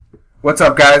What's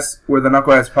up, guys? We're the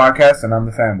Knuckleheads Podcast, and I'm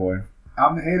the fanboy.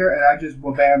 I'm the hater, and I just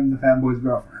wabam the fanboy's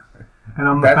girlfriend. And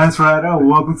I'm the fence rider.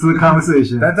 Welcome to the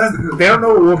conversation. They don't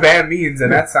know what wabam means,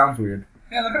 and that sounds weird.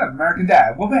 Yeah, look at that. American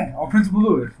Dad. Wabam. Or Principal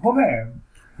Lewis. Wabam.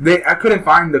 I couldn't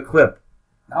find the clip.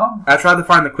 No? I tried to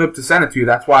find the clip to send it to you.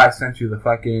 That's why I sent you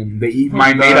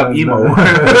my made-up emo.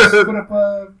 Put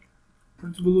up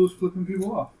Principal Lewis flipping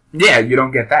people off. Yeah, you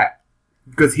don't get that.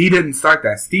 Because he didn't start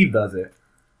that. Steve does it.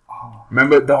 Oh.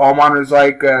 Remember, the hall monitor's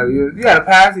like, you got a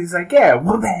pass? He's like, yeah,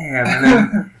 wabam.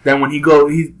 And then when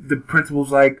the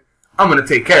principal's like, I'm going to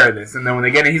take care of this. And then when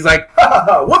they get it, he's like,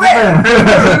 wabam.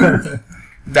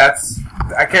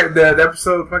 The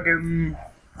episode fucking,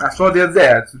 I saw it the other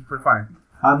day. It's pretty funny.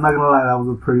 I'm not going to lie, that was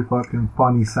a pretty fucking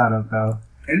funny setup, though.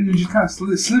 And you just kind of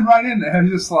slid right in there.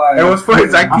 Just like... It was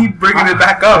funny. I keep bringing it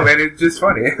back up, and it's just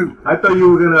funny. I thought you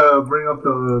were going to bring up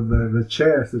the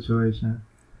chair situation.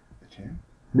 The chair?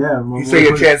 Yeah. You say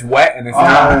your chair's wet, and it's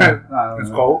not. No, it's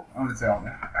cold? I'm going to say all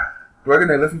that. Where can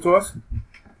they listen to us?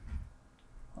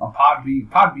 On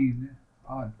Podbean.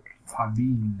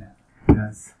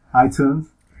 Yes. iTunes.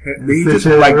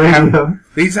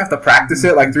 They just have to practice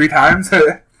it like 3 times.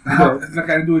 It's like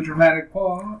I do a dramatic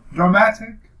pause.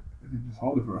 Dramatic? Just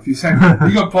hold it for a few seconds.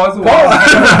 You gonna pause it?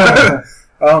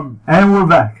 And we're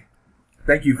back.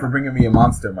 Thank you for bringing me a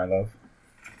monster, my love.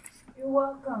 You're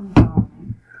welcome,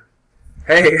 darling.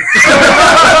 Hey.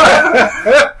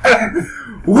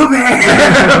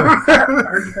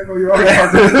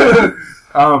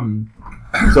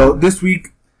 So this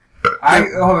week,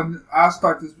 I'll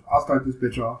start this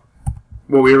bitch off.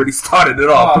 Well, we already started it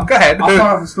off. Go ahead. I'll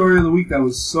start off the story of the week that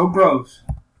was so gross.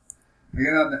 I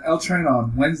got on the L train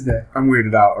on Wednesday. I'm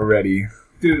weirded out already.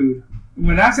 Dude,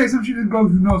 when I say some shit is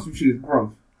gross, you know some shit is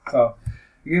gross. So,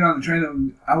 you get on the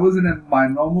train, I wasn't in my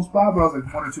normal spot, but I was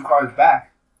like 1 or 2 cars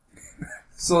back.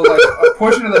 So, like, a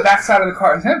portion of the back side of the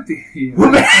car is empty.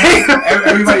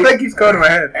 Everybody like he's going in my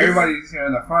head. Everybody's here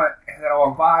in the front, and then I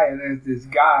walk by, and there's this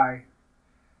guy,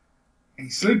 and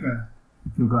he's sleeping.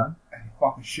 Okay. And he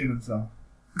fucking shit himself.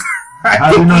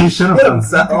 How do you know he shit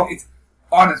himself? It's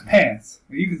on his pants.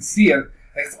 You can see it.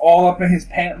 It's all up in his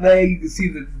pant leg. You can see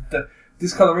the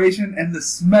discoloration, and the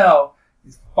smell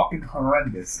is fucking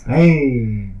horrendous.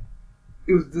 Hey.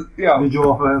 It was, yo. Did you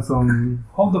offer him some...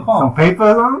 Hold the phone. Some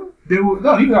papers on him?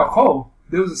 No, he was out cold.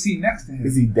 There was a seat next to him.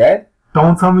 Is he dead?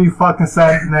 Don't tell me you fucking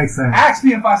sat next to him. Ask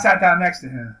me if I sat down next to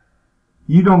him.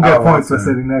 You don't get points for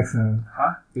sitting next to him.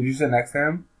 Huh? Did you sit next to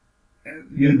him?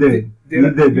 You did.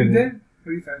 You did? What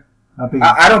do you think?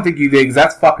 I don't think you did, because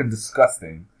that's fucking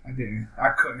disgusting. I didn't. I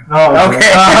couldn't. Oh,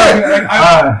 okay.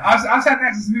 I sat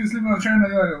next to some dude sleeping on the train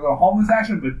like a little homeless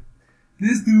action, but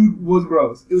this dude was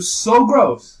gross. It was so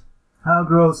gross. How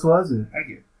gross was it? Thank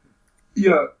you.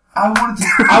 Yeah, I wanted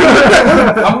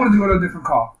to go to a different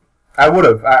car. I would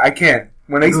have. I can't.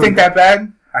 When they stink that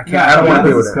bad, I can't. Yeah, I don't want to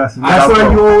deal with it. That's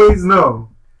why you always know.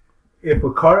 If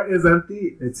a car is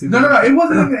empty, it's No, it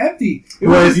wasn't even empty.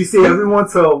 If you see everyone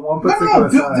to one particular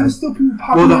side. There was still people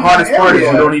popping. Well, the hardest part is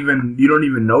you don't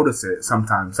even notice it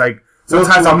sometimes. Like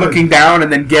sometimes I'm looking down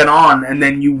and then get on, and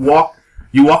then you walk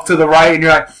to the right, and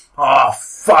you're like, oh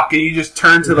fuck, and you just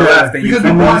turn to the left, and you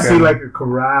see like a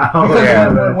corral.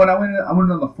 Because when I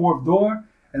went on the 4th door,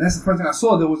 and that's the first thing I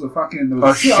saw. There was a fucking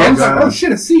shit. I was like, oh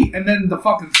shit, a seat, and then the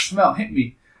fucking smell hit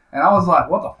me. And I was like,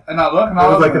 what the... And I looked, and I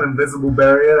was like... an invisible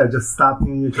barrier that just stopped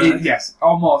you in your tracks? Yes,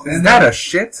 almost. Is that a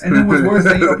shit? And then what's worse,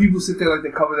 people sit there like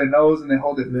they cover their nose and they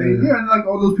hold their face. Yeah, and like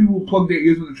all those people plug their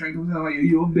ears when the train comes in. I'm like,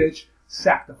 you a bitch.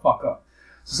 Sack the fuck up.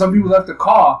 So some people left the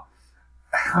car.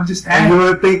 I'm just standing. And you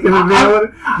were thinking of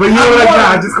it? But you were like, nah,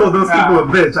 I just called those people a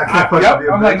bitch. I can't fucking be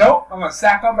a bitch. I'm like, nope. I'm going to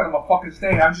sack up and I'm going to fucking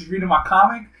stay. I'm just reading my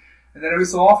comic. And then every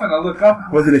so often I look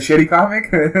up. Was it a shitty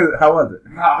comic? How was it?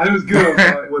 Nah, it was good.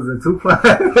 Was it too flat?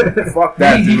 Fuck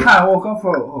that. He kind of woke up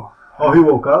for... Oh, he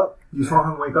woke up? You saw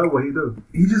him wake up? What'd he do?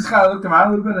 He just kind of looked around a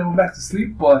little bit and then went back to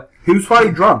sleep, but... He was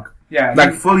probably drunk. Yeah.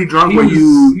 Like fully drunk where he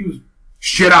was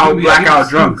shit out, blackout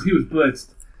drunk. He was blitzed.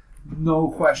 No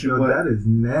question. Yo, but that is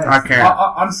nasty. I can't.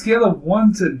 On a scale of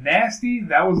 1 to nasty,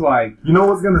 that was like... You know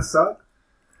what's gonna suck?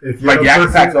 If you're like Yak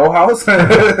Attack's old house?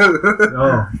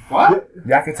 No. What?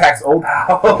 Yak Attack's old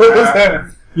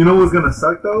house. You know what's gonna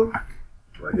suck though?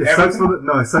 It sucks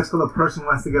for the person who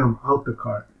has to get him out the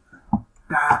cart.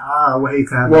 I would hate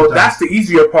to have. Well, that's the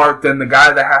easier part than the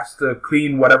guy that has to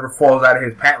clean whatever falls out of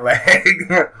his pant leg.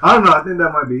 I don't know. I think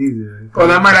that might be easier. Well,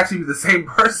 that might actually be the same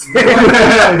person.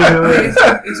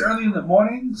 It's early in the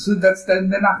morning, so they're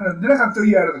not gonna throw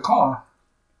you out of the car.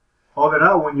 Hold it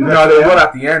out when you. No, they will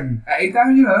at the end. At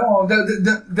 8,000, you know,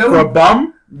 they'll for a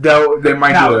bum, they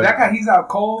might do it. That guy, he's out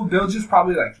cold. They'll just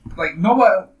probably like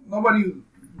nobody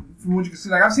from what you can see.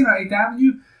 Like I've seen on 8th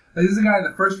Avenue, like there's a guy in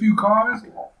the first few cars,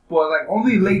 but like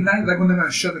only late night, like when they're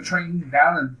gonna shut the train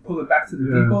down and pull it back to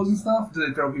the depots and stuff, do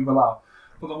they throw people out?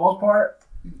 For the most part,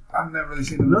 I've never really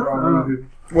seen them throw people.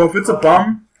 Well, if it's a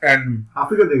bum and I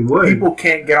figured they would. people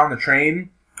can't get on the train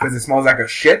because it smells like a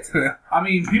shit. I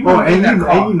mean, people in that car.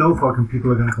 And you know fucking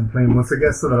people are gonna complain once it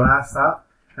gets to the last stop,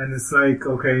 and it's like,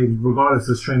 okay, regardless,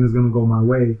 this train is gonna go my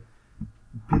way.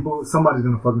 Somebody's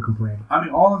gonna fucking complain. I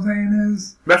mean, all I'm saying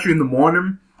is, Especially in the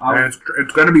morning, and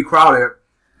it's gonna be crowded.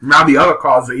 Now the other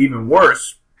cars are even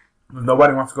worse.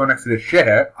 Nobody wants to go next to this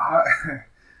shithead.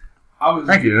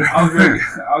 Thank you. I was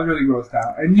really grossed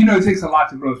out, and you know it takes a lot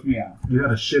to gross me out. You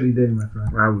had a shitty day, my friend.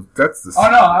 Oh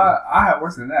no, I had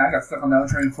worse than that. I got stuck on that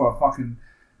train for a fucking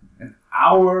an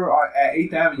hour at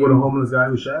 8th Avenue. With a homeless guy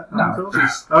who shot? No,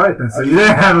 just all right then. So you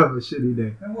didn't have a shitty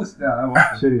day. That was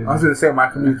shitty. I was gonna say my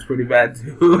commute's pretty bad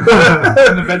too. From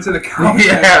the bed to the couch.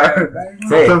 Yeah.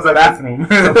 Sometimes I bathroom.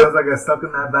 Sometimes I get stuck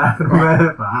in that bathroom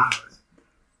for hours.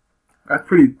 That's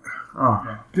pretty.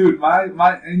 Oh. Dude, my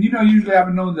and you know usually I've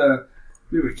been known to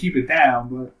be able to keep it down,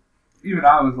 but even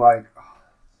I was like,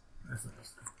 That's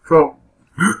interesting. So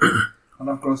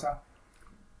enough gross out.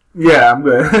 yeah, I'm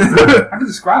good. I can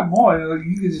describe more. Like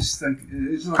you could just like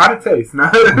it's like How'd it taste?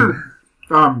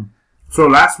 So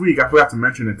last week I forgot to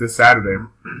mention it. This Saturday.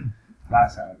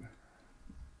 last Saturday.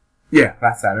 Yeah,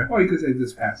 last Saturday. Or you could say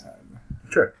this past Saturday.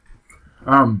 Sure.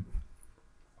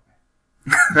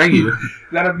 Thank you. Is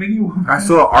that a mini one? I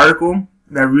saw an article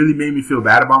that really made me feel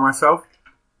bad about myself.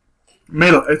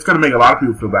 It's going to make a lot of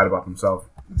people feel bad about themselves.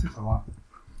 It takes a lot.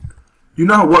 You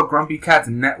know what Grumpy Cat's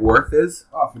net worth is?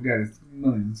 Oh, forget it. It's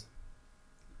millions.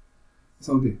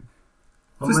 So good.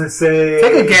 I'm gonna say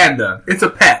Take a gander. It's a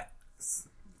pet.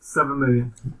 7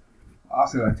 million. I'll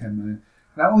say like 10 million.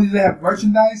 Not only do they have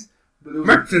merchandise, but there was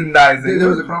Merchandising. there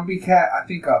was a Grumpy Cat, I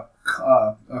think a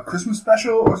Christmas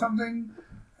special or something,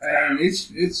 and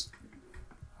it's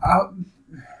out.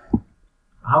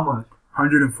 How much?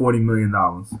 $140 million.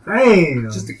 Damn.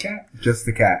 Just a cat. Just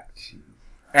the cat.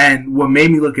 And what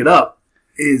made me look it up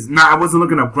is I wasn't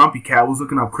looking up Grumpy Cat. I was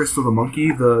looking up Crystal the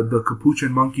monkey, the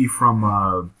capuchin monkey from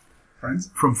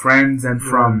Friends and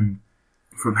from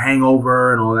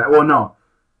Hangover and all that. Well, no,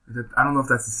 I don't know if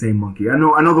that's the same monkey. I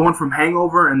know the one from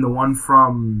Hangover and the one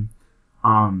from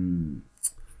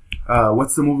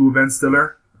what's the movie with Ben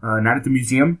Stiller? Night at the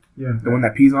Museum. Yeah. The one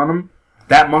that pees on him.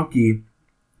 That monkey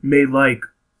made like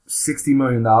 $60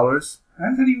 million. That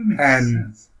doesn't even make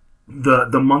sense.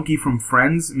 The monkey from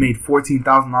Friends made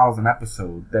 $14,000 an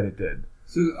episode that it did.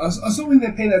 So, assuming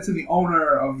they pay that to the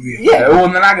owner of the... Yeah, well,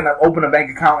 they're not going to open a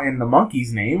bank account in the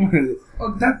monkey's name.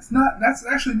 Oh, that's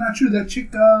actually not true. That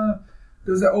chick, there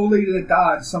was that old lady that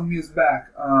died some years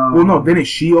back. Well, no, didn't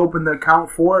she open the account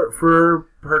for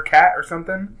her cat or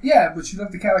something? Yeah, but she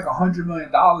left the cat like $100 million,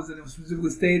 and it was specifically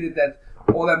stated that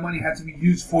all that money had to be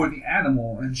used for the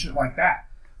animal and shit like that.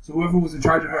 So whoever was in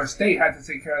charge of her estate had to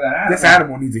take care of that animal. This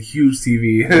animal needs a huge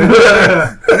TV.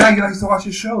 And now you like to watch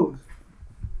his shows.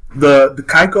 The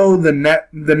Kaiko, the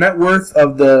net worth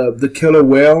of the killer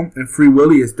whale and Free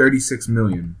Willy is $36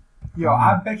 million. Yo,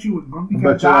 I bet you when Grumpy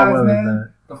Cat dies,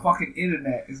 man, the fucking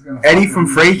internet is gonna. Eddie from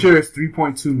Frasier is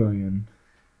 $3.2 million.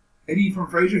 Eddie from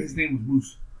Frasier, his name was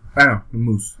Moose. I know, the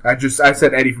Moose. I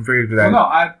said Eddie from Frasier today. Well, no,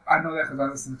 I know that because I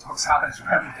listen to Talk Silence for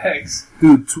Rabbit Pigs.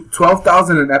 Dude,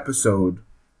 $12,000 an episode.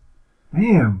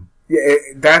 Damn. Yeah,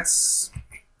 that's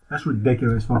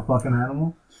ridiculous for a fucking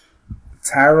animal.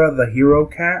 Tara the hero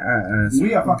cat.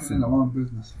 We are fucking in the wrong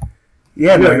business.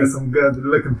 Yeah, You man. got some good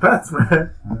looking pets,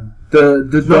 man. The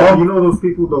So, dog. you know those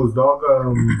people,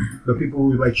 the people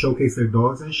who like showcase their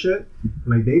dogs and shit.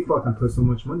 Like they fucking put so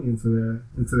much money into their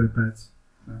pets,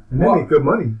 and they make good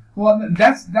money. Well,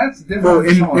 that's different. Well,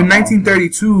 in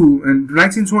 1932 and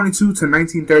 1922 to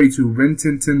 1932, Rin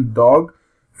Tin Tin dog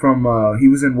from he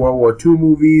was in World War II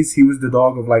movies. He was the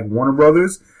dog of like Warner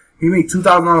Brothers. He made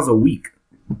 $2,000 a week.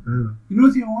 Yeah. You know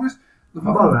what's even worse?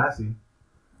 How about Lassie?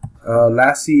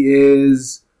 Lassie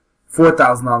is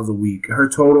 $4,000 a week. Her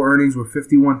total earnings were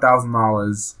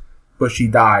 $51,000, but she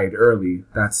died early.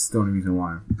 That's the only reason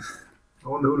why. I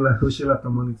wonder who she left the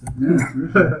money to.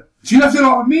 Yeah. She left it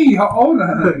on me. How old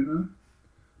I am, you know?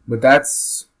 But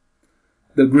that's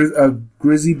the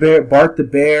Grizzly Bear, Bart the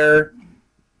Bear.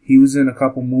 He was in a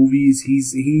couple movies.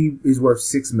 He is worth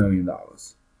 $6 million.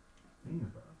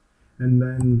 And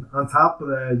then on top of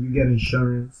that, you get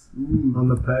insurance on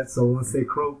the pet. So once they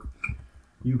croak,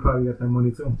 you probably get that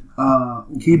money too.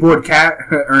 Keyboard Cat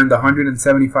earned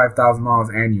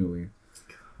 $175,000 annually.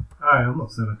 All Alright, I'm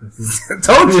upset at this.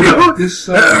 Told you. This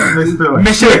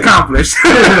Mission accomplished.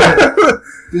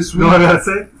 this You know week, what I gotta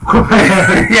say?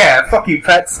 Yeah, fuck you,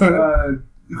 pets.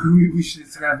 we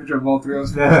should take a picture of all three of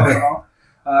us.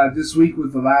 This week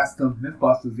was the last of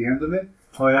Mythbusters, the end of it.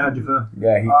 Oh yeah, how'd you feel?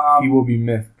 Yeah, he will be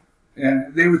myth. Yeah,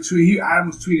 they were Adam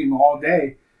was tweeting all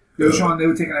day. They were showing they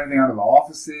were taking everything out of the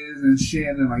offices and shit,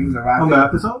 and like he was like, On the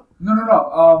episode?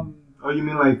 No. Oh, you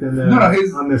mean like in the,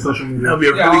 on their social media? That'll be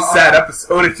a really sad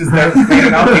episode. It's just them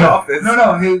cleaning out the office. No.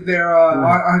 On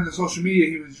the social media,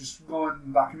 he was just going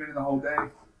documenting the whole day.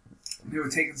 They were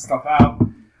taking stuff out.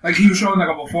 Like he was showing like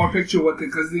a before picture,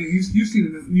 because you've seen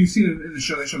it in the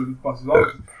show. They showed the buses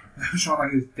always. They were showing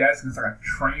like his desk, and it's like a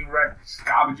train wreck,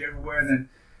 garbage everywhere, and then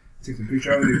takes a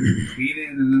picture of it, they clean it,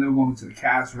 and then they were going to the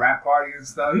cast rap party and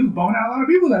stuff. He was bumming out a lot of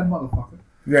people, that motherfucker.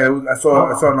 Yeah, I saw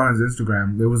it on his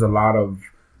Instagram. There was a lot of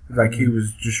like he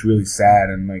was just really sad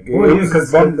and like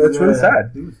that's really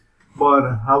sad.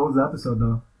 But how was the episode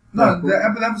though? No,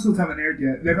 the episodes haven't aired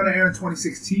yet. They're gonna air in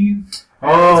 2016.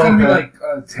 Oh, it's gonna be okay.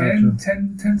 like 10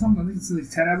 something. I think it's at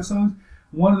least 10 episodes.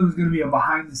 One of them is gonna be a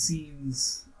behind the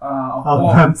scenes.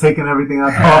 I'm taking everything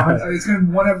out. It's gonna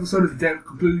be one episode is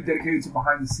completely dedicated to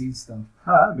behind the scenes stuff.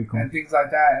 Oh, that'd be cool. And things like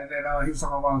that. And then he was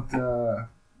talking about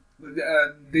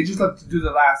they just left to do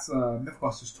the last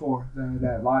Mythbusters tour,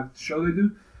 that live show they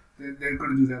do. They're going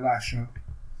to do their last show.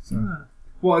 So,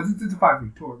 well, it's a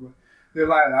 5-week tour, but they're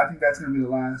like, I think that's going to be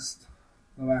the last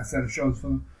set of shows for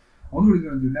them. I wonder what he's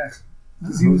going to do next.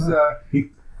 Because he was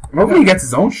hopefully he gets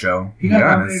his own show. He got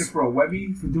nominated for a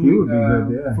Webby for doing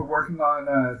good, for working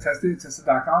on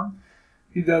Tested.com.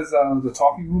 He does the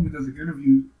Talking Room. He does the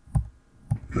interviews.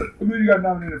 I mean, he got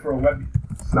nominated for a Webby.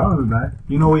 That wasn't bad.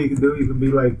 You know what you can do? You can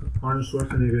be like Arnold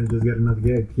Schwarzenegger and just get another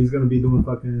gig. He's going to be doing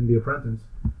fucking The Apprentice.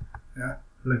 Yeah.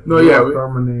 Like, no, yeah.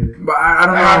 Terminated. But I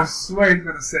don't know. I swear he's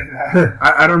going to say that.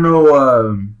 I don't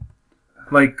know.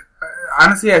 Like,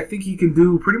 honestly, I think he can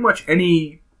do pretty much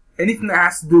anything that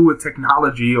has to do with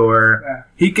technology, or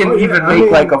he can make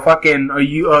like a fucking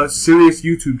a serious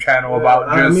YouTube channel about.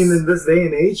 I mean, in this day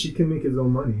and age, he can make his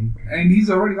own money, and he's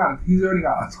already got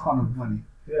a ton of money.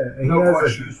 Yeah, and he has a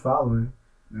huge following.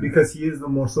 Because he is the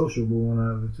more sociable one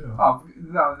out of the two. Oh,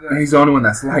 no. He's the only one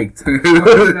that's liked.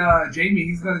 Jamie,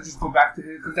 he's going to just go back to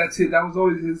it, because that was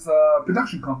always his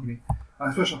production company,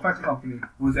 special effects company,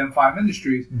 was M5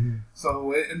 Industries. Mm-hmm.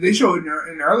 So, and they showed in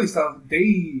the early stuff,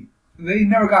 they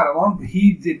never got along, but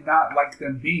he did not like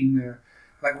them being there.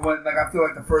 After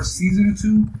the first season or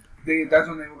two, that's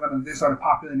when they started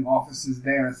populating offices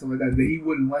there and stuff like that. He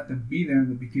wouldn't let them be there in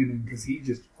the beginning because he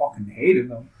just fucking hated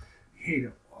them. He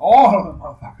hated all of them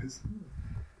motherfuckers.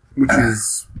 Which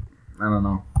is, I don't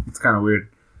know. It's kind of weird.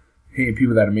 Hating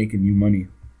people that are making you money.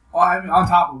 Well, I mean, on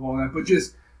top of all that, but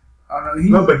just, I don't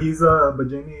know. But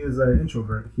Jamie is an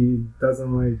introvert. He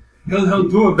doesn't like. He'll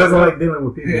do it. Doesn't like dealing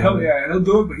with people. He'll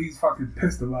do it, but he's fucking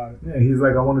pissed about it. Yeah, he's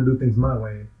like, I want to do things my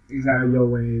way. Exactly. Not your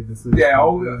way. This is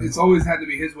it's always had to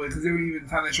be his way, because there were even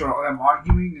times they showed them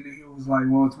arguing, and then he was like,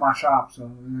 well, it's my shop, so.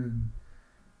 And then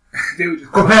they would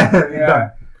just.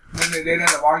 Yeah. And then they'd end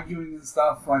up arguing and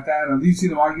stuff like that. Or you see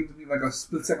them arguing to be like a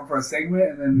split second for a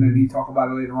segment, and then he'd talk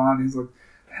about it later on. He's like,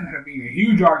 that ended up being a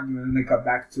huge argument, and they cut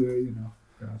back to it,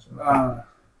 Gotcha.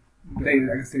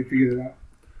 I guess they figured it out.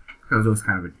 He was always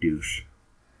kind of a douche.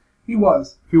 He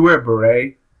was. If you wear a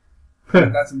beret,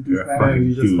 that's some douchebag.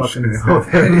 You just fucking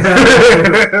insulted him.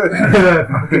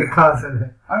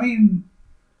 I mean,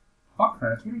 fuck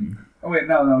France. What are you? Oh wait,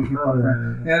 no, you can't fuck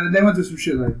France. Yeah, they went through some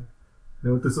shit like. They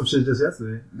went through some shit just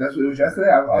yesterday. That's what it was yesterday?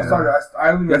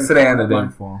 I yesterday and the day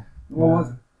before. What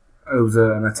was it? It was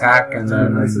an attack and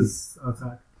then... ISIS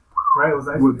attack. Right, it was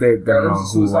ISIS. Well, they don't know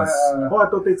who it was. I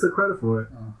thought they took credit for it.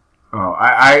 Oh,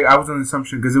 I was on the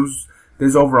assumption, because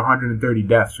there's over 130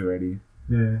 deaths already.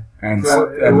 Yeah. And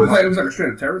it was like a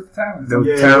straight up terrorist attack? There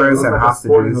were terrorists and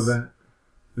hostages. It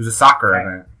was a soccer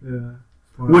event. Yeah.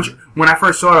 Which, when I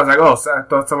first saw it, I was like, oh, I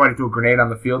thought somebody threw a grenade on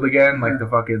the field again, like the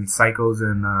fucking psychos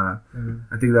in,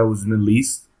 I think that was Middle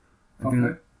East. I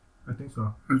think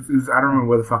so. I don't remember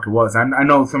where the fuck it was. I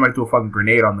know somebody threw a fucking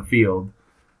grenade on the field.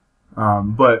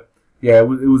 But, yeah, it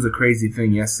was a crazy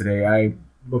thing yesterday.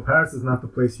 But Paris is not the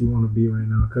place you want to be right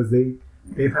now, because they've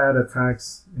had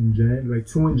attacks in January, like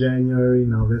 2 in January,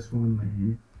 now this one.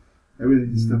 Like,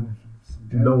 everything is still...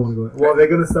 Don't want to go. Well, they're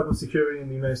going to step up security in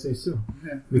the United States too.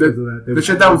 Yeah. Because of that. The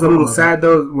shit that was a little sad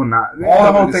though, well, not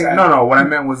all the whole thing. No. What I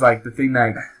meant was like the thing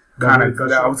that kind of.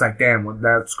 I was like, damn,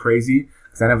 that's crazy,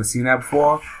 because I never seen that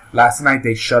before. Last night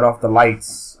they shut off the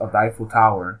lights of the Eiffel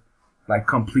Tower, like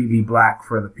completely black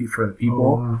for the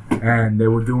people, and they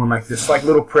were doing like this like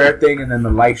little prayer thing, and then the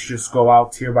lights just go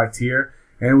out tier by tier,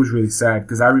 And it was really sad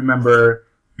because I remember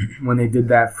when they did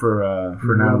that for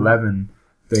 9/11,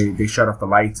 they shut off the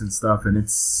lights and stuff, and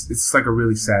it's like a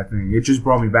really sad thing. It just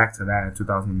brought me back to that in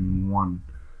 2001,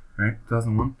 right?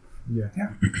 2001. Yeah.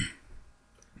 Damn,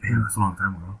 that's a long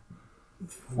time ago.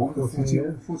 14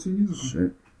 years ago.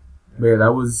 Shit. But yeah,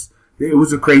 it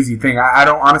was a crazy thing. I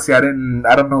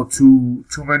don't know too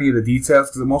many of the details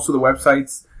because most of the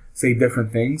websites say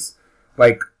different things.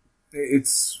 Like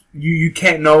it's you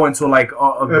can't know until like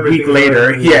a week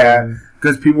later. Yeah,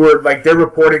 because people are like they're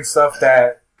reporting stuff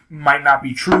that might not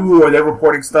be true, or they're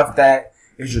reporting stuff that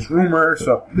is just rumor.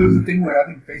 So there's a thing where I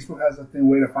think Facebook has a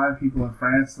way to find people in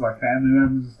France, like family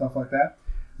members and stuff like that.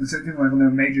 The same thing like when there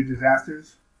are major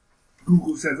disasters,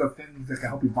 Google sets up things that can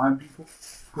help you find people.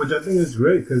 Which I think is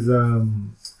great because I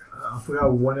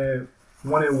forgot when it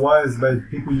was, but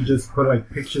people just put like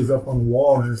pictures up on the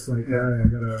wall and it's like,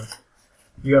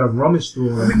 you gotta rummage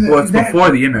through it. Well, it's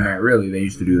before the internet, really. They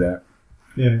used to do that.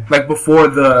 Yeah. Like before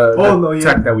the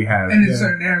tech that we have. And in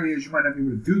certain areas, you might not be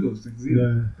able to do those things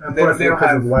either. Yeah. And they don't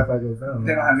have Wi-Fi goes down.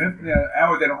 They don't have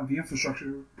or they don't have the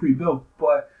infrastructure pre-built.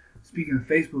 But speaking of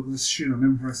Facebook, let's shoot on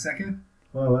them for a second.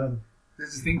 Oh, wow.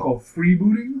 There's this thing called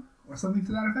freebooting or something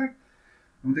to that effect.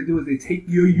 And what they do is they take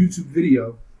your YouTube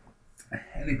video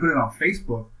and they put it on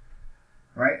Facebook,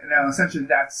 right? Now, essentially,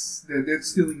 they're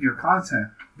stealing your content.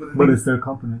 But it's their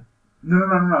company. No.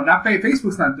 Not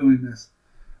Facebook's not doing this.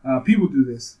 People do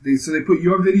this. They put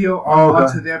your video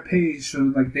onto their page, so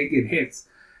like they get hits,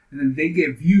 and then they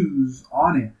get views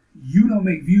on it. You don't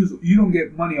make views. You don't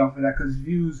get money off of that because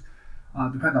views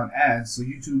depend on ads. So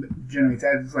YouTube generates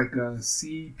ads. It's like a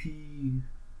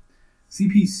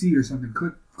CPC or something.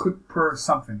 Click per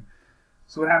something.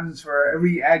 So what happens for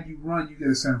every ad you run, you get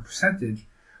a certain percentage.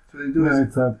 So they do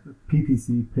it's a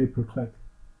PPC, pay per click.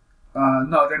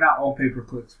 No, they're not all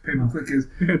pay-per-clicks. Pay-per-click is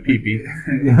PP.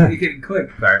 You're getting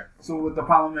clicked. Sorry. So what the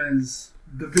problem is,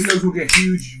 the videos will get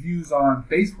huge views on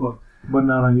Facebook, but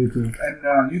not on YouTube. And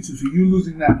not on YouTube. So you're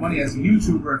losing that money as a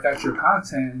YouTuber if that's your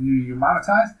content and you're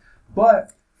monetized.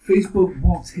 But Facebook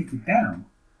won't take it down.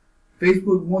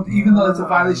 Facebook won't, even though it's a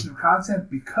violation of content,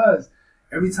 because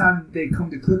every time they come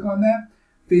to click on that,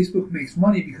 Facebook makes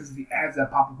money because of the ads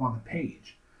that pop up on the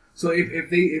page. So if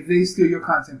they steal your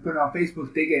content, put it on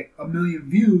Facebook, they get 1 million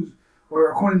views, or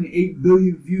according to 8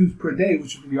 billion views per day,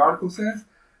 which is what the article says.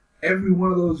 Every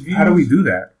one of those views. How do we do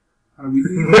that? Well,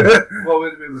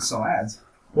 we're able to sell ads.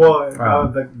 Well,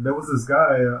 there was this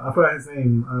guy. I forgot his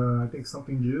name. I think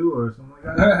something Jew or something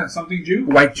like that. Something Jew?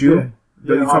 White Jew?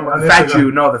 Yeah, the fat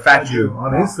Jew. No, the fat Jew.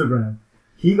 On Instagram.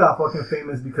 He got fucking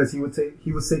famous because he was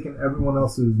taking everyone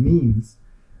else's memes.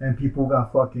 And people were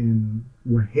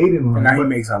hating on him. And now he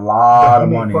makes a lot of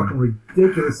money. He made a fucking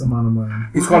ridiculous amount of money.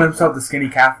 He's calling himself the skinny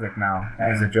Catholic now,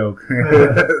 as a joke.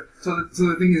 So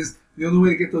the thing is, the only way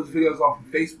to get those videos off of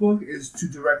Facebook is to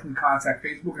directly contact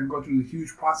Facebook and go through the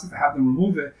huge process to have them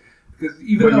remove it. Because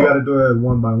you got to do it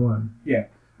one by one. Yeah.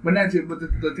 But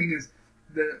the thing is,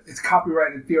 it's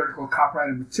copyrighted, theoretical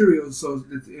copyrighted material, so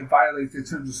it violates their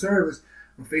terms of service.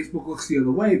 Facebook looks the other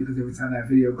way because every time that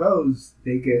video goes,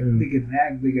 they get an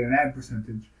ad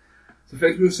percentage. So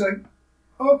Facebook's like,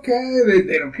 okay,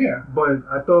 they don't care. But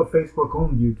I thought Facebook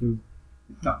owned YouTube.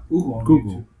 No, Google.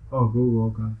 YouTube. Oh, Google.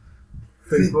 Okay.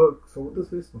 Facebook. So what does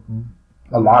Facebook own?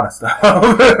 A lot of stuff.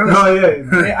 No,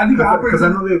 yeah. I think it operates because I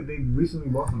know they recently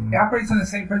bought them. It operates on the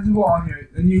same principle on your.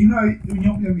 And you know when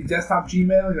you open your desktop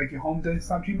Gmail, like your home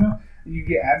desktop Gmail. And you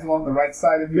get ads along the right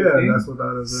side of your thing. Yeah, that's what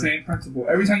that is. Same principle.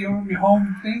 Every time you open your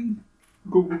home thing,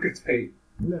 Google gets paid.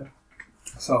 Yeah.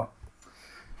 So,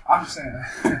 I'm just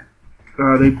saying.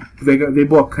 They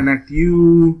bought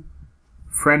ConnectU,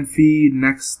 FriendFeed,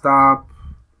 Nextstop,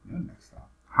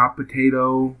 Hot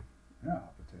Potato. Yeah,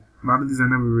 Hot Potato. A lot of these I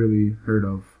never really heard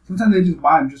of. Sometimes they just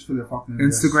buy them just for their fucking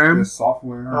Instagram? their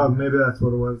software. Oh, maybe that's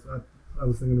what it was. I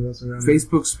was thinking of Instagram.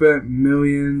 Facebook spent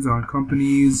millions on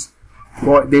companies.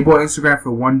 They bought Instagram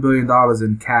for $1 billion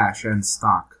in cash and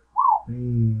stock,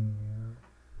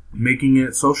 making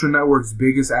it social network's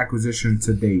biggest acquisition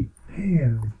to date.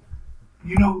 Damn.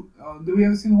 You know, did we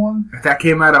ever see the one? That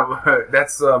came out of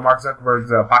that's Mark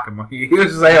Zuckerberg's pocket money. He was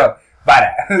just like, "Yo, buy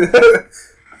that."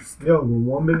 Yo,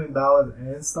 $1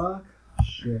 billion in stock?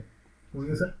 Shit. What were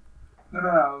you gonna say? No.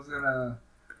 I was gonna.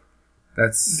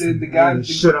 That's the guy.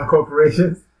 Shit on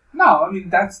corporations. No, I mean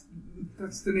that's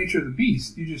the nature of the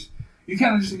beast. You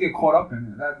can't just get caught up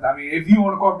in it. I mean, if you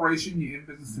own a corporation, you're in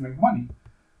business to make money.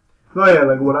 No, yeah,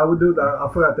 like what I would do, I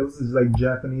forgot there was this like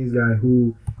Japanese guy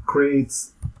who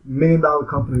creates $1 million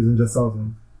companies and just sells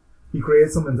them. He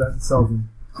creates them and sells them.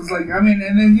 Cause like, I mean,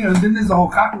 and then, you know, then there's a whole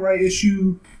copyright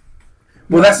issue.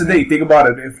 Well, that's the thing. Think about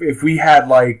it. If we had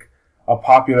like a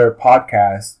popular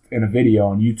podcast in a video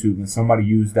on YouTube, and somebody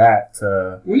used that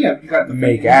to you got to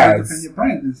make ads. ads. Your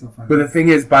brand and stuff like but the thing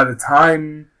is, by the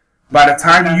time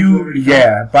you,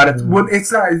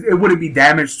 it's not. It wouldn't be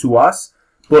damage to us,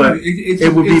 but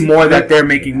it would be more that they're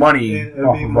making money. It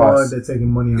would be more they're taking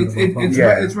money out of us.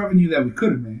 It's revenue that we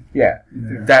could have made. Yeah,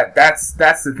 that's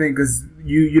the thing, because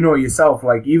you know yourself,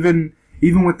 like even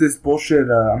with this bullshit.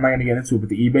 I'm not gonna get into it, but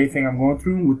the eBay thing I'm going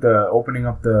through with the opening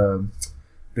up the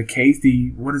case,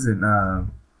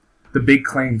 the big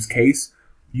claims case,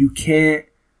 you can't,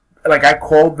 like, I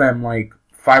called them like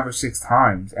 5 or 6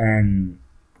 times and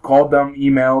called them,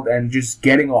 emailed, and just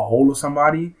getting a hold of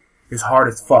somebody is hard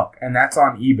as fuck, and that's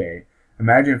on eBay.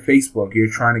 Imagine Facebook, you're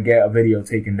trying to get a video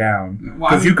taken down,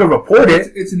 because you could report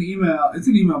it. It's an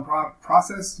email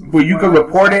process. But you could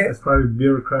report it. It's probably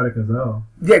bureaucratic as hell.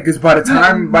 Yeah, because by the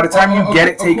time you get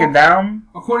it taken down,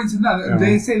 according to that,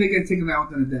 they say they get taken down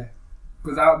within a day.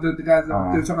 Because the guys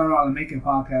they're talking about the Making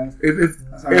podcast.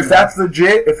 If that's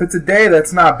legit, if it's a day,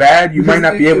 that's not bad. You might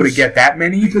not be able to get that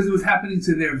many, because it was happening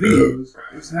to their videos.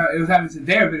 It was happening to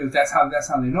their videos. That's how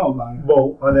they know about it.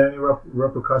 Well, are there any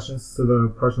repercussions to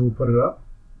the person who put it up?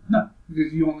 No,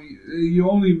 because you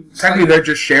only. Technically, they're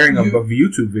just sharing a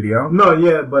YouTube video. No,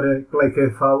 yeah, but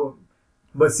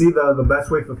but see, the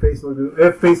best way for Facebook,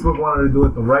 if Facebook wanted to do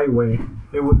it the right way,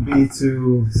 it would be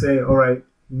to say, all right,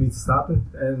 you need to stop it,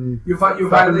 and you're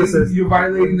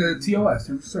violating the TOS,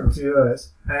 terms of service.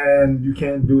 TOS, and you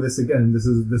can't do this again. This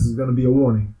is going to be a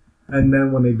warning. And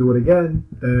then when they do it again,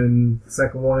 then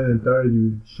second warning and third,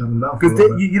 you shut them down. Because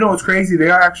you know what's crazy?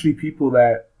 There are actually people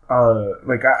that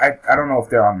like I don't know if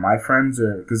they're on my friends,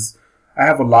 or because I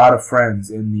have a lot of friends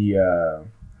in the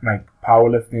like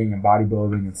powerlifting and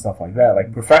bodybuilding and stuff like that,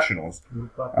 like professionals.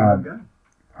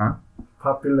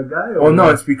 Popular guy? Well, no,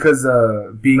 it's because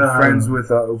being friends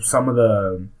with some of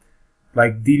the,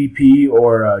 like DDP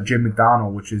or Jim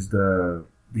McDonald, which is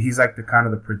he's like the kind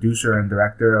of the producer and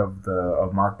director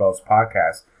of Mark Bell's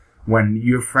podcast. When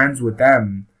you're friends with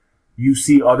them, you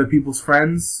see other people's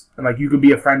friends, and like you could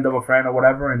be a friend of a friend or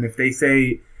whatever. And if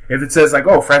it says like,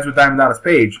 oh, friends with Diamond Dallas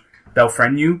Page, they'll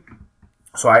friend you.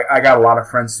 So I got a lot of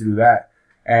friends to do that.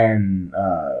 And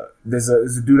there's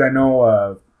a dude I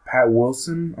know. Pat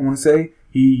Wilson, I want to say.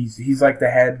 He's like the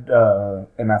head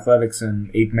in athletics in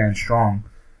 8-Man Strong.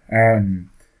 And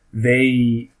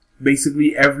they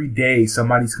basically every day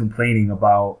somebody's complaining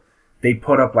about, they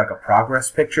put up like a progress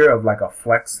picture of like a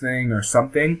flex thing or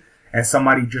something, and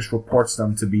somebody just reports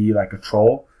them to be like a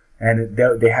troll, and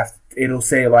it'll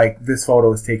say like, this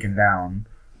photo is taken down.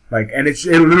 Like, and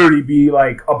it'll literally be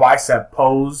like a bicep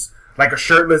pose, like a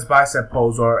shirtless bicep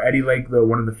pose, or Eddie Lake,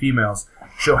 one of the females,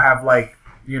 she'll have like,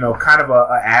 you know, kind of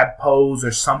a ab pose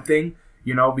or something,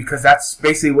 you know, because that's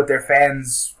basically what their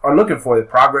fans are looking for, the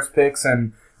progress pics,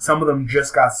 and some of them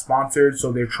just got sponsored,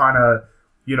 so they're trying to,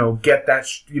 you know, get that,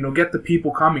 get the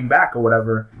people coming back or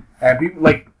whatever. And people,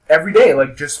 like, every day,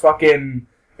 like, just fucking,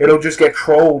 it'll just get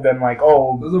trolled and like,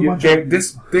 oh,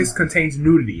 this contains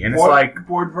nudity, and it's like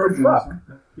bored virgins.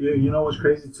 You know what's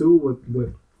crazy too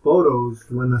with photos,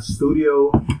 when a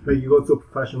studio, like you go to a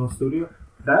professional studio,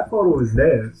 that photo is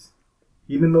theirs.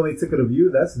 Even though they took it of you,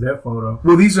 that's their photo.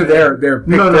 Well, these are their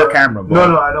camera. But.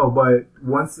 No, I know, but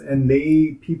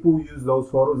people use those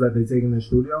photos that they take in their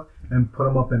studio and put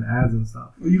them up in ads and stuff.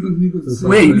 Well, you can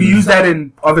use that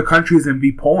in other countries and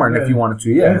be porn if you wanted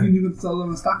to. Yeah, you can sell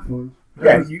them in stock photos.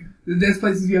 Yeah, there's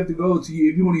places you have to go to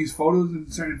if you want to use photos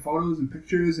and certain photos and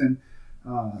pictures and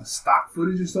stock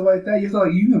footage and stuff like that. You have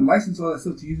to you can license all that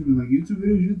stuff to use them in like YouTube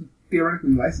videos. You have to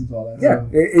theoretically license all that. Yeah,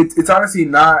 it's honestly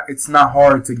not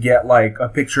hard to get like a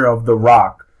picture of The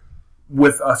Rock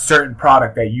with a certain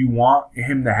product that you want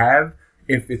him to have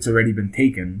if it's already been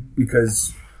taken,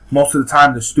 because most of the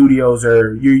time the studios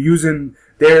you're using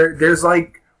there's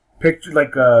like picture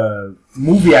like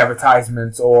movie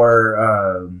advertisements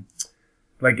or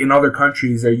like in other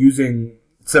countries they're using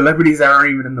celebrities that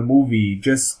aren't even in the movie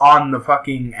just on the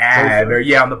fucking ad or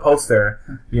on the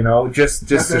poster, you know, just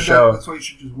to show. That's why you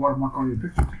should just watermark all your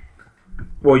pictures.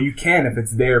 Well, you can if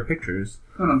it's their pictures.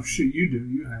 No, shit you do.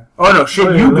 You have. Oh no,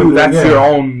 shit you do. That's your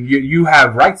own. You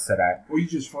have rights to that. Or you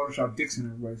just Photoshop dicks in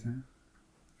everybody's hand.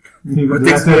 With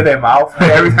dicks in their mouth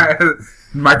every time.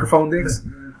 Microphone dicks.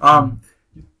 I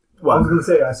was gonna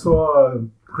say I saw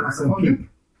Crimson Peak.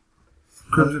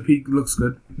 Crimson Peak looks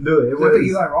good. Dude, it was the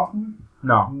Eli Roth movie.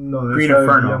 No, that's Green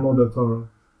Inferno. Guillermo del Toro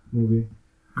movie.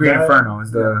 Green Inferno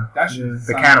is the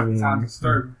cannibal movie.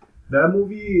 Disturbing. That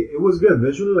movie, it was good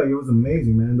visually, like it was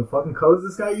amazing, man. The fucking colors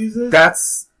this guy uses.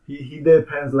 That's he did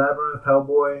Pan's Labyrinth,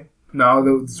 Hellboy. No,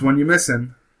 there's one you're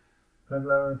missing. Pan's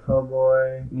Labyrinth,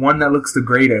 Hellboy. One that looks the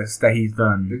greatest that he's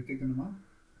done. Big Dick in the Mouth.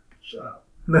 Shut up.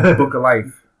 Book of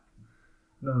Life.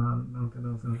 No, I don't think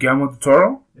that was him. Guillermo del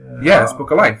Toro? Yeah. Yes,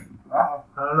 Book of Life. Wow.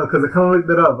 I don't know, because I kind of looked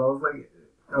it up. I was like,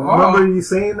 I remember you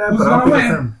saying that, Who's but I don't gonna think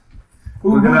it's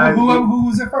win? him. Who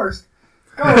was it first?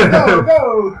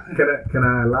 Go! Can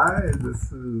I lie?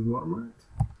 This is Walmart?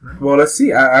 Well, let's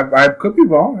see. I could be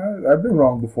wrong. I've been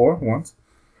wrong before once.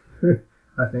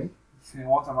 I think. See,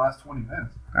 one time last 20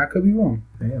 minutes. I could be wrong.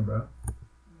 Damn, bro.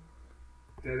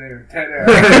 Dead air.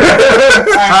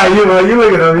 You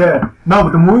look at him, yeah. No,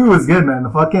 but the movie was good, man. The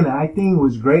fucking acting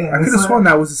was great. I could have sworn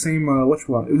that was the same. Which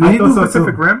one? Did I he thought do so,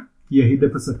 Pacific too. Rim? Yeah, he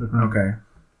did Pacific Rim. Okay.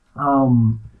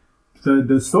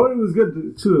 The story was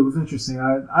good too. It was interesting.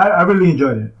 I really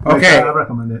enjoyed it. Okay. I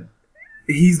recommend it.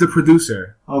 He's the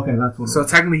producer. Okay, that's what. So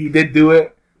technically, he did do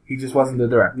it. He just wasn't the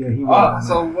director. Yeah, he was.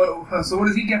 So what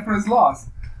does he get for his loss?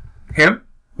 Him?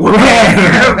 You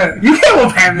can't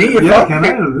whoop him me. Yeah, can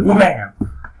I? Whoop him.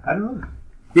 I don't know.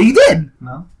 Yeah, he did.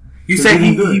 No, You So said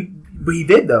he didn't do it. but he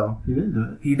did though. he didn't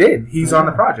do it. He did. He's on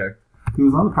the project. He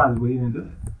was on the project, but he didn't do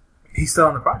it. He's still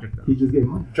on the project though. He just gave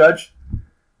money. Judge,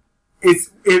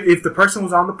 if the person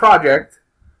was on the project,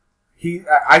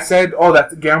 I said, oh,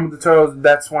 that's Guillermo del Toro.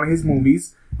 That's one of his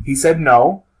movies. He said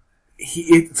no.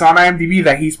 It's on IMDb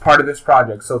that he's part of this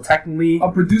project. So technically,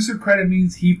 A producer credit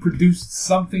means he produced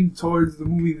something towards the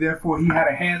movie. Therefore, he had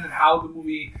a hand in how the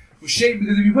movie was shaped.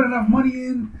 Because if you put enough money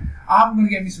in, I'm gonna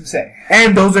get me some say.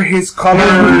 and those are his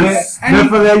colors. Then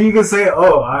for that, you can say,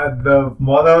 "Oh, the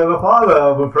mother or the father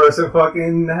of a person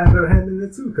fucking had their hand in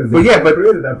it too." Because But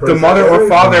created that person. the mother or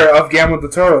father of Guillermo del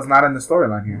Toro is not in the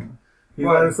storyline here. He's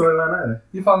not in the storyline either.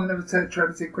 You probably never tried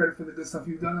to take credit for the good stuff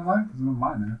you've done in life. Because I'm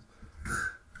mine now.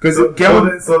 Because So Guillermo,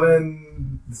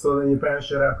 then your parents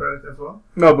should have credit as well.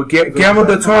 no, but Guillermo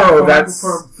del Toro, that's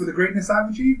for the greatness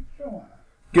I've achieved. Sure.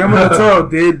 Guillermo del Toro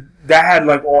did that had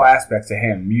like all aspects of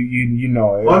him. You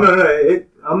know it. Oh no!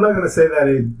 I'm not gonna say that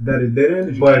it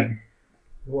didn't, but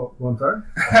what? I'm sorry.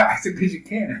 I said because you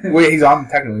can. Wait, he's on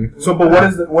technically. So, but what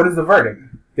is the verdict?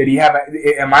 Did he have?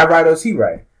 Am I right or is he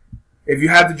right? If you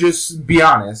had to just be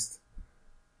honest,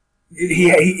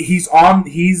 he's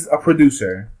a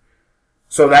producer,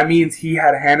 so that means he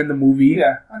had a hand in the movie.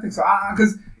 Yeah, I think so.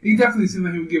 Because he definitely seemed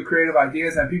like he would give creative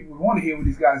ideas, and people would want to hear what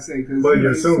these guys say. Cause, But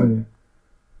you're assuming.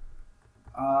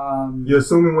 You're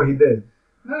assuming what he did.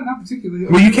 No, not particularly.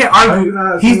 Well, you can't argue. Are you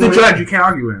not He's the assuming judge. You can't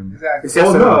argue with him. Exactly. It's yes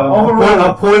Oh or no! no.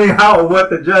 I'm pointing out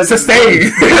what the judge.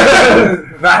 Sustained.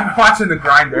 I'm watching The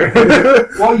Grinder.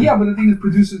 Well, yeah, but the thing is,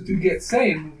 producers do get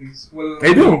say in movies.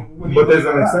 They do. But there's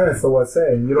an extent, so what's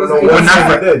saying? You don't know But what not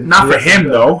he for did. not for him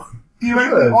though.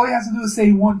 Theoretically, all he has to do is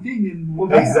say one thing, and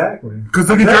we'll Exactly. Because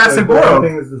look at Jurassic But one World.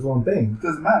 thing is just one thing.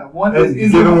 Doesn't matter. One And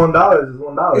is giving $1 is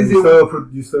 $1. Is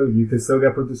You can still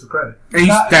get producer credit. And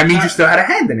that means you still had a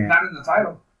hand in it. not in the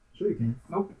title. Sure, you can.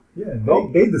 Nope. Yeah,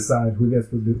 Nope. they decide who gets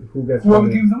Whoever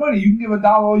credit. gives the money, you can give $1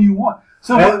 all you want.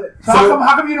 So, And-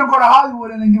 how come you don't go to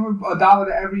Hollywood and then give $1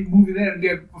 to every movie there and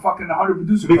get fucking 100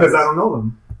 producer Because credits? I don't know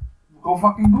them. Go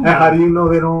fucking Google. And how do you know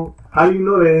they don't? How do you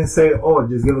know they didn't say, "Oh,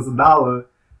 just give us $1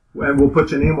 and we'll put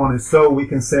your name on it," so we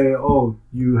can say, "Oh,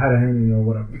 you had a hand in it," or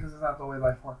whatever. Because it's not the way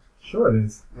life works. Sure, it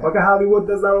is. Yeah. Fucking Hollywood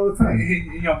does that all the time.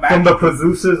 You know, From the magic.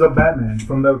 producers of Batman,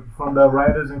 from the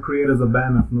writers and creators of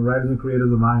Batman, from the writers and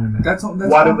creators of Iron Man. That's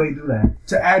Why do they do that?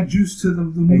 to add juice to the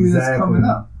movie that's Exactly. coming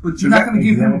up. But you're not going to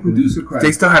give him a Exactly. producer credit.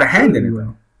 They still had a hand in it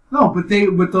though. No, but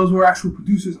those were actual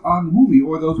producers on the movie,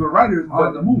 or those were writers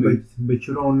on the movie. But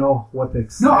you don't know what the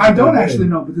No, I don't actually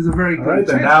know, but there's a very All good right,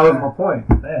 then chance. that was for my point.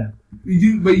 Yeah. You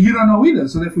do, but you don't know either,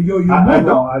 so therefore you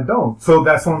I don't. So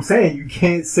that's what I'm saying. You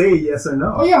can't say yes or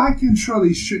no. Oh yeah, I can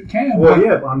surely can. Well, but,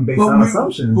 yeah, but I'm based but on we-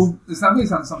 assumptions. But it's not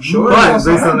based on assumptions. Sure, We But-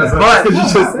 also based had on that. assumptions. But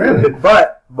You just said it.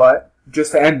 but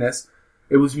just to end this,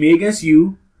 it was me against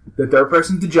you. The third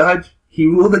person's the judge. He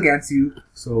ruled against you.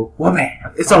 So, well, man,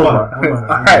 it's over. All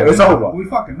right, it's over. We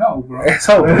fucking know, bro. It's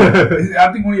over.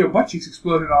 I think one of your butt cheeks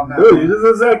exploded on that. Dude, you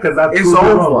just said because I It's proved it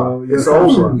over. wrong, bro. It's You're over.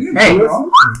 assuming. You didn't Hey. prove it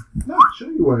wrong. No, sure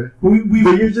you were. But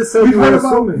But you just said we've you were heard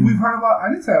about. assuming. We've heard about. I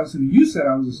didn't say I was assuming. You said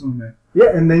I was assuming. Yeah,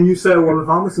 and then you said, well, if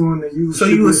I'm assuming that you So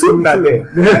should you be assumed that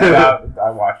assuming day. too.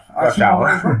 I watched I Rush assume I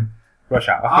was Hour. right. Rush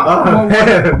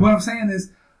Hour. What I'm saying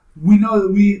is, we know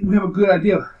that we have a good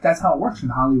idea. That's how it works in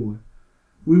Hollywood.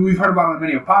 We've heard about it on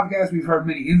many podcasts. We've heard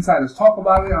many insiders talk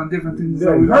about it on different things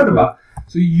that we've heard about.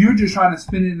 So you're just trying to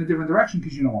spin it in a different direction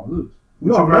because you don't want to lose.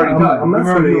 Which No, you've already done. I'm not You've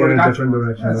already spinning it in a got different yours.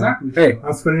 direction. Yeah, exactly. Hey,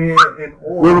 I'm spinning it in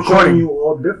all. We're I'm showing recording. you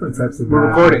all different types of we're videos.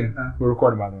 recording. Nah. We're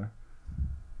recording, by the way.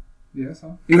 Yeah,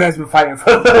 so. You guys been fighting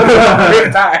for a long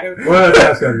time. Well,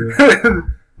 that's good.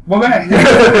 Well, man.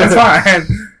 It's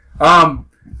fine.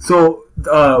 So,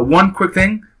 one quick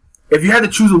thing. If you had to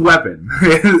choose a weapon,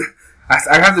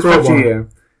 I have this picture here.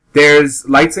 There's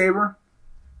lightsaber,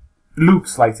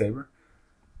 Luke's lightsaber,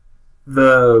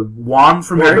 the wand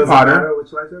from Harry Potter. Matter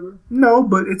which lightsaber? No,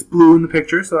 but it's blue in the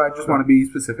picture, so I just want to be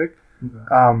specific.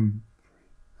 Okay.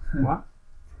 What?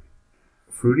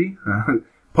 Fruity?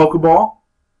 Pokeball.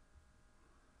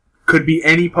 Could be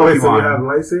any Pokemon. Wait, so you have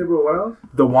lightsaber, what else?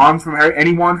 The wand from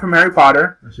any wand from Harry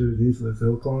Potter. That shit is useless.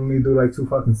 It'll only do like 2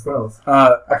 fucking spells.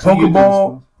 A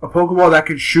Pokeball that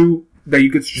can shoot, that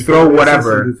you could throw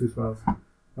whatever. Do 2 spells. A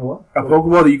what? A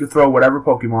Pokeball that you could throw whatever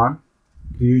Pokemon.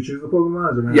 Do you choose a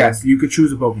Pokemon? Or Yes, you could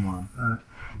choose a Pokemon.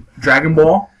 Dragon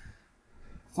Ball.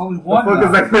 It's only one. The fuck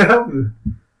is that gonna help you?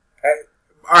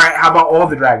 Alright, how about all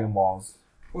the Dragon Balls?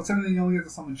 What's everything you only get to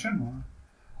summon Shenron?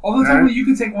 Although technically you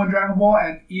could take one Dragon Ball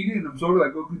and eat it and absorb it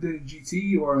like Goku did in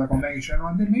GT or like Omega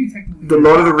Shenron, then maybe technically... The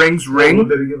Lord of the Rings ring? What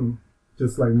did he give him?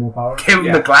 Just like more power? Give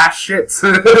him the glass shits.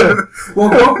 Well,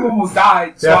 Goku almost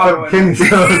died swallowing it.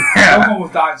 Yeah. Goku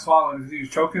almost died swallowing it because he was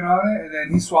choking on it and then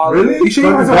he swallowed Really? it. You sure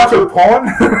you want to watch a porn?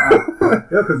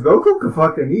 Yeah, because Goku can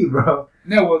fucking eat, bro.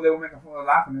 No, well, they were making fun of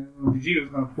laughing at him. Vegeta was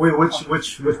going to... Wait,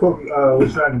 which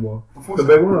Dragon Ball? The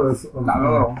big one or the... Nah, the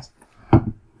little ones.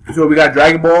 So we got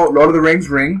Dragon Ball, Lord of the Rings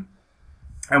ring,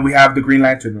 and we have the Green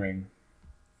Lantern ring.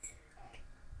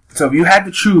 So if you had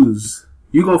to choose,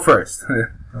 you go first.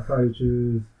 I'll probably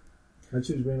choose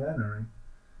Green Lantern ring.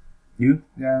 You?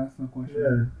 Yeah, that's no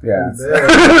question. Yeah.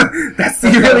 That's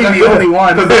really the only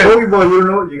one. Because the Pokeball, you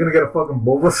know, you're gonna get a fucking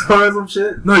Bulbasaur or some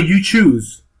shit. No, you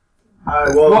choose.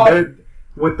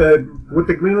 With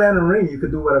the Green Lantern ring, you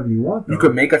could do whatever you want. Though. You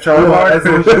could make a As Charizard. long as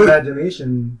your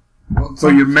imagination. Well, So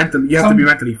you have to be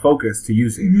mentally focused to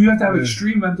use it. You have to have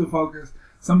extreme mental focus.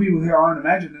 Some people here aren't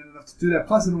imaginative enough to do that.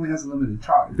 Plus, it only has a limited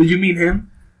charge. Did you meet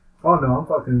him? Oh no, I'm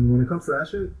fucking. When it comes to that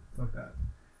shit, fuck that.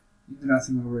 You do not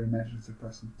seem like a very imaginative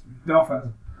person to me. No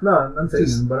offense. No, I'm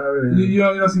taking, but I really. You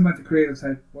don't seem like the creative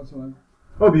type whatsoever.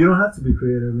 Oh, but you don't have to be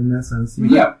creative in that sense.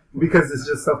 Yeah. Because it's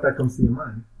just stuff that comes to your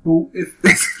mind. Well, if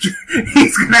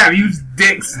He's gonna have huge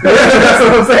dicks. That's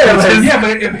what I'm saying. Like, yeah,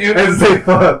 but if say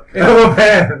fuck. I'm a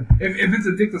fan. if it's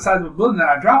a dick the size of a building that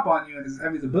I drop on you and it's as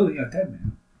heavy as a building, you're a dead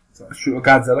man. So, Shoot a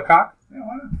Godzilla cock? yeah,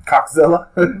 why not? Cockzilla?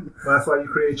 That's why you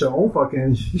create your own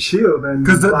fucking shield.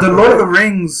 Because the Lord of the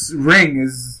Rings ring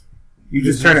is... You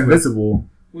just turn invisible.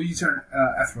 Well, you turn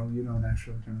ethereal. You don't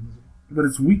actually turn invisible. But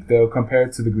it's weak, though,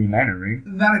 compared to the Green Lantern ring.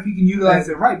 Not if you can utilize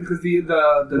it right, because the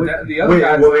other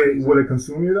guys... Will it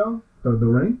consume you, though? The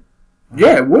ring?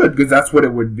 Yeah, it would, because that's what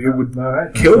it would... It would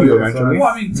Right. kill you eventually. Well,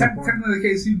 I mean, technically the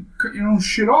case, you don't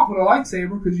shit off with a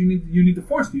lightsaber, because you need the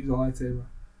Force to use a lightsaber.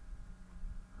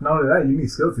 Not only that, you need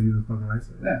skill to use a fucking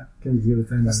lightsaber. Yeah. Can you give it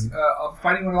to anybody?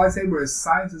 Fighting with a lightsaber is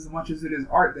science as much as it is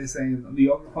art, they say in the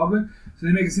Old Republic. So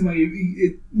they make it seem like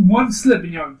one slip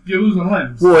and you're losing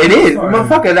limbs. Well, it is. Sorry.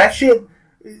 Motherfucker, that shit...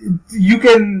 You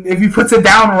can... If he puts it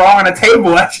down raw on a table,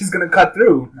 that shit's gonna cut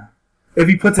through. No. If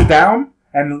he puts it down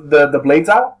and the blade's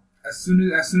out... As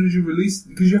soon as you release...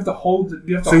 Because you have to hold it.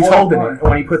 So he's holding it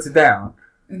when he puts it down.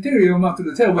 In theory, it'll melt through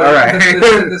the table. But All right.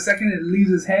 the second it leaves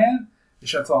his hand, it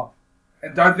shuts off.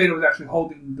 And Darth Vader was actually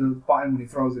holding the button when he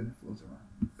throws it and it floats around.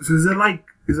 So is it like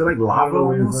lava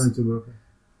almost? He's great.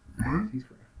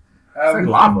 It's like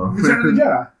lava. Return of the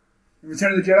Jedi. In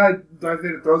Return of the Jedi, Darth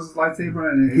Vader throws his lightsaber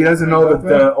and He doesn't know that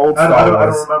the old Star I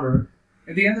Wars. don't remember.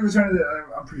 At the end of Return of the...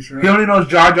 I'm pretty sure. He only knows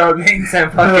Jar Jar Binks and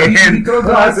He fucking throws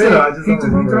the I say that, I lightsaber. just He don't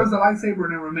remember throws the lightsaber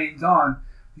and it remains on.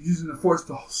 He's using the Force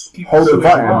to keep Hold the switch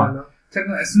button. on.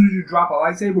 Technically, as soon as you drop a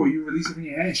lightsaber or you release it from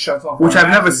your hand, it shuts off. which I've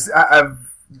never. automatically.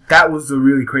 That was a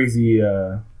really crazy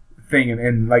thing,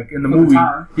 and like in the For the movie,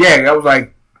 time. yeah, I was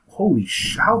like, holy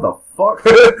sh! How the fuck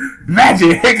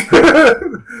magic?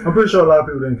 I'm pretty sure a lot of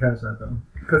people didn't catch that though,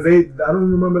 because I don't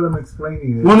remember them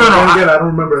explaining it. Well, no, Again, I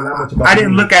don't remember that much about. I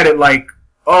didn't look at it like,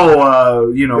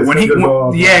 His when fingers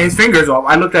off. his fingers off.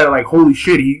 I looked at it like, holy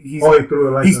shit, he's threw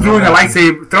a lightsaber. he's throwing a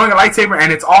lightsaber,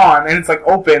 and it's on, and it's like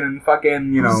open, and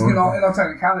fucking, In all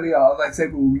technicality, a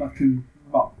lightsaber will not kill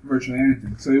virtually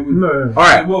anything. So it would. No. All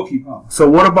right. It will keep on. So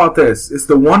what about this? It's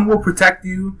the one will protect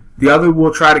you, the other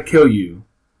will try to kill you.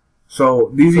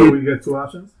 So these So are we get 2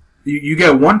 options. you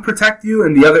get one protect you,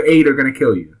 and the other 8 are gonna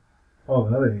kill you. Oh,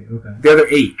 the other 8. Okay. The other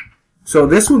 8. So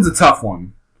this one's a tough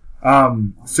one.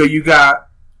 So you got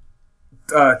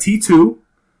T2,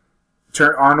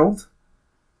 Arnold.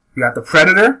 You got the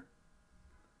Predator.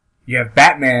 You have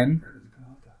Batman,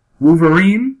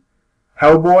 Wolverine,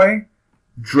 Hellboy,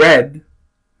 Dredd,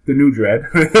 the new Dredd,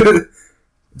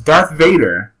 Darth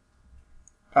Vader,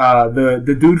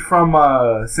 the dude from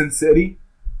Sin City,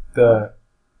 Which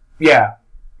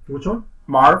one?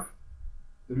 Marv.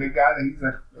 The big guy that he's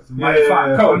like, it's a Yeah, mighty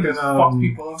fine coat. He fucking, just fucks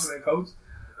people up for their coats.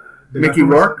 Mickey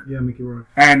Rourke? Yeah, Mickey Rourke.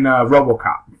 And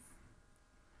RoboCop.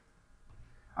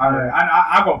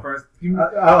 I'll go first.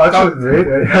 I'll choose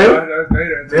Vader. Darth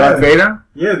Vader. Darth Vader?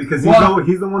 Yeah, because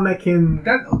he's the one that can.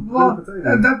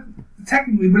 That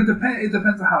technically, but it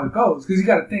depends on how it goes. Because you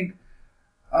got to think.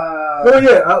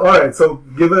 All right. So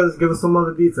give us some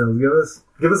other details.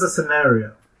 Give us a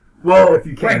scenario. Well, if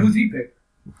you can. Wait, who's he pick?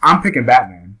 I'm picking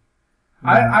Batman.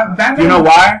 Batman. Do you know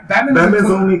why? Batman's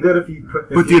only good if he.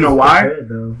 But do you know why?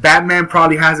 Prepared, Batman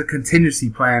probably has a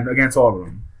contingency plan against all of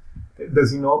them.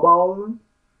 Does he know about all of them?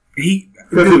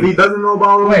 Because if he doesn't know about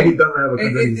all of them, he doesn't have a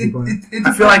contingency plan.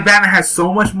 I feel like Batman has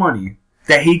so much money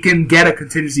that he can get a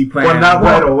contingency plan. Well, not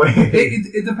right away.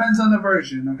 It depends on the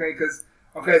version, okay? Because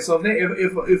so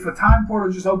if a time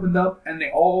portal just opened up and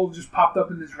they all just popped up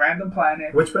in this random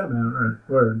planet. Which Batman?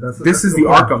 This is the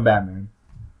Arkham Batman.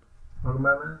 Arkham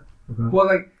Batman. Okay. Well,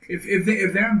 like if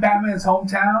they're in Batman's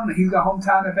hometown and he's got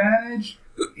hometown advantage,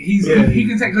 he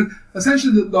can take. Cause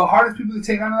essentially, the hardest people to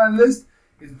take on that list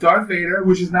is Darth Vader,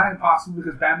 which is not impossible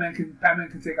because Batman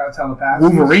can take out telepaths.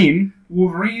 Wolverine,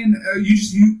 Wolverine's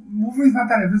not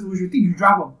that invisible as you think. You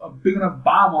drop a big enough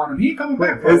bomb on him, he ain't coming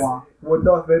back for a while. Would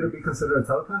Darth Vader be considered a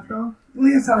telepath though? Well,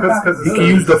 he has telepath. He can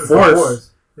use the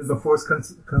Force. Is the Force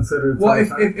considered? Well,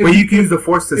 if you can use the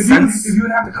Force to sense. If you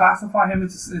would have to classify him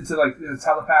into like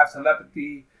telepath,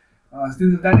 telepathy,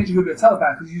 things of that nature, he would be a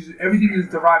telepath because everything is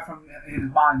derived from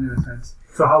his mind in a sense.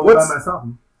 So how would Batman stop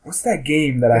him? What's that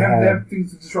game that they I have? They have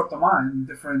things to disrupt the mind.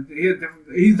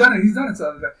 He's done it. He's done it.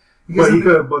 So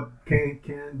But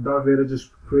can Darth Vader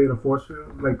just create a force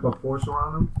field, like a force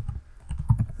around him?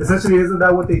 Essentially, isn't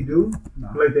that what they do? No.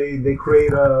 Like they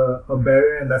create a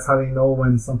barrier, and that's how they know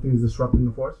when something is disrupting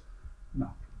the force. No,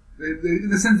 in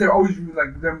the sense they're always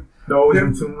like they're always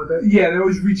in tune with it. Yeah, they're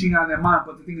always reaching on their mind.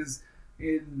 But the thing is,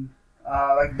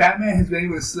 like Batman has been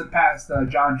able to slip past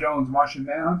John Jones, Martian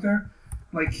Manhunter.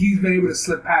 Like he's been able to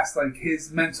slip past like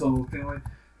his mental thing,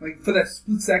 like for that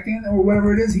split second or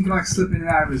whatever it is, he can like slip in and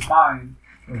out of his mind,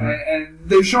 and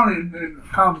they've shown it in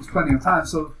comics plenty of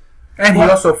times. So, and he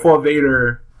also fought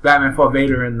Vader. Batman fought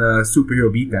Vader in the superhero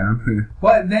beatdown.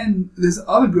 But then there's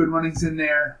other good runnings in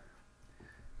there.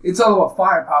 It's all about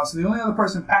firepower. So the only other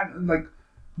person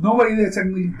nobody there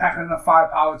technically packing enough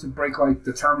firepower to break like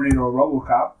the Terminator or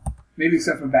RoboCop, maybe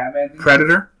except for Batman.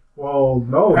 Predator. Well,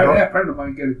 no. Predator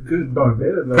might get a good. Darth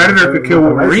Vader. Predator could kill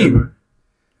Wolverine.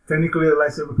 Technically, a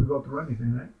lightsaber could go through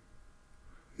anything, right?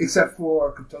 Except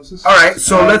for Kryptosis. All right,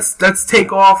 so let's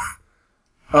take off.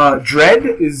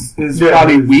 Dredd is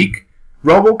probably weak.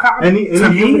 RoboCop.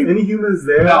 Any humans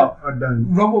there are done.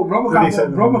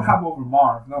 RoboCop over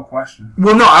Marv, no question.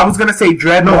 Well, no, I was gonna say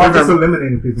Dredd. Marv, just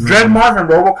eliminating people. Dredd, Marv, and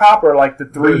RoboCop are like the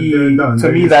three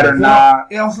to me that are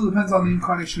not. It also depends on the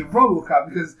incarnation of RoboCop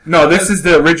because this is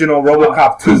the original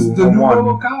RoboCop 2. The new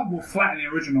RoboCop will flatten the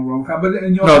original RoboCop,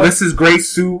 but this is gray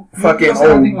suit, fucking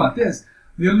old. Think about this.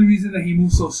 The only reason that he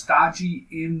moved so stodgy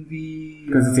in the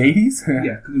because it's 80s.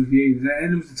 Yeah, because it was the 80s,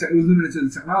 and it was limited to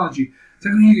the technology.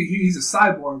 Technically, he's a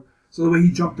cyborg, so the way he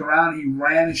jumped around, he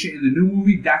ran and shit in the new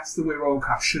movie, that's the way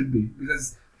RoboCop should be.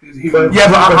 Because he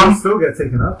still get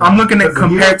taken up. I'm looking at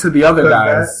compared to the other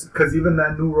guys. Because even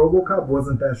that new RoboCop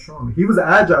wasn't that strong. He was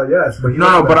agile, yes, but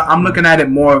I'm looking at it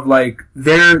more of like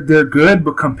they're good,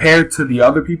 but compared to the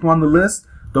other people on the list,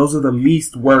 those are the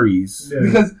least worries. Yeah.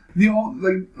 Because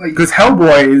because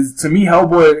Hellboy is, to me,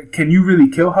 Hellboy. Can you really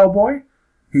kill Hellboy?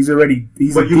 He's a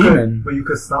demon. But you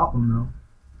could stop him though.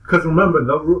 Because remember,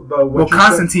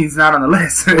 Constantine's not on the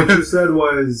list. What you said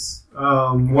was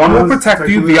one will protect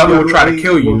you, the other will try to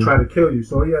kill you.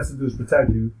 So all he has to do is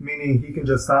protect you, meaning he can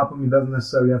just stop him. He doesn't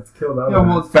necessarily have to kill the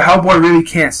other. But Hellboy really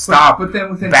can't stop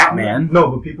Batman.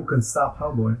 No, but people can stop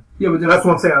Hellboy. Yeah, but that's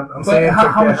what I'm saying. I'm saying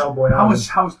how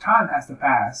much time has to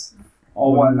pass?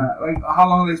 Or whatnot. Like, how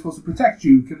long are they supposed to protect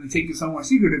you? Can they take you somewhere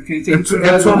secretive? Can they take you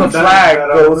until the flag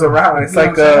goes around? It's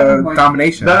like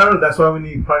domination. No, that's why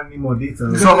we probably need more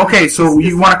details. So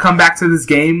you want to come back to this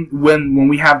game when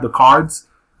we have the cards?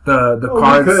 The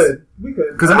cards? We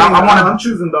could. Because I'm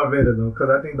choosing Darth Vader, though, because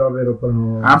I think Darth Vader put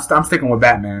him on. I'm sticking with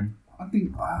Batman. I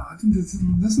think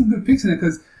there's some good picks in it,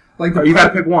 because like you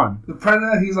gotta pick one. The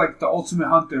Predator, he's like the ultimate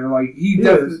hunter. Like, he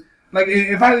definitely... Like,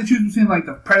 if I had to choose between, like,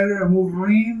 the Predator and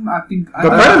Wolverine, I think... The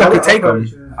Predator could take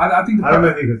him. I think the Predator... I don't know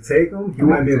if he could take him. He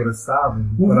might be able to stop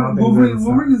him.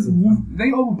 Wolverine is...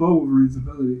 They overblow Wolverine's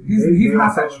ability. He's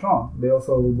not that strong. They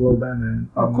also overblow Batman.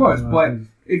 Of course, but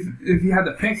if you had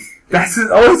to pick... That's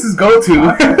always his go-to.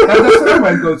 That's what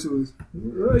everybody's go-to is.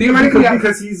 Theoretically,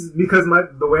 because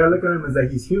the way I look at him is that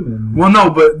he's human. Well, no,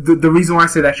 but the reason why I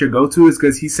say that's your go-to is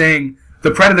because he's saying...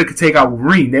 the Predator could take out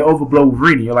Wolverine. They overblow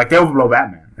Wolverine. You're like, they overblow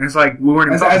Batman. And it's like, we weren't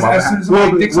even talking about as soon as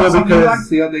somebody dicks on something you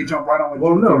like, they jump right on what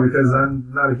you do. Because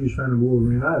I'm not a huge fan of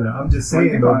Wolverine either. I'm just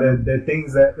saying, though, that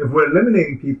things that, if we're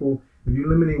eliminating people, if you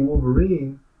eliminate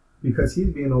Wolverine because he's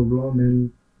being overblown,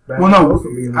 then Batman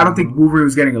I don't think Wolverine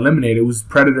was getting eliminated. It was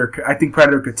Predator. I think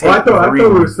Predator could take I thought we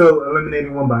were still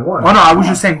eliminating one by one. Oh, no, I was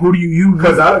just saying, who do you...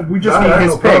 Because we just need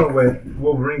his pick. With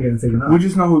Wolverine getting taken out. We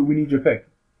just know who we need your pick.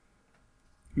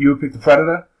 You would pick the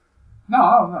Predator?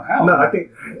 No, hell no. I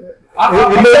think...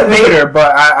 I said Vader,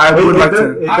 but I would like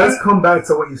to... It does come back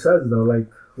to what he says, though. Like,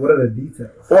 what are the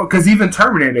details? Or because even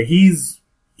Terminator, he's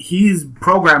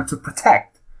programmed to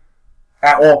protect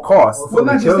at all costs. Also,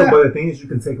 but the thing is, you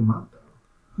can take him out, though.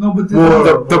 No, but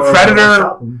the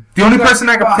Predator... The only person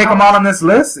that can take him out on this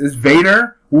list is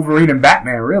Vader, Wolverine, and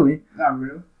Batman, really. Not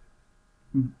really.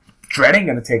 Dredd ain't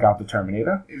gonna take out the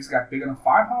Terminator. If he's got big enough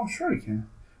firepower, sure he can.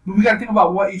 But we gotta think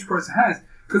about what each person has.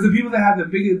 Because the people that have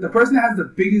the person that has the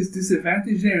biggest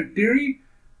disadvantage there in theory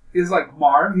is like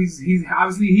Marv. He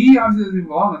obviously doesn't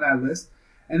belong on that list.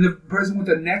 And the person with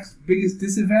the next biggest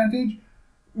disadvantage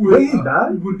would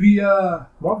be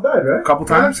Marv died, right? A couple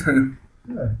times.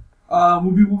 Yeah.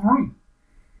 Would be Wolverine,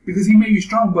 because he may be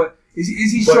strong, but is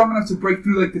he strong enough to break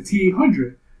through like the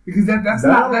T-800? Because that's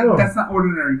not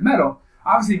ordinary metal.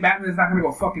 Obviously, Batman's not gonna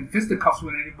go fucking fisticuffs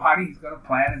with anybody. He's gonna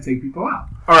plan and take people out.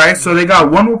 All right, so they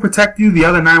got one will protect you, the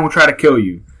other 9 will try to kill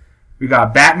you. We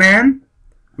got Batman,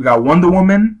 we got Wonder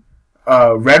Woman,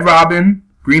 Red Robin,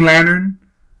 Green Lantern,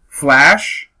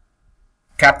 Flash,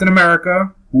 Captain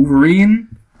America,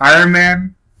 Wolverine, Iron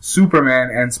Man, Superman,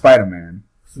 and Spider-Man.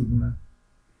 Superman.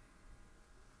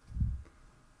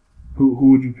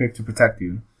 Who would you pick to protect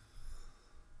you?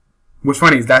 What's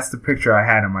funny is that's the picture I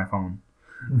had on my phone.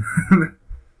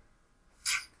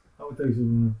 I would take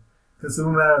Superman. Because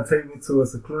Superman will take me to a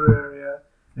secluded area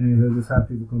and he'll just have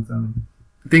people come tell him.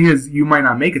 The thing is, you might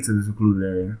not make it to the secluded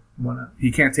area. Why not?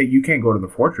 You can't go to the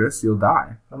fortress. You'll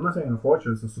die. I'm not saying a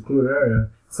fortress, a secluded area.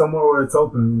 Somewhere where it's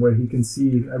open, where he can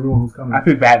see everyone who's coming. I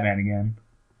pick Batman again.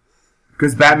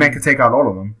 Because Batman can take out all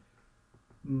of them.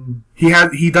 Mm.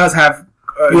 He does have...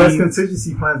 he has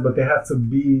contingency plans, but they have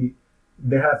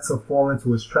to fall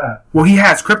into his trap. Well, he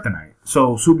has kryptonite,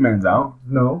 so Superman's out.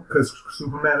 No, because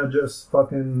Superman will just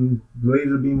fucking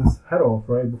laser beam his head off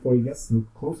right before he gets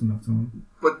close enough to him.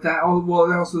 But that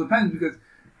also depends, because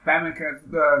Batman can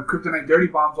have kryptonite dirty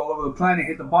bombs all over the planet,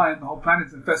 hit the button, the whole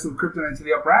planet's infested with kryptonite to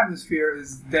the upper atmosphere.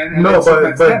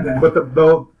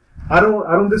 I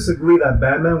don't disagree that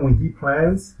Batman, when he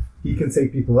plans, he can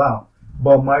take people out.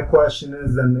 But my question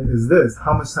is this: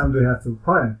 how much time do they have to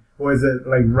plan? Or is it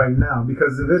like right now?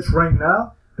 Because if it's right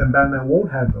now, then Batman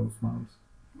won't have those bombs.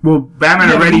 Well,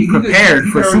 Batman already prepared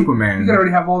for Superman. He could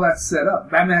already have all that set up.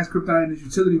 Batman has kryptonite in his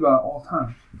utility belt all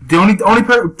time. The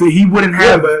only he wouldn't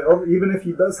have. Yeah, but even if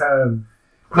he does have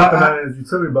kryptonite in his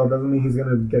utility belt, doesn't mean he's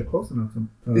gonna get close enough to.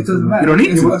 It doesn't matter. You don't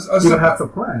need to. You don't have to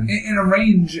plan. In a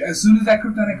range, as soon as that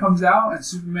kryptonite comes out and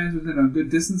Superman's within a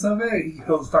good distance of it,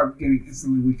 he'll start getting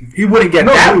instantly weakened. He wouldn't get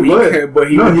that weak,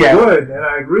 but he would, and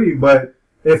I agree. But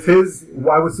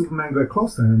why would Superman get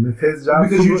close to him? If his job,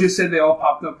 because you just said they all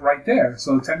popped up right there.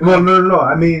 So technically, no.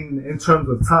 I mean, in terms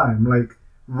of time, like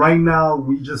right now,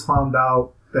 we just found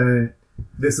out that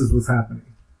this is what's happening,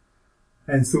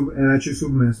 and I choose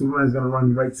Superman. Superman's gonna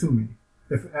run right to me.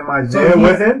 Am I there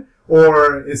with him,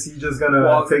 or is he just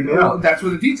gonna take me out? That's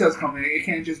where the details come in. It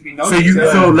can't just be no.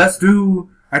 So let's do.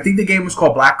 I think the game was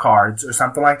called Black Cards or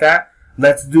something like that.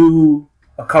 Let's do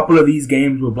a couple of these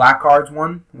games with Black Cards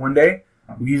one day.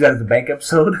 We use that as a bank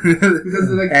episode because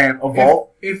like, and a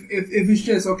vault. If it's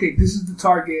just okay, this is the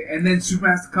target, and then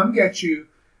Superman has to come get you.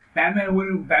 Batman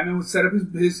would set up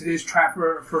his trap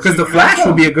for because the Flash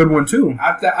would be a good one too.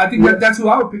 I think that's who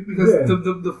I would pick because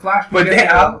the Flash. But then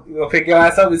you'll pick your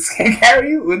ass up and can't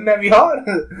carry you. Wouldn't that be hard?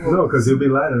 No, because he'll be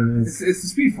lighter. It's the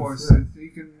Speed Force. So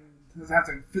you doesn't have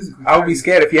to physically. I would be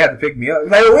scared if you had to pick me up.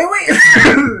 Like wait,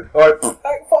 or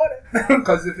I fought it.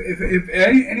 Because if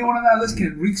anyone on that list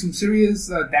can wreak some serious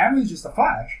damage, it's the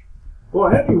Flash.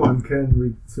 Well, anyone can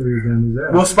wreak serious damage.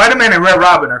 Yeah. Well, Spider-Man and Red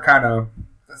Robin are kind of.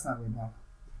 That's not Red Robin.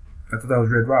 I thought that was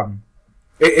Red Robin.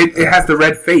 It has the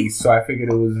red face, so I figured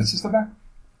it was. It's just the back.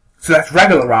 So that's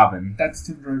regular Robin. That's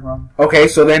Tim Red Robin. Okay,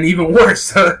 so then even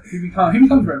worse. He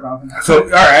becomes Red Robin. So all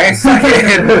right,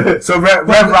 so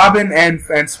Red Robin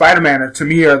and Spider-Man to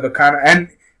me are the kind of, and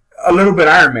a little bit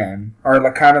Iron Man are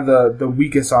like kind of the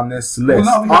weakest on this list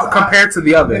compared to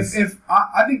the others.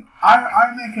 I think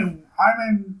Iron Man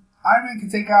can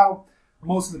take out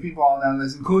most of the people on that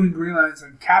list, including Green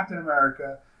Lantern and Captain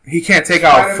America. He can't take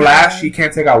out Flash. He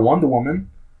can't take out Wonder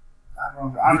Woman. I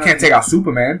don't know. He can't take out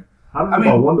Superman. I don't know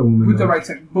about Wonder Woman. With the right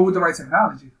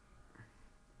technology.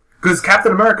 Because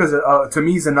Captain America, to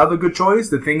me, is another good choice.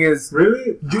 The thing is,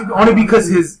 really, only because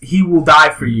he will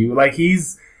die for you. Like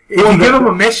if you give him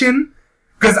a mission,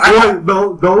 because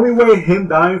the only way him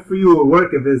dying for you will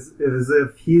work is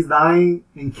if he's dying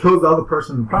and kills the other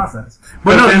person in the process.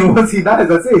 But no, once he dies,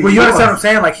 that's it. But you understand what I'm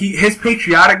saying? Like his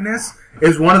patrioticness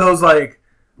is one of those like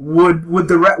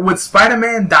would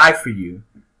Spider-Man die for you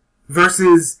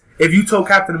versus. If you told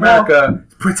Captain America,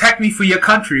 protect me for your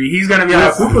country, he's going to be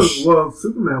like,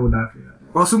 Superman would die for you.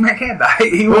 Well, Superman can't die.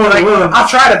 He will I'll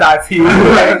try to die for you.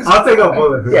 I'll take a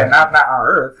bullet. Yeah, not on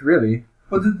Earth, really.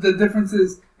 But the difference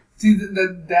is, see,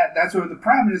 that's where the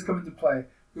parameters come into play.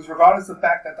 Because regardless of the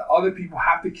fact that the other people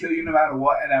have to kill you no matter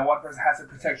what, and that one person has to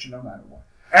protect you no matter what.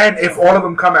 And if all of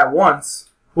them come at once...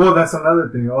 Well, that's another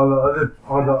thing. All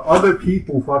the other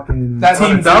people fucking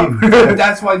teamed up.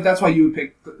 That's why you would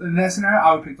pick in that scenario.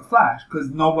 I would pick the Flash because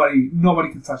nobody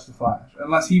can touch the Flash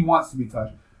unless he wants to be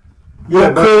touched.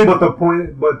 Yeah, but the point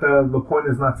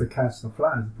is not to catch the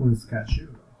Flash. The point is to catch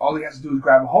you. All he has to do is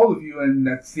grab a hold of you, and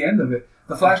that's the end of it.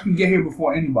 The Flash can get here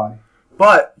before anybody.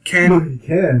 But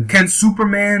can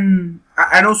Superman?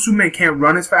 I know Superman can't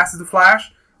run as fast as the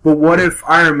Flash. But what if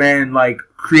Iron Man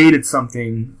created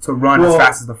something to run as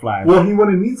fast as the Flash? Well, he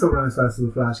wouldn't need to run as fast as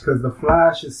the Flash because the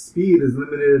Flash's speed is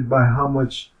limited by how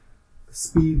much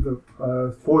speed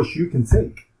of force you can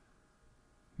take.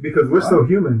 Because we're still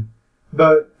human.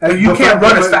 If you can't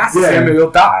run as fast as him,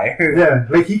 you'll die. Yeah,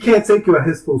 he can't take you at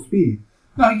his full speed.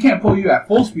 No, he can't pull you at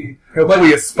full speed. He'll pull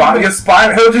your spine.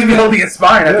 He'll just be holding your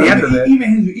spine at the end of it.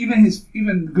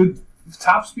 Even good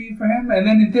top speed for him, and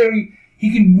then in theory. He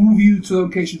can move you to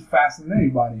locations faster than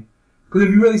anybody. Because if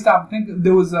you really stop and think,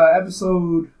 there was an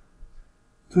episode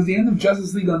towards the end of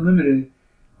Justice League Unlimited.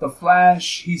 The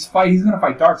Flash, he's going to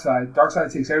fight Darkseid.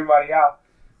 Darkseid takes everybody out.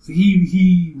 So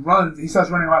he starts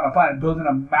running around the planet, building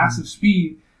a massive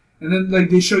speed. And then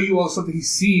they show you all the stuff that he's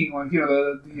seeing,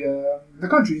 the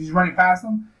country. He's running past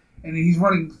them, and he's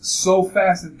running so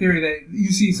fast in theory that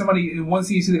you see somebody in one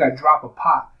scene. You see the guy drop a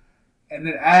pot. And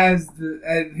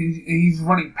then he's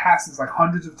running past this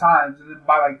hundreds of times, and then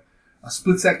by a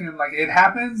split second, it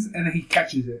happens, and then he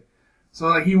catches it.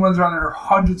 So he runs around there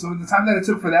hundreds. So in the time that it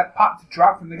took for that pot to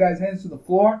drop from the guy's hands to the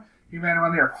floor, he ran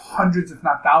around there hundreds, if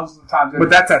not thousands of times. But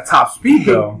that's at top speed,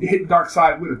 though. Hit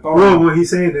Darkseid with authority. Well, what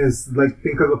he's saying is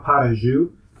think of the pot as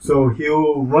you. So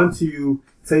he'll run to you,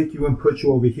 take you, and put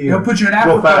you over here. He'll put you in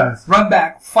Africa, run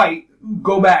back, fight,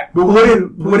 go back. But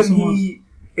wouldn't he?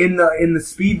 In the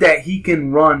speed that he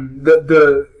can run,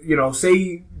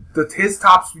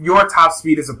 your top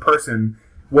speed is a person,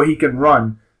 what he can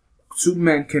run,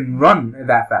 Superman can run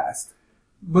that fast.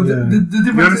 But the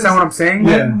difference you understand what I'm saying?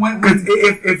 Yeah. Because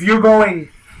if you're going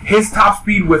his top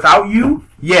speed without you,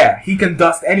 he can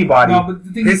dust anybody. No, but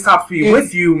the thing his top speed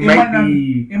with you might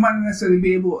be... It might not necessarily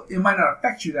be able... It might not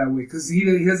affect you that way, because he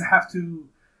doesn't have to...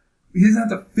 He doesn't have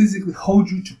to physically hold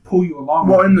you to pull you along.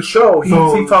 Well, in the show, he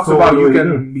talks about you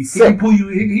can be sick. He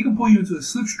can pull you into a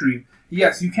slipstream.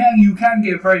 Yes, you can. You can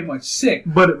get very much sick.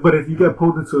 But if you get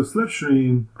pulled into a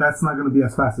slipstream, that's not going to be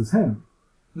as fast as him.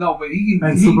 No, but he can.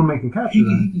 And Superman can capture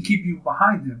that. He can keep you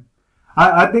behind him.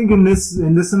 I think in this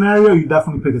scenario, you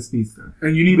definitely pick a speedster,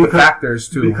 and you need the factors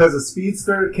too, because a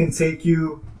speedster can take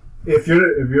you. If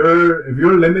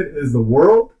your limit is the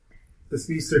world. The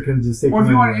speedster can just take. Or if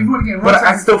you want to get, but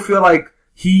I still feel like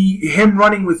him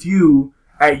running with you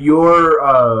at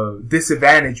your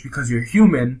disadvantage because you're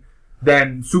human,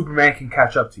 then Superman can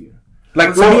catch up to you. To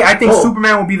me, I think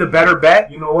Superman will be the better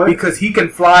bet. You know what? Because he can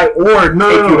fly or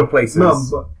take you to places. No,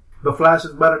 but the Flash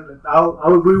is better.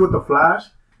 I'll agree with the Flash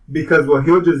because what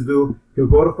he'll just do, he'll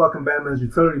go to fucking Batman's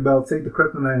utility belt, take the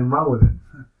kryptonite, and run with it,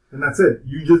 and that's it.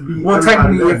 You just be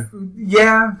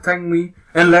technically,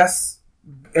 unless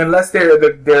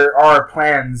there are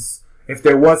plans, if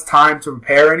there was time to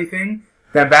repair anything,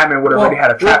 then Batman would have already had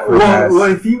a trap for his ass. Well,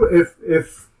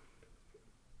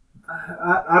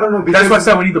 I don't know. That's why I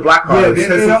said we need the black card. Yeah,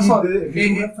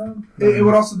 it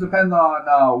would also depend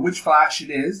on which Flash it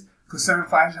is, because certain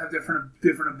Flashes have different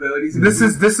abilities. This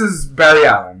is Barry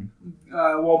Allen.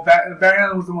 Barry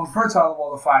Allen was the most fertile of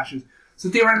all the Flashes. So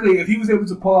theoretically, if he was able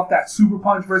to pull off that super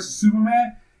punch versus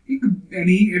Superman. He could,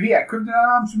 if he had kryptonite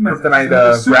on him, kryptonite,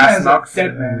 grass knocks.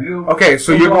 Dead man. Okay,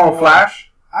 so you're going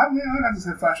Flash? I would have to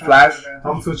say Flash. Flash.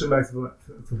 I'm switching back to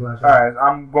Flash. All right,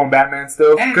 I'm going Batman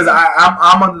still because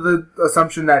I'm under the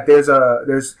assumption that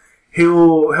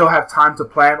he'll have time to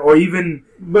plan, or even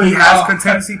he has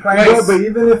contingency plans. Yeah, but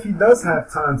even if he does have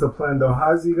time to plan, though,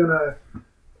 how's he gonna?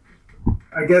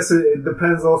 I guess it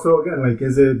depends. Also, again,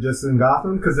 is it just in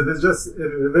Gotham? Because if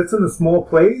it's in a small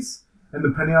place. and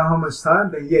depending on how much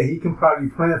time, then yeah, he can probably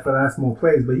plan for that small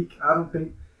place. But I don't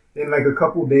think in like a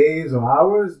couple days or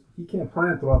hours, he can't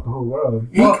plan throughout the whole world.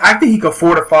 I think he could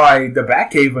fortify the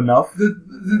Batcave enough.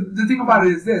 The thing about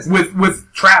it is this: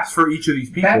 with traps for each of these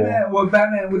people. What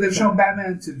they've shown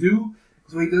Batman to do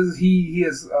is what he does is he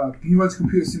runs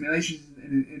computer simulations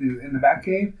in the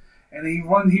Batcave, and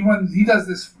he does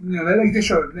this.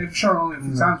 They've shown only a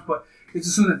few times, but it's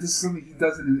assumed that this is something he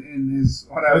does in his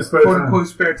quote unquote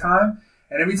spare time.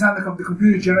 And every time the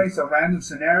computer generates a random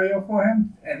scenario for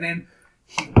him, and then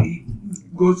he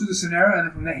goes through the scenario, and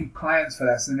then from there he plans for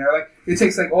that scenario. Like it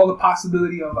takes like all the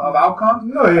possibility of outcomes.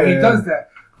 He does that.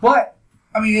 But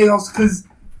I mean, it also because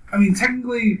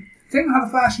technically how the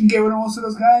Flash can get rid of most of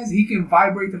those guys, he can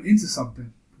vibrate them into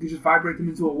something. He can just vibrate them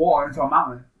into a wall or into a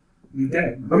mountain. And they're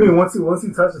dead. I mean, once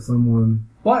he touches someone.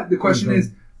 But the question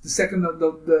is, the second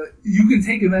you can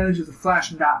take advantage of the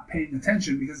Flash not paying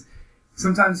attention, because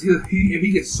sometimes if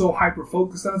he gets so hyper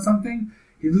focused on something,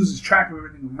 he loses track of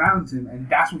everything around him, and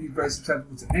that's when he's very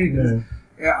susceptible to anything.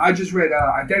 Yeah. I just read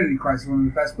Identity Crisis, one of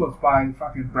the best books by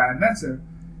fucking Brad Meltzer,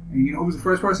 and you know who was the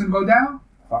first person to go down?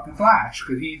 Fucking Flash,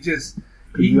 because he just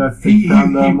you got to take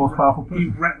down the most powerful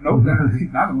person.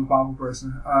 He's not the most powerful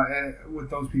person with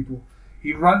those people.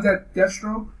 He runs at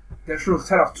Deathstroke. Deathstroke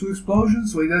set off 2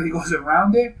 explosions, so he goes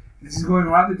around it, and as he's going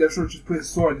around it, Deathstroke just put his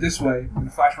sword this way, and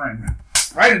the Flash ran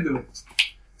right into it.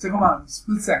 Took him out in a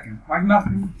split second, like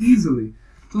nothing, easily.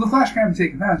 So the Flash can't be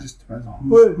taken down, it just depends on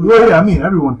who. Well, yeah, I mean,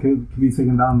 everyone can be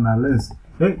taken down on that list.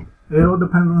 It all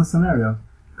depends on the scenario.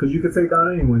 Because you could take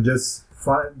down anyone, just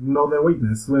know their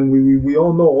weakness. When we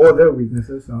all know all their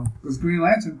weaknesses, so. Because Green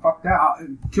Lantern fucked out.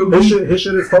 His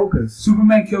shit is focused.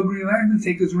 Superman killed Green Lantern,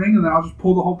 take his ring, and then I'll just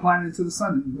pull the whole planet into the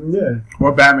sun. Yeah.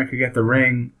 Or Batman could get the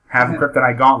ring, have a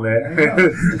kryptonite gauntlet. And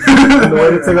the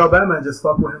way to take out Batman, just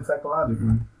fuck with him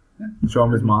psychologically. Show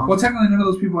him his mom. Well, technically, none of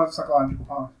those people have psychological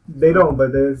power. They don't,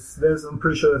 but there's I'm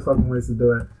pretty sure there's fucking ways to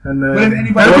do it. And then, but if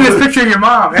anybody look at this picture of your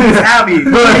mom, and it's Abby.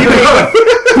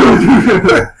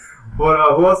 Who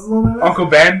else is on there? Uncle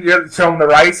Ben, you show him the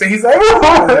rice, and he's like,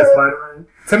 Spider-Man.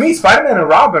 To me, Spider-Man and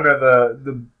Robin are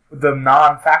the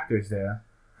non-factors there.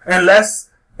 Unless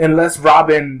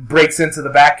Robin breaks into the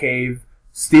Batcave,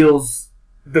 steals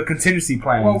the contingency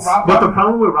plans. But the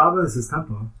problem with Robin is his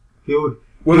temper.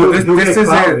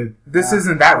 This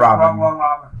isn't that Robin. Wrong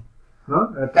Robin. Huh?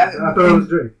 I thought it was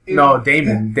Drake. No,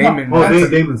 Damon.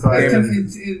 Damon. Sorry.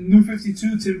 In New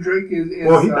 52, Tim Drake is.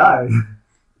 Well, he died.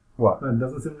 What?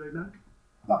 Doesn't Tim Drake die?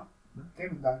 No,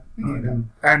 Damon died.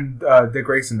 And Dick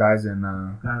Grayson dies in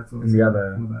the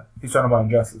other. He's talking about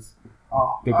Injustice.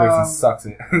 Dick Grayson sucks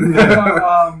it.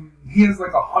 He has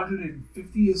like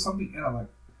 150 or something intellect.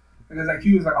 Because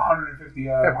IQ is like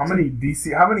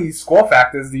 150. How many score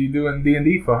factors do you do in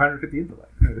D&D for 150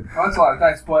 intellect? Well, that's a lot of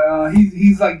dice, but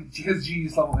he's like his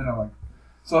genius level intellect.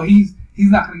 So he's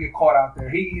not going to get caught out there.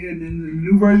 In the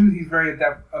new version, he's very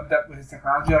adept with his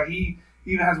technology. Like he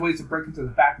even has ways to break into the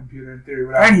Bat computer in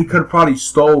theory. And he could have probably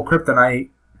stole kryptonite.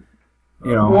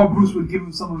 Or Bruce would give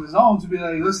him some of his own to be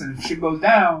like, listen, if shit goes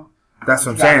down. That's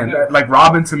what I'm saying. Like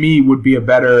Robin to me would be a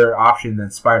better option than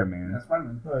Spider-Man. That's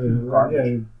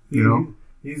Spider-Man.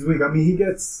 He's weak. I mean, he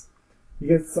gets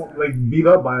like beat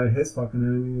up by his fucking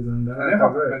enemies, and that's not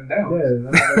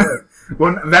right.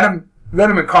 Well,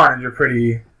 Venom and Carnage are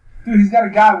pretty. Dude, he's got a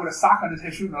guy with a sock on his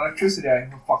head shooting electricity at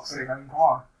him. For fuck's sake, I mean, come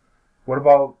on. What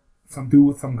about some dude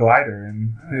with some glider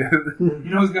and? You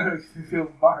know who's gonna feel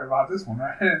butthurt about this one,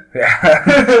 right?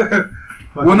 Yeah.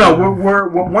 Well, no, we're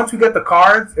once we get the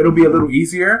cards, it'll be a little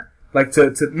easier. Like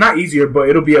to not easier, but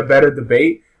it'll be a better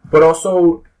debate. But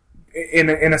also, in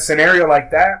a scenario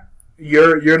like that,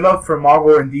 your love for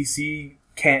Marvel and DC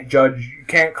can't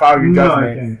cloud your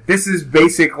judgment. This is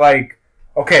basic, like,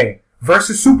 okay,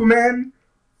 versus Superman,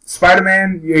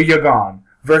 Spider-Man, you're gone.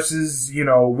 Versus,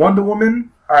 Wonder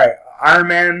Woman, alright, Iron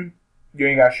Man, you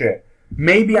ain't got shit.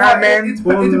 Maybe Iron Man. It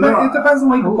depends on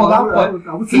what you can pull out, but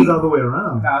I would say it's the other way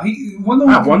around. Nah, Wonder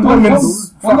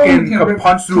Woman's fucking can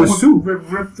punch through his suit.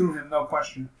 Rip through him, no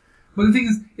question. But the thing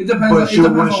is, it depends.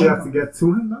 But wouldn't she have to get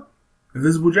to him though?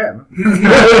 Invisible Jet. He doesn't.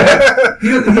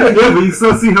 Yeah, but you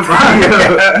still see her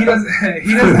body. He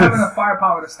doesn't have enough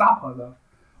firepower to stop her though.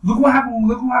 Look what happened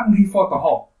when he fought the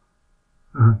Hulk.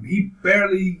 Uh-huh. He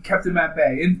barely kept him at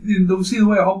bay. And see the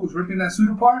way Hulk was ripping that suit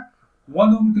apart?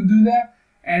 Wonder Woman can do that.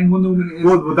 And Wonder Woman is...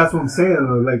 Well, that's what I'm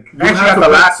saying. Like, and she got the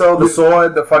lasso, the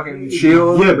sword, the fucking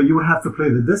shield. Yeah, but you would have to play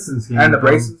the distance game. And the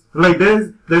braces. Like,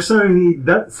 there's certainly...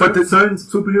 certain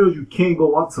superheroes you can't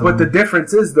go up to. But the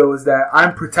difference is, though, is that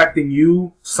I'm protecting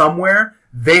you somewhere.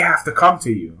 They have to come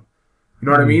to you. You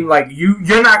know what I mean? Like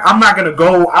you're not. I'm not gonna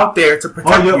go out there to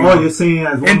protect you. You're saying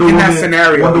as Wonder in Woman, that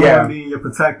scenario, Wonder Woman being your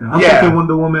protector. I'm thinking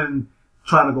Wonder Woman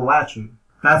trying to go at you.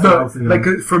 That's what I was thinking. Like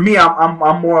for me,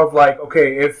 I'm more of like,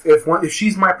 okay, if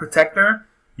she's my protector,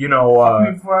 you know,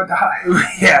 before I die.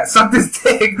 yeah, something's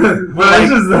dick. But let's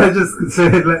just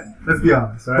say, let's be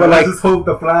honest, right? But let's just hope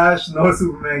the Flash, no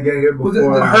Superman get here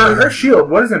before. Her shield,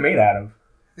 what is it made out of?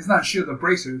 It's not shield, the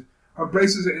bracers. Her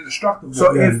bracers are indestructible.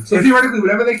 So if theoretically,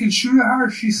 whatever they can shoot at her,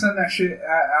 she send that shit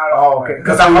out. Oh, okay.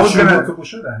 Because I was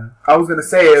gonna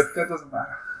say if that doesn't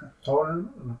matter.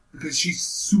 Because she's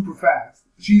super fast.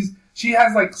 She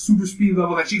has like super speed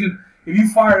level that she can. If you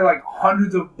fire like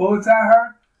hundreds of bullets at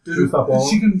her,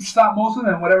 she can stop most of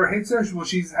them. And whatever hits her,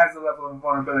 she has the level of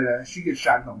vulnerability that she gets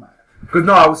shot no matter. Because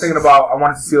I was thinking about I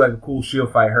wanted to see like a cool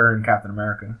shield fight her and Captain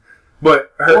America.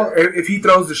 But if he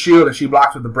throws the shield and she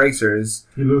blocks with the bracers,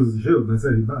 he loses the shield. That's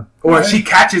it. He's done. Or she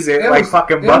catches it like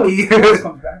fucking Bucky.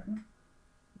 Comes back.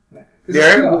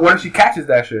 What if she catches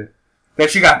that shit? Then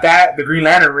she got that, the Green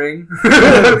Lantern ring,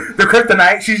 the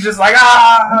Kryptonite. She's just like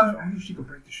I knew she could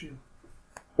break the shield.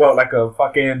 Well, like a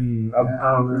fucking I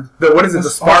don't know. what is it?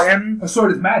 The Spartan? Her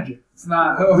sword is magic. It's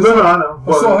not. No, I know.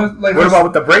 What about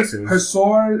with the bracers? Her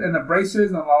sword and the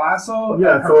bracers and the lasso.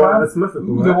 Yeah, and her that's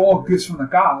mythical. They're all gifts from the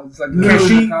gods. Like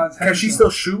can she still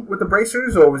shoot with the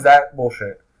bracers, or was that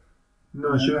bullshit?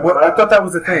 No, I thought that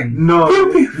was a thing. No,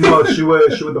 she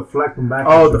would deflect them back.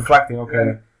 Oh, deflecting. Okay.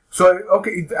 Yeah. So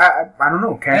I don't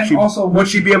know. Would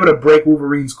she be able to break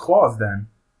Wolverine's claws then?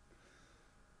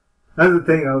 That's the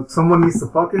thing. Someone needs to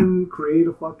fucking create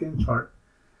a fucking chart.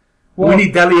 Well, we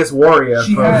need Delius Warrior.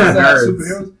 She has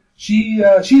superheroes.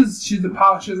 She's the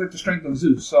power. She has like the strength of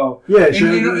Zeus. So yeah.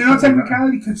 In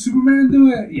technicality, could Superman do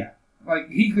it? Yeah. Like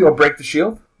he could break the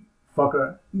shield. Fuck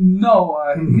her. No,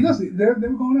 he doesn't. They were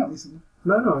going out recently.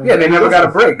 No. Yeah, they never got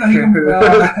a break.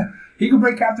 He could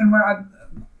break Captain America.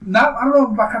 I don't know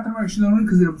about Captain America. She's only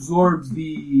because it absorbs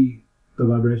the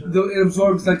vibration. It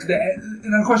absorbs like the.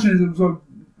 And the question is, it absorb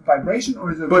vibration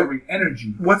or is it absorbing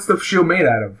energy? What's the shield made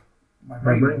out of?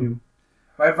 Vibranium.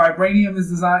 Vibranium is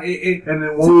designed. And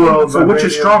then one world. So which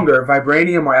is stronger,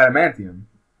 vibranium or adamantium?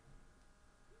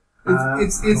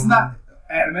 It's not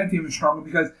adamantium is stronger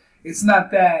because it's not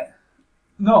that.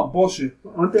 No bullshit.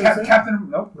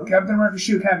 Captain America's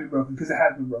shield can be broken because it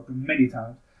has been broken many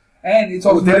times, and it's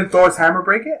also didn't Thor's hammer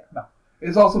break it? No,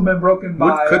 it's also been broken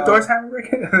by. Could Thor's hammer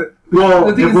break it? Well,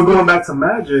 if we're going back to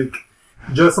magic,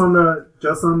 just on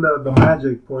the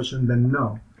magic portion, then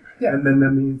no. Yeah. And then that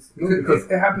means because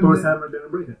it happened. Thor's hammer didn't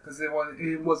break it. Because it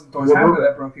wasn't Thor's hammer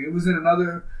that broke it. It was in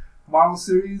another Marvel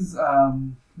series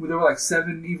where there were like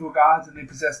 7 evil gods and they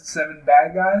possessed 7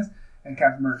 bad guys, and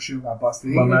Captain America's shield got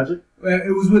busted. By magic?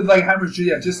 It was with like hammers,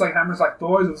 just like hammers like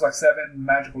Thor's. It was like 7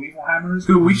 magical evil hammers.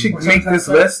 Dude, we should make this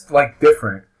list like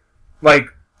different. Like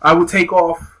I would take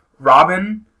off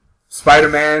Robin,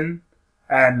 Spider-Man,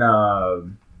 and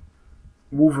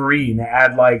Wolverine.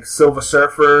 Add like Silver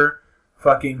Surfer.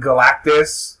 Fucking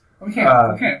Galactus. We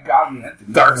can't godly entity.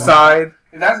 Darkseid.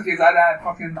 If that's the case, I'd add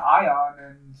fucking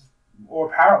Ion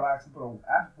or Parallax and put an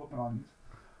ass whooping on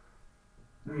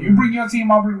you. You bring your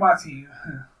team, I'll bring my team.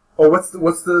 Oh, what's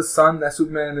the sun that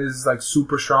Superman is like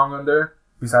super strong under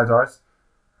besides ours?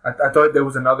 I thought there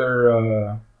was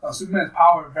another. Superman's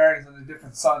power varies under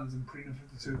different suns in Pre-New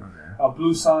 52. Okay.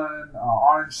 Blue sun,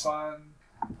 orange sun.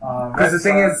 Because the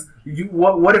thing is,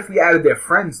 what if we added their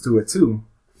friends to it too?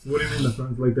 What do you mean the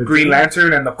friends? Like the Green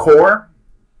Lantern and the Corps?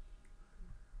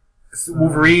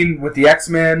 Wolverine with the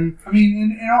X-Men? I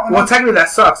mean, well, technically that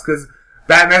sucks, because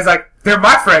Batman's like, they're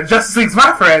my friends, Justice League's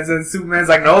my friends, and Superman's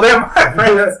like, no, they're my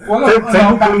friends.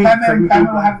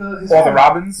 Batman will have all the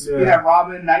Robins? Yeah. You'd have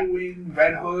Robin, Nightwing,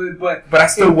 Red Hood, but I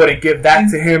still wouldn't give that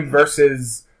to him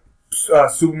versus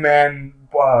Superman,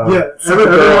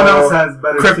 everyone else has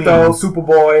better Crypto, teams.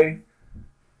 Superboy.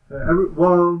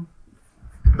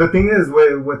 The thing is,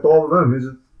 with all of them,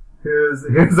 here's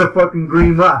a fucking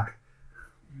green rock.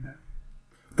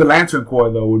 The Lantern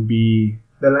Corps, though, would be...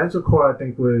 The Lantern Corps, I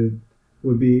think, would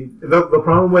be... The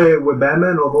problem with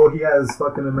Batman, although he has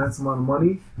fucking immense amount of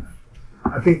money,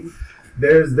 I think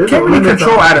there's can't really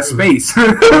control outer space.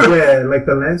 Yeah, like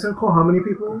the Lantern Corps, how many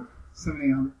people?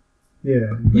 700.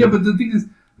 Yeah. Yeah, but the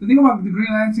thing about the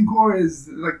Green Lantern Corps is,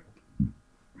 like...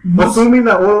 Assuming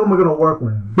that all of them are going to work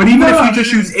with him. But even if you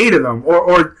just use 8 of them,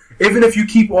 or even if you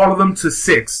keep all of them to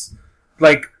 6,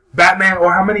 like Batman,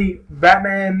 or how many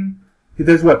Batman?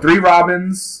 There's 3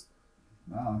 Robins.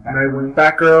 Nightwing.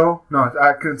 Batgirl. No,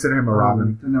 I consider him a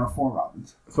Robin. Then there are 4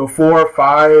 Robins. So 4 or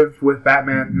 5 with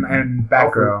Batman and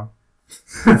Batgirl.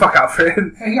 Fuck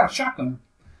Alfred. Hey, he got a shotgun.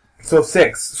 So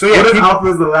 6. So yeah, what if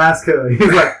Alfred's the last killer?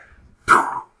 He's like,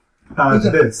 dodge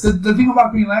this. The thing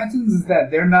about Green Lanterns is that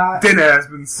they're not. Dinner has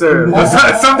been served. Oh,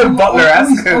 Something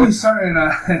Butler-esque. Only certain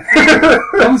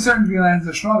Green Lanterns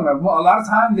are strong enough. A lot of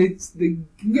time they can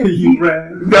get You beat.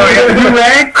 ran. No, yeah, you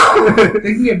ran.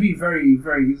 They can get beat very,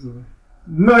 very easily.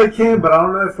 No, it can, but I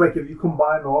don't know if you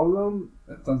combine all of them.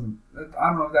 That doesn't. I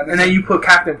don't know if that. And then you put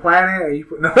Captain Planet, and you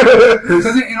put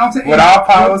with our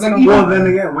powers. Well, then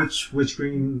again, which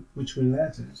Green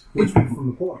Lanterns? Which one from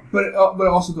the core? But it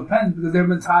also depends because there have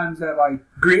been times that like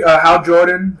Hal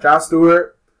Jordan, Jon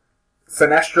Stewart,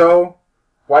 Sinestro,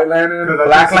 White Lantern,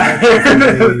 Black Lantern.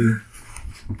 Lantern.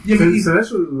 yeah, So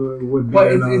that's would be. but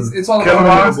it's all Killer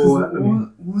about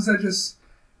Marvel. what was that just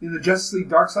in the Justice League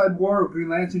Darkseid War? Green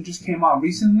Lantern just came out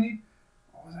recently.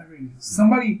 What was I reading?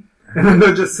 Somebody. And then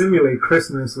they'll just simulate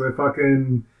Christmas with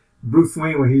fucking Bruce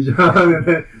Wayne when he's young. And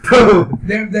then,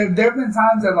 There have been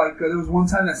times that like there was one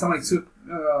time that somebody took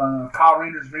Kyle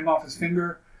Rayner's ring off his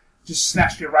finger, just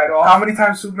snatched it right off. How many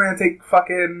times Superman take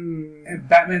fucking... And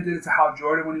Batman did it to Hal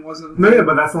Jordan when he wasn't. No, yeah,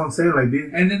 but that's what I'm saying. Like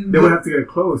they would have to get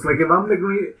close. Like if I'm the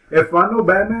Green, if I know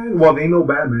Batman, well, they know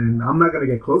Batman. I'm not gonna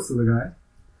get close to the guy.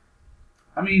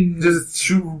 I mean, Just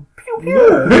shoot. Pew, pew.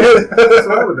 Yeah, that's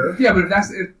what I would do. yeah, but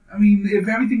if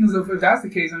everything is if that's the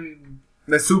case, I mean,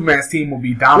 The Superman's team will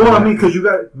be dominant. Well, I mean, because you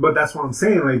got, but that's what I'm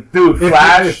saying. Like, dude,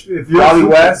 Flash, if you're Wally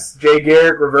Super- West, Jay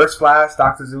Garrick, Reverse Flash,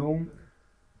 Dr. Zoom.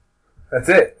 That's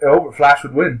it. Flash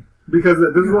would win. Because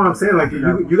this is what I'm saying. Like,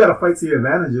 you got to fight to your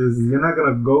advantages. You're not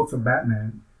gonna go to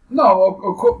Batman. no,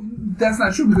 of course, that's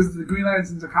not true because the Green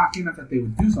Lanterns are cocky enough that they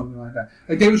would do something like that.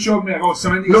 Like they would show me like, oh,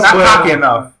 somebody Not cocky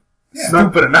enough. Yeah.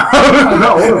 Stupid enough.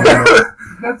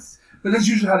 But that's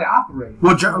usually how they operate.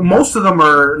 Well, most of them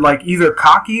are like either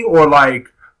cocky or like,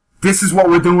 this is what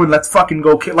we're doing. Let's fucking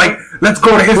go kill. Like, let's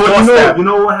go to his doorstep. You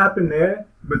know what happened there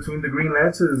between the Green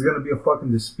Lanterns? Is gonna be a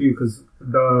fucking dispute because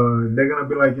they're gonna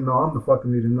be like, I'm the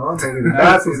fucking leader. No, I'm the leader.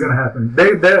 That's what's gonna happen.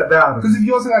 They're out of it. Because if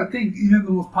you also got to think, you have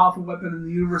the most powerful weapon in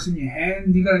the universe in your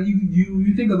hand.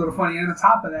 You think a little funny. And on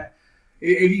top of that,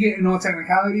 if you get in all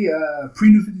technicality,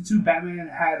 pre-New 52, Batman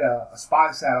had a spy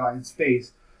satellite in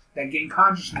space that gained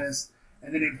consciousness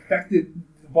and then infected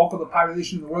the bulk of the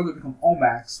population in the world to become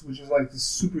Omax, which is like this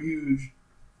super huge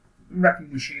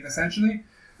wrecking machine, essentially.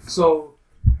 So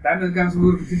Batman got some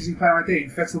little contingency plan right there. He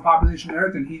infects the population of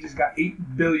Earth, and he just got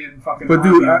 8 billion fucking. But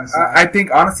dude, I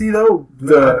think honestly though,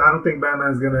 I don't think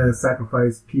Batman's gonna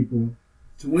sacrifice people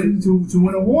to win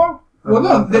a war.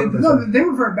 Well, they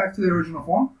revert back to their original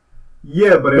form.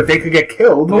 Yeah, but they could get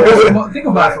killed. But think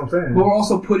about That's what I'm saying. But we're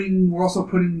also pitting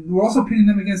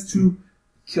them against to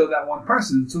kill that one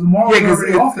person. So the moral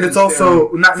it's also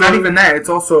not even that. It's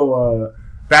also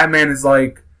Batman is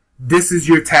like, this is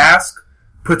your task.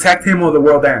 Protect him or the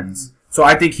world ends. So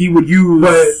I think he would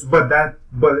use. But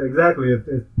exactly.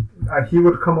 If he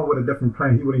would come up with a different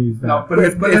plan, he wouldn't use that. No,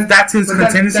 if that's his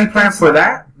contingency plan for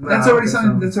that, that's already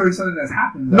something. That's already something that's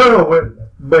happened.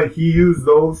 But he used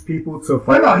those people to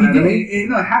fight. No, he didn't. It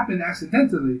happened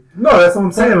accidentally. No, that's what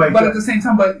I'm saying. But at the same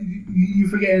time, you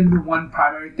forgetting the one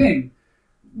primary thing.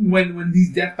 When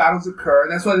these death battles occur,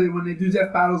 that's why when they do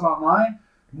death battles online,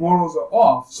 morals are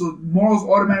off. So morals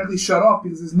automatically shut off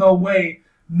because there's no way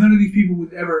none of these people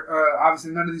would ever.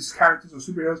 Obviously, none of these characters or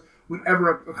superheroes would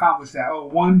ever accomplish that. Oh,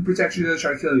 one protects you, the other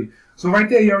try to kill you. So right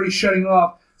there, you're already shutting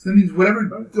off. So that means whatever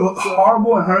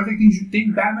horrible and horrific things you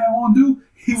think Batman won't do,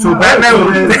 he will. So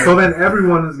then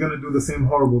everyone is going to do the same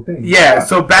horrible thing. Yeah,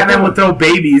 so Batman would throw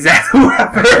babies at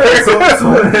whoever.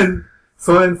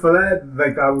 So then for that,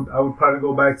 like I would probably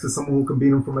go back to someone who can beat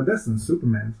him from a distance,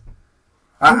 Superman.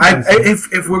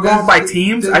 If we're going by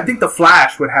teams, I think the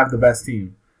Flash would have the best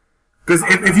team. Because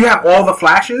if you have all the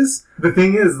Flashes, the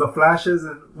thing is the Flashes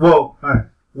and all right.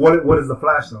 What is the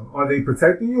Flash though? Are they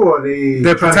protecting you or are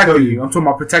they're protecting you? I'm talking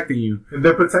about protecting you. If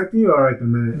they're protecting you, all right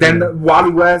then.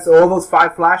 Wally West, all those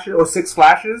 5 Flashes or 6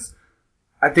 Flashes,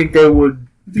 I think they would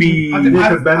be.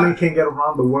 Because Batman can't get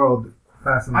around the world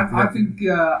fast enough. I think.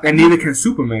 And neither can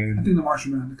Superman. I think the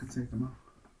Martian Manhunter could take them out.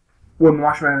 Well,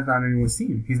 Martian Man is not anyone's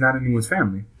team. He's not anyone's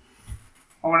family.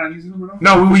 Oh, we're not using him at all?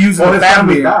 No, we were using the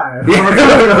family guy.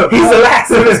 Yeah. He's the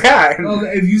last of his guy. Well,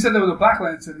 if you said there was a Black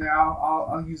Lantern there,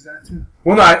 I'll use that too.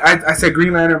 Well, no, I said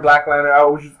Green Lantern, Black Lantern. I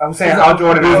was saying Hal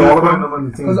Jordan is all of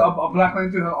them. Because a Black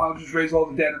Lantern, I'll just raise all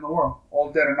the dead in the world.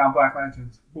 All dead are now Black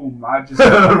Lanterns. Boom! I just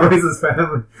raise his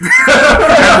family.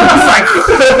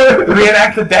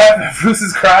 Reenact the death. Bruce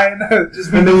is crying.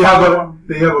 Just and then you have a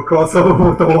crossover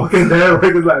with the Walking Dead.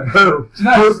 Where it's like, boom.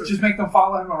 Just make them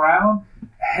follow him around.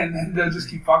 And then they'll just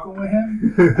keep fucking with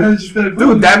him. And just be like,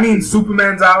 dude, that means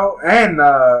Superman's out, and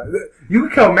you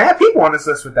can kill mad people on this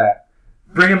list with that.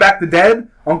 Bringing back the dead,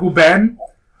 Uncle Ben,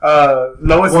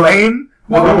 Lois Lane.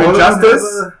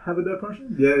 Injustice. Have a dead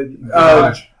person?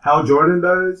 Yeah. Hal Jordan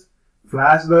does.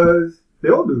 Flash does. They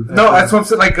all do. No, that's what I'm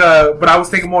saying. Like, but I was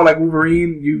thinking more like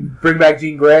Wolverine. You bring back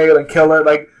Jean Grey, like Killer,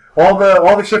 like all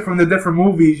the shit from the different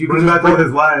movies. You bring back all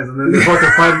his wives, and then they both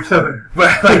fight each other.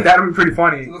 But like that would be pretty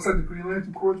funny. It looks like the Green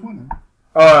Lantern Corps winning.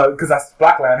 Because that's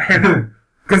Black Lantern.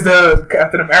 Because the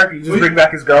Captain America, you just bring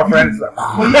back his girlfriend. It's like,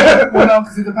 well, no,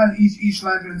 because it depends. Each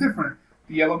lantern is different.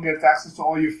 The yellow gets access to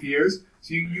all your fears.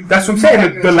 So you that's what I'm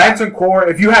saying. The Lantern Corps,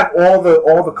 if you have all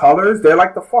the colors, they're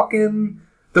like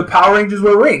the Power Rangers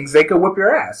with rings. They could whip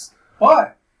your ass.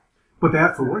 What? But they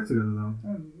have to work together, though.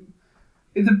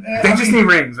 They just need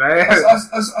rings, right?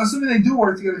 Assuming they do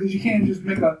work together, because you can't just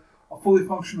make a fully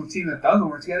functional team that doesn't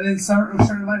work together. And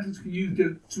certain lanterns can use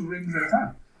 2 rings at a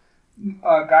time.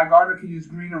 Guy Gardner can use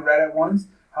green and red at once.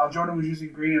 Hal Jordan was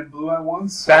using green and blue at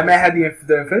once. Batman had the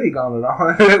Infinity Gauntlet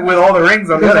on with all the rings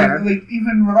on the other hand. Like,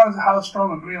 even regardless of how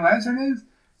strong a Green Lantern is,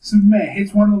 Superman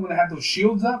hits one of them when they have those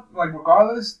shields up. Like,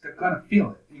 regardless, they're gonna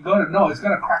feel it. You're gonna know it's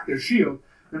gonna crack their shield.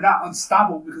 They're not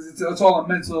unstoppable because it's all a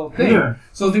mental thing. Yeah.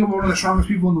 So think about one of the strongest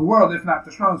people in the world, if not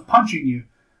the strongest, punching you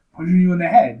in the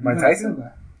head. Mike Tyson.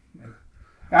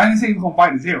 I didn't say he was gonna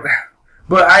bite his ear.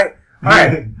 But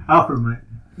alright. Alfred might.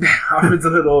 Alfred's a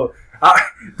little.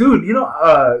 Dude,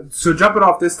 so jumping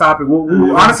off this topic,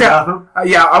 we'll honestly,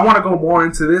 I want to go more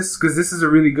into this because this is a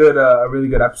really good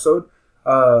episode.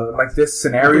 Like this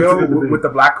scenario with the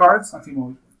black cards.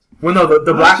 Well, no,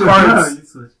 the black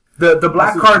cards. The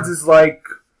black cards is like,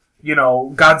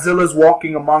 Godzilla's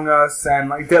walking among us, and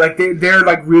like they're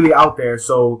like really out there.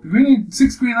 So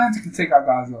 6 Green Lanterns can take out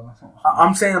Godzilla.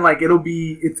 I'm saying like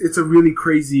it's a really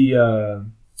crazy.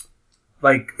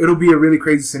 Like, it'll be a really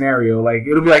crazy scenario. Like,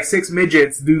 it'll be like 6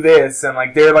 midgets do this, and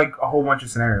like, they're like a whole bunch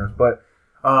of scenarios. But,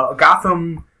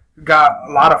 Gotham got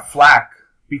a lot of flack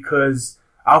because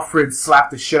Alfred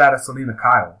slapped the shit out of Selena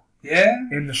Kyle. Yeah?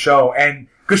 In the show. And,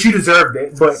 because she deserved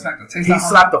it, but he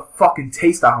slapped the fucking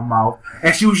taste out of her mouth.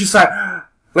 And she was just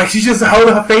like she just held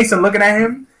her face and looking at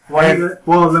him.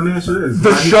 Well, let me ask you this.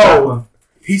 The show,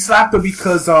 he slapped her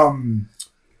because,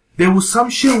 there was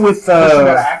some shit with,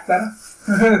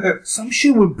 some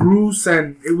shit with Bruce,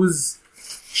 and it was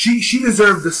she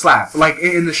deserved the slap, like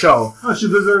in the show. Oh, she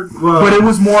deserved. But it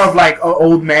was more of like an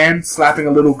old man slapping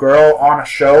a little girl on a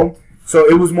show, so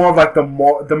it was more of like the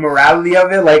morality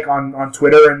of it, like on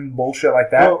Twitter and bullshit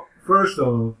like that. Well, first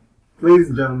off, ladies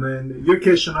and gentlemen, your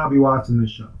kids should not be watching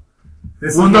this show.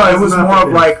 It was more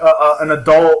of like an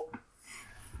adult.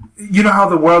 You know how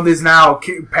the world is now.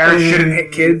 Parents shouldn't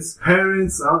hit kids.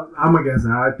 Parents, I'm against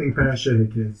that. I think parents should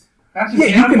hit kids. Actually,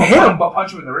 you can hit them, but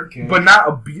punch them in the ribcage. But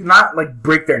not like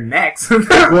break their necks.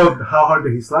 Well, how hard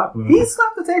did he slap them? He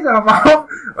slapped the taste out of him.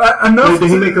 Enough. Did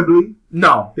he make a bleed?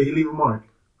 No. Did he leave a mark?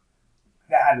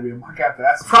 That had to be a mark after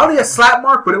that. Probably a slap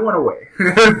mark, but it went away.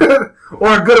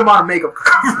 Or a good amount of makeup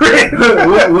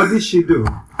covered. What did she do?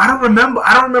 I don't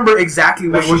remember exactly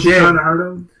what she did. Was she trying to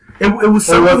hurt him? It was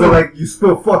something. Or was it like you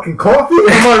spilled fucking coffee?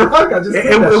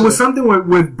 It was something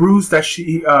with Bruce that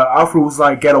Alfred was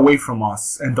like, get away from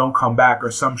us and don't come back or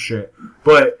some shit.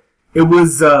 But it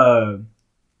was I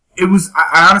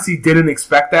honestly didn't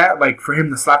expect that, like for him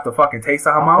to slap the fucking taste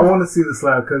out of her mouth. I want to see the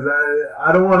slap because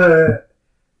I don't want to.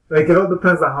 Like, it all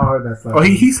depends on how hard that slap. Oh,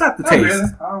 he slapped the taste. Really?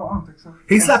 I don't think so.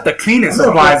 He slapped the cleanest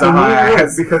supplies on her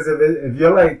ass. Because if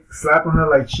you're like slapping her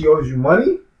like she owes you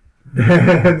money.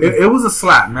 It was a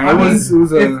slap, man.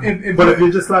 But if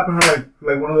you're just slapping her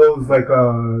like one of those like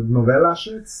novella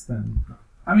shits, then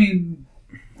I mean,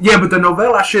 yeah, but the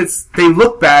novella shits, they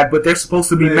look bad, but they're supposed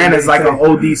to be meant as like an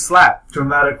OD slap,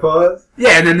 dramatic pause.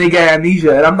 Yeah, and then they get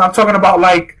amnesia. And I'm not talking about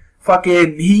like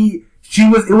fucking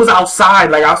it was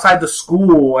outside the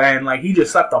school, and like he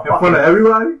just slapped the fuck in front of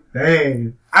everybody.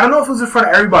 Dang, I don't know if it was in front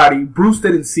of everybody. Bruce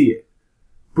didn't see it.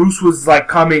 Bruce was like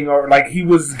coming, or like he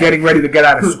was getting ready to get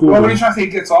out of school. Well, when you trying to say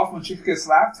he gets off when chicks get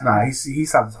slapped? Nah, he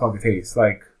slapped his fucking taste.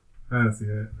 Like, I see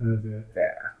it.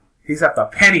 Yeah, he slapped the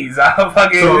pennies out of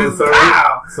fucking.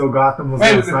 So Gotham was.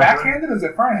 Wait, was it backhanded or was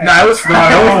it fronthanded? Nah, it was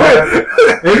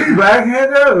fronthanded. Is it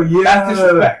backhanded? Yeah. That's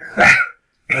disrespect.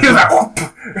 He was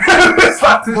like,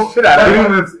 slapped the shit out of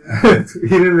him. He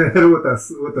didn't hit it with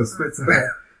a spit.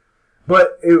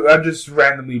 But I'm just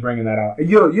randomly bringing that out.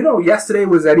 Yesterday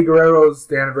was Eddie Guerrero's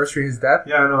the anniversary of his death.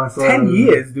 Yeah, I know. I saw 10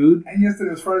 years, dude. And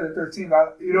yesterday was Friday the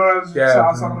 13th. You know what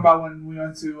I was talking about when we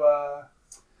went to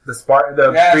the 300.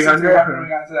 When we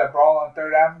got to that brawl on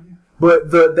 3rd Avenue. But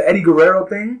the Eddie Guerrero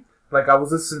thing, like I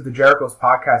was listening to Jericho's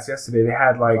podcast yesterday. They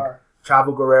had like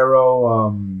Chavo Guerrero.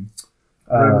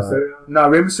 Rey Mysterio? No,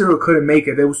 Rey Mysterio couldn't make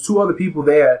it. There was 2 other people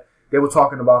there. They were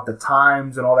talking about the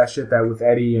times and all that shit that with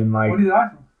Eddie and like. What did you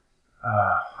like from?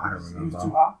 I don't He remember. was too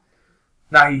hot.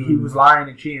 Nah, he was lying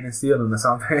and cheating and stealing or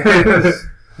something.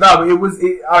 No, but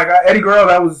like Eddie Guerrero.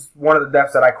 That was one of the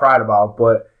deaths that I cried about.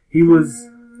 But he was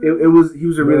he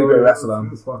was a really great wrestler. He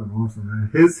was fucking awesome, man.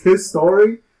 His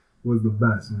story was the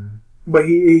best, man. But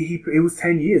it was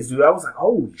 10 years, dude. I was like,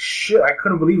 holy shit! I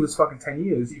couldn't believe it was fucking 10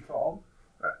 years. He fall.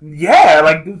 Yeah,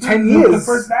 like dude, 10 years. The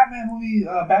first Batman movie,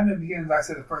 Batman Begins. I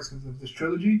said the first because of this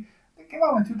trilogy. It came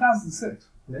out in 2006.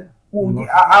 Yeah. Well,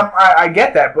 I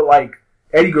get that, but like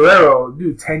Eddie Guerrero,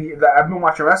 dude, 10 years. I've been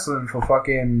watching wrestling for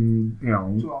fucking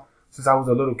since I was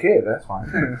a little kid. That's fine.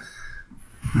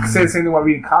 You can say the same thing about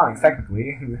reading comics,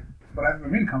 technically. But I've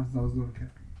been reading comics since I was a little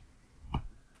kid.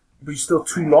 But you're still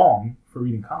too long for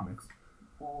reading comics.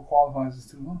 What qualifies as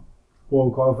too long? Well,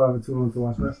 qualify for too long to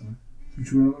watch wrestling.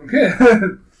 Since you were a little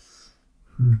kid.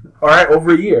 All right,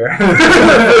 over a year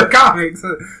for comics.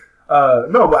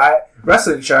 No, but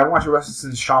wrestling. I watched wrestling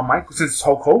since Shawn Michaels, since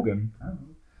Hulk Hogan.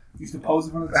 Used to pose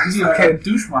in front of the TV like a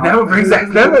douche.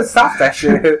 Never stop that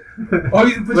shit. Oh,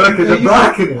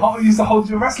 you used to hold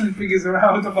your wrestling figures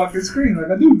around the fucking screen like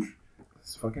a douche.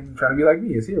 It's fucking trying to be like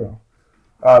me, as hero.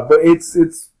 But it's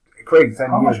crazy. 10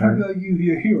 How years, much trying man. to be like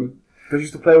you, a hero? Because you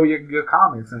used to play with your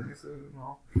comics and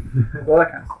all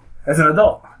that kind of stuff. As an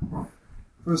adult.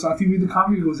 First off, you read the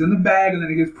comic, it goes in the bag, and then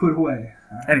it gets put away.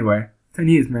 Anyway, 10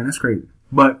 years, man. That's crazy.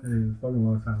 But It's fucking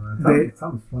long time, man.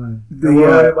 Time's flying.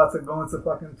 We're about to go into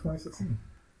fucking 2016.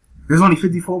 there's only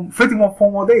 51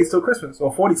 more days till Christmas,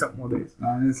 or 40-something more days.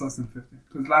 No, it's less than 50.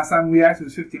 Because last time we asked, it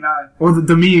was 59. Well,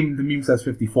 the meme says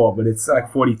 54, but it's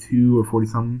like 42 or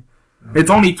 40-something. It's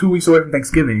only 2 weeks away from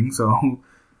Thanksgiving, so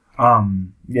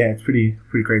yeah, it's pretty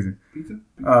crazy. Pizza?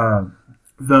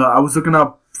 I was looking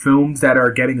up films that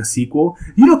are getting a sequel.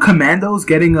 You know, Commando's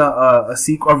getting a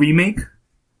sequel, a remake,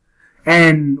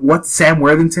 and what Sam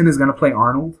Worthington is gonna play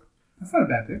Arnold. That's not a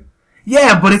bad pick.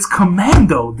 Yeah, but it's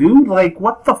Commando, dude. Like,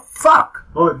 what the fuck?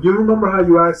 Oh, do you remember how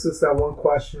you asked us that one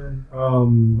question?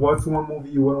 What's one movie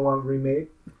you wouldn't want to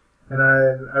remake? And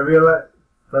I realized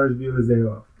Ferris Bueller's Day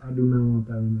Off. I do not want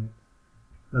that remake.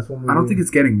 That's one movie. I don't think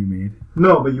it's getting remade.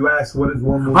 No, but you asked what is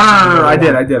one movie. No, I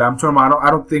did. I'm talking about.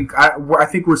 I don't think. I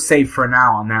think we're safe for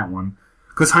now on that one.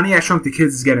 Because Honey, I Shrunk the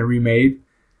Kids is getting remade.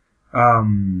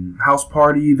 House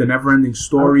Party, The Neverending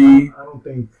Story. I don't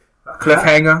think.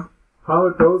 Cliffhanger. How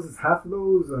it goes is half of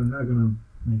those are not gonna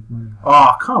make money.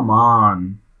 Oh, come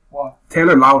on. What?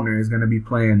 Taylor Lautner is gonna be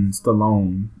playing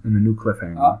Stallone in the new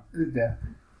Cliffhanger. It's dead.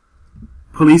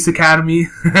 Police Academy.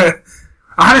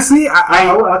 Honestly,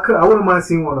 I wouldn't mind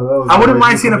seeing one of those. I wouldn't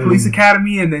mind seeing a Police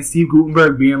Academy and then Steve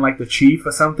Guttenberg being like the chief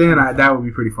or something. That would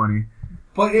be pretty funny.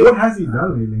 But what has he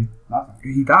done lately?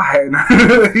 Nothing. He died.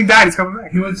 He died. He's coming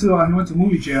back. He went to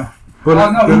movie jail. Bill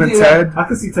and Ted. I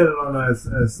could see Ted Lautner as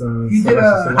he did.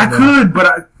 I could,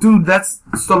 but dude, that's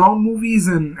Stallone movies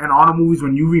and Arnold movies.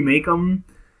 When you remake them,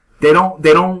 they don't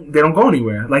go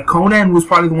anywhere. Like Conan was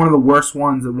probably one of the worst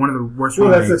ones. One of the worst. Well,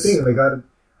 remakes. that's the thing. Like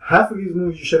half of these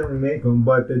movies you shouldn't remake them,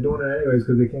 but they're doing it anyways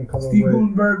because they can't come Steve up with.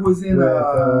 Guttenberg was in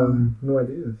no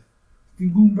ideas.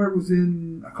 Steve Guttenberg was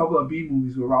in a couple of B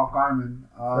movies with Ralph Garman.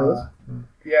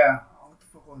 Yeah, what the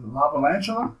fuck was it?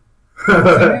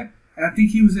 Lavalantula? And I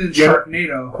think he was in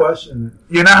Sharknado. Question.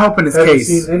 You're not helping his case. Have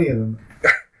you seen any of them?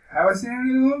 Have I seen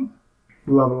any of them?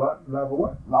 Lava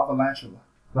what? Lavalantula.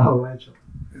 Lavalantula.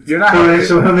 You're not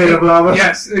helping. Made of lava.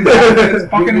 Yes, exactly.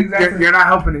 It's fucking exactly. You're not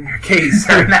helping in your case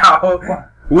right now.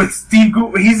 With Steve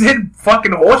Guttenberg, he's in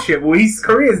fucking horseshit. Well, his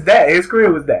career is dead. His career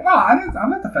was dead. No, I'm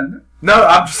not defending. No,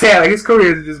 I'm just saying, like, his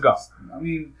career is just gone. I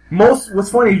mean,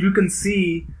 what's funny is you can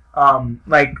see,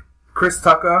 like, Chris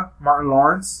Tucker, Martin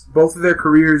Lawrence, both of their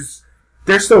careers,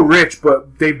 they're still rich,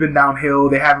 but they've been downhill.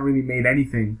 They haven't really made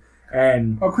anything.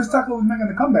 And Chris Tucker was making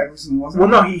a comeback recently, wasn't he?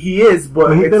 Well, no, he is,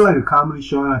 but he did like a comedy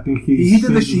show, and I think he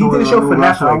did a show for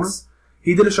Netflix.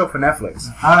 He did a show for Netflix.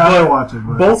 I didn't watch it.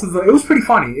 But. Both of them, it was pretty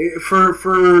funny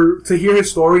to hear his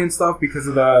story and stuff because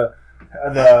of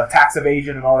the tax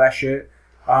evasion and all that shit.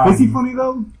 Is he funny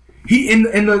though? He in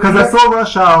the because I saw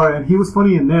Rush Hour and he was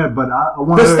funny in there, but I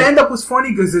the stand up was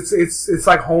funny because it's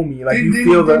like homey, like you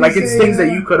feel that like it's things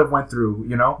that you could have went through,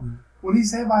 you know. What did he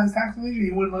say about his tax evasion?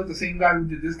 He wouldn't let the same guy who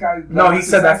did this guy. No, he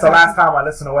said that's the last time I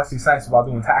listened to Wesley Snipes about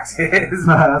doing taxes.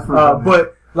 That's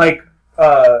but like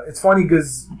it's funny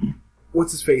because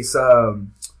what's his face?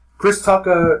 Chris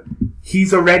Tucker,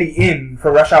 he's already in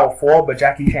for Rush Hour 4, but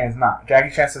Jackie Chan's not.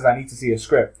 Jackie Chan says I need to see a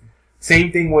script.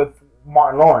 Same thing with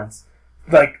Martin Lawrence.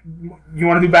 Like, you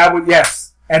want to do Bad Boys?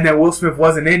 Yes. And then Will Smith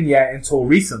wasn't in yet until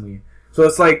recently. So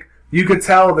it's like, you could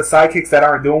tell the sidekicks that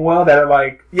aren't doing well that are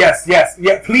like, yes,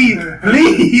 please.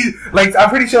 Like, I'm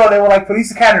pretty sure they were like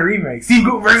Police Academy remake. Steve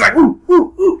Guttenberg's like,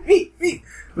 ooh, me.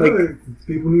 Like,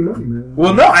 people need money, man.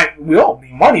 Well, no, we all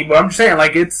need money, but I'm just saying,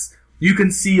 like, it's you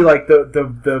can see like the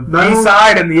B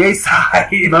side and the A side.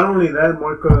 Not only that,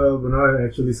 Mark Bernard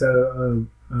actually said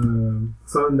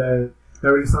something that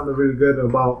really sounded really good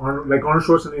about Arnold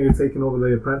Schwarzenegger taking over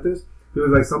The Apprentice. He was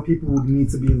like, some people need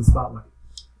to be in the spotlight,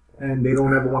 and they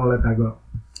don't ever want to let that go.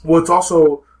 Well, it's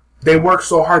also they work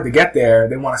so hard to get there;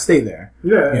 they want to stay there.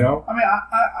 Yeah, you know. I mean,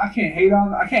 I can't hate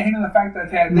on the fact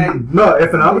that no,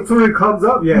 if an opportunity comes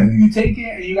up, yeah, you take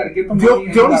it and you got to get the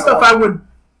money. The only stuff I would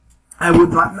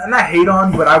not hate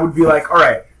on, but I would be like, all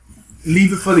right,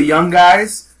 leave it for the young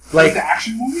guys. Like the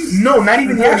action movies? No, not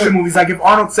even the action movies. Like if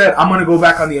Arnold said, "I'm gonna go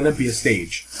back on the Olympia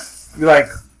stage," you're like,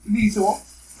 no,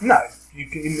 you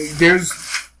can. There's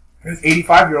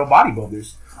 85-year-old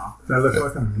bodybuilders. That looks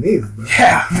like an amazing.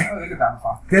 Yeah,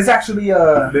 there's actually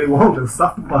they won't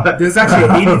stop. There's actually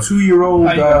an 82-year-old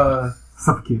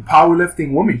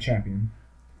powerlifting woman champion.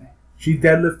 She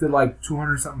deadlifted like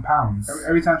 200 something pounds.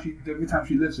 Every time she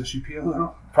lifts, does she pee a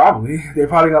little? Probably. They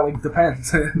probably got like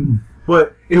depends.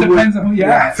 But it depends on who you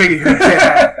ask.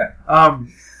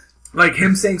 Like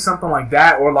him saying something like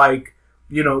that, or like,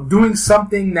 you know, doing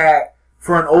something that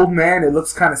for an old man it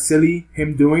looks kind of silly.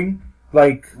 Him doing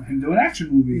him doing action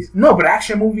movies. No, but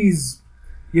action movies,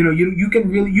 you know, you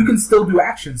can still do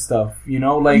action stuff. You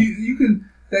know, like you can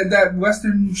that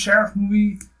Western sheriff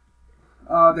movie.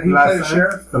 That he played a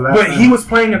sheriff. But he was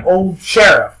playing an old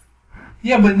sheriff.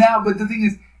 Yeah, but the thing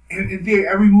is, in theory,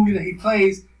 every movie that he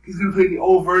plays, he's going to play the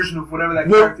old version of whatever that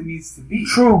character needs to be.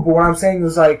 True, but what I'm saying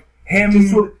is like him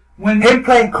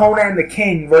playing Conan the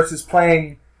King versus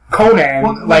playing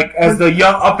Conan as the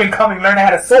young up and coming learning how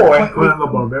to sword.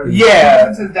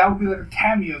 Yeah, that would be like a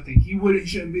cameo thing. He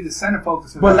shouldn't be the center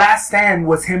focus. But Last Stand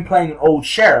was him playing an old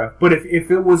sheriff. But if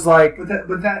it was like,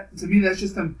 but that to me that's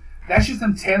just them. That's just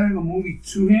them tailoring a movie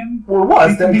to him. Well, it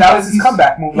was. That was his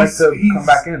comeback movie, to come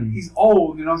back in. He's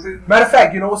old, you know what I'm saying? Matter of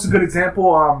fact, you know what's a good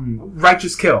example?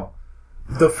 Righteous Kill.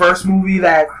 The first movie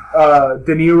that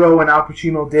De Niro and Al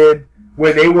Pacino did,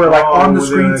 where they were like on the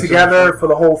screen together for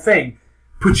the whole thing.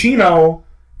 Pacino,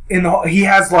 he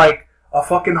has like a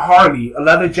fucking Harley, a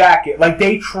leather jacket. Like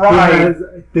they try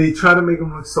to make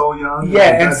him look so young.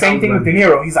 Yeah, and same thing with De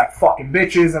Niro. He's like fucking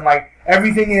bitches, and like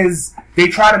everything is. They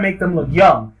try to make them look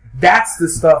young. That's the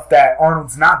stuff that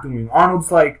Arnold's not doing. Arnold's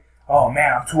like, oh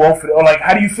man, I'm too old for it. Or like,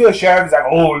 how do you feel, Sheriff? He's like,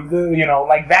 oh, you know,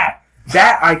 like that.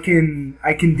 That I can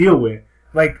deal with.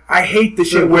 Like, I hate the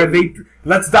shit where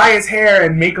let's dye his hair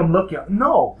and make him look young.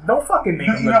 No, don't fucking make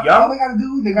him look young. All they gotta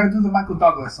do the Michael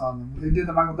Douglas on them. They did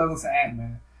the Michael Douglas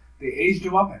Ant-Man. They aged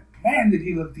him up, and man, did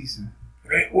he look decent.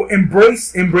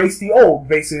 Embrace the old,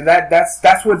 basically. That's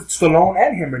what Stallone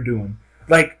and him are doing.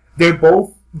 Like, they're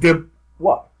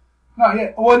what? No,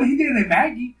 yeah. Well, he did it in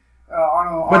Maggie.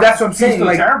 Arnold, but that's what I'm saying.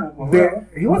 Like, terrible.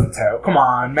 He wasn't terrible. Come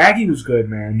on, Maggie was good,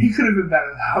 man. He could have been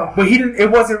better though. But he didn't.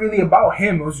 It wasn't really about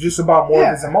him. It was just about more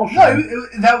of his emotions.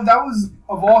 No, that was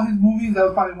of all his movies. That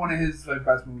was probably one of his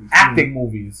best movies. Acting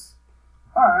movies.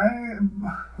 All right.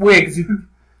 Wait, because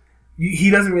he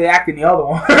doesn't really act in the other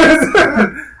ones.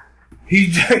 He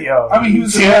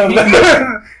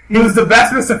was the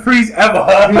best Mr. Freeze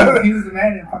ever. He was the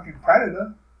man in fucking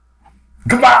Predator.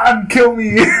 Come on, kill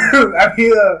me! I'm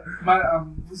here.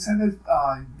 We said it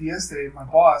yesterday. My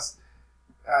boss,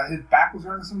 his back was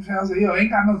hurting some shit. I was like, yo, ain't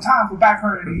got no time for back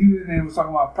hurting. And he was talking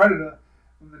about Predator.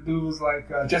 And the dude was like,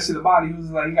 Jesse the Body. He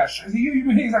was like, he's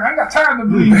like, I ain't got time to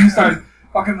bleed. He started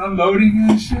fucking unloading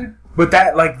and shit. But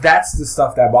that's the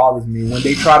stuff that bothers me when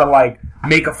they try to like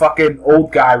make a fucking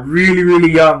old guy really,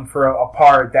 really young for a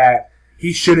part that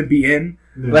he shouldn't be in.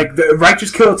 Yeah. Like the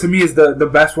Righteous Kill to me is the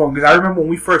best one because I remember when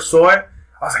we first saw it,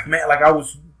 I was like, man, like I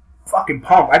was fucking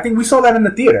pumped. I think we saw that in the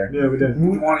theater. Yeah, we did.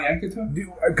 You want to yank it to?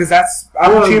 Because that's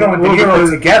Al Pacino and De Niro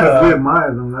together. We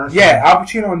admire them. Al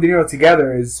Pacino and De Niro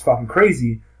together is fucking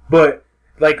crazy. But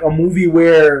like a movie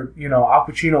where Al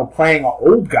Pacino playing an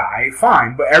old guy,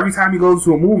 fine. But every time he goes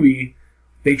to a movie,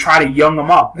 they try to young him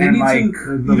up, it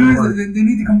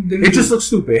just looks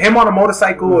stupid. Him on a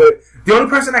motorcycle. The only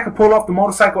person that can pull off the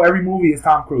motorcycle every movie is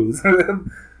Tom Cruise.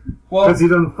 Well, because he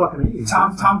doesn't fucking age.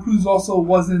 Tom Cruise also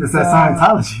wasn't. It's that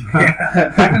Scientology.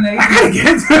 Back in the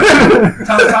 80s,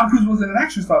 Tom Cruise wasn't an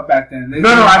action star back then.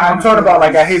 I'm talking about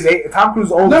like at his age. Tom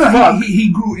Cruise old as fuck. He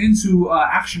grew into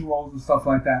action roles and stuff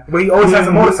like that. But he always has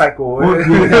a motorcycle,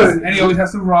 and he always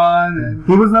has to run. And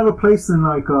he was never placed in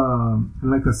like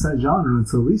a set genre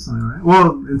until recently, right?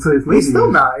 Well, until his late He's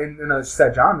still not in a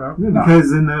set genre. Yeah,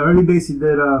 because in the early days he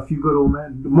did a Few Good Old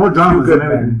Men, more dramas than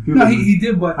everything. No, he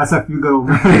did, but I said Few Good Old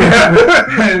Men.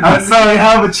 I'm sorry,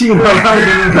 Al Pacino.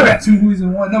 2 movies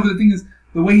in one. No, but the thing is,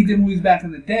 the way he did movies back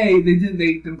in the day, they did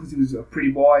them because he was a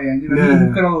pretty boy and he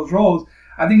got all those roles.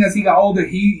 I think as he got older,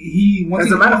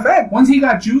 once he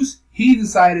got juice, he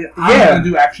decided I'm gonna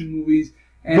do action movies.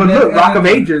 But look, Rock of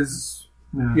Ages,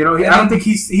 I don't think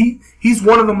he's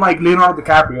one of them like Leonardo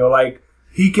DiCaprio. Like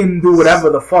he can do whatever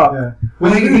the fuck. Yeah.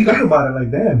 Well, you think about it,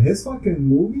 like damn, his fucking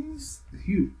movies,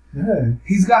 huge. Yeah,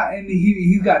 he's got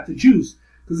the juice.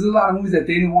 Because there's a lot of movies that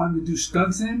they didn't want him to do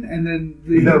stunts in, and then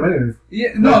he done anyways.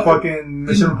 Yeah, no, like fucking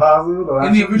Mission Impossible.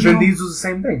 In the original, Vin Diesel's the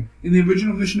same thing. In the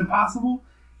original Mission Impossible,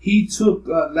 he took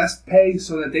less pay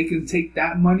so that they can take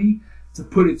that money to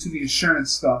put it to the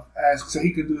insurance stuff, so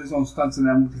he could do his own stunts in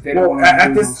that movie. They don't want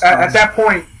at that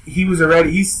point, he was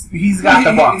already he's got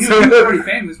the box. He was already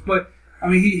famous, but I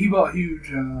mean, he bought huge.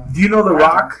 Do you know The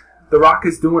Rock? The Rock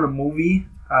is doing a movie.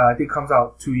 I think it comes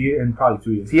out 2 years, in probably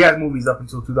 2 years. He has movies up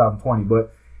until 2020,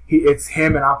 but it's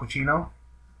him and Al Pacino.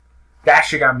 That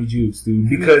shit got me juiced, dude.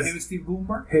 Because him and Steve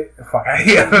Guttenberg?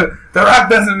 Yeah. The Rock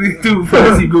doesn't do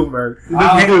Steve Guttenberg.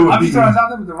 I'm just throwing this out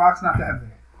there, but The Rock's not that big.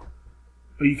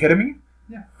 Are you kidding me?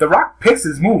 Yeah. The Rock picks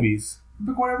his movies. He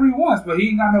pick whatever he wants, but he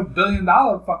ain't got no $1 billion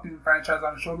fucking franchise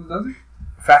on his shoulders, does he?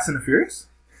 Fast and the Furious?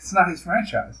 It's not his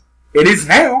franchise. It is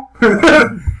now.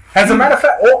 As a matter of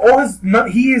fact,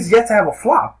 he is yet to have a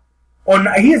flop. Or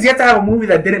he is yet to have a movie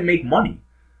that didn't make money.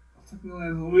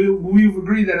 We've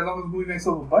agreed that as long as the movie makes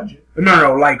over budget.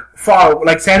 No, like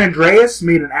San Andreas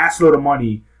made an assload of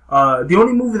money. The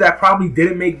only movie that probably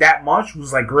didn't make that much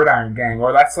was like Gridiron Gang,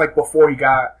 or that's like before he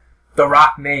got the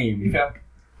Rock name. Yeah.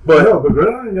 But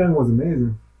Gridiron Gang was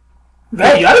amazing.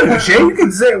 Hey, I don't give a shit. You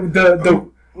can say what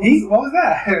was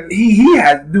that?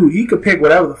 He could pick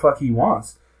whatever the fuck he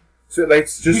wants. So like,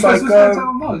 it's just because like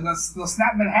they'll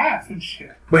snap him in half and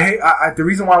shit. But hey, the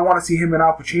reason why I want to see him and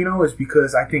Al Pacino is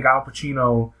because I think Al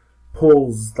Pacino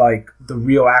pulls like the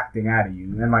real acting out of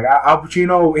you, and like Al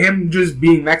Pacino, him just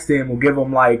being next to him will give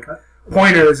him like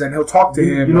pointers, and he'll talk to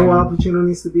him. You know what Al Pacino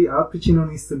needs to be? Al Pacino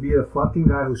needs to be the fucking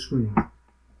guy who screams.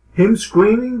 Him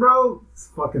screaming, bro, it's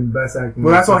fucking best acting.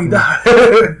 Well, that's all he does.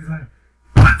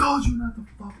 I told you not to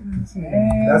fucking listen.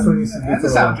 That's what he needs to do. That's a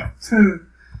sound joke.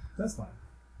 That's fine.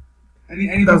 I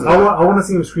want to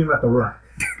see him scream at The Rock.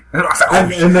 and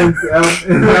then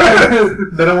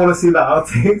I want to see the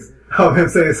outtakes of him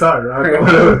saying sorry, Rock.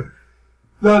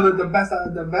 The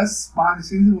best behind the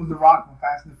scenes was The Rock on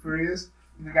Fast and the Furious.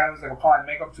 And the guy was like applying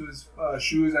makeup to his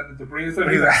shoes and the debris and stuff.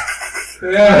 He's like,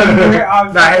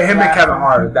 him and Kevin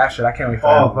Hart, that shit, I can't wait for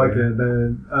that. Oh, fuck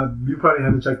it. You probably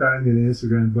haven't checked out any of the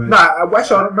Instagram, but... I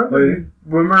saw it.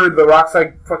 Remember The Rock's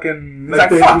like fucking... He's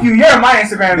like, fuck you, you're in my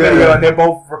Instagram video, and they're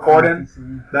both recording.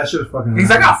 That shit is fucking... He's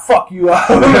like, I'll fuck you up.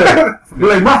 You're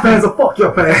like, my fans will fuck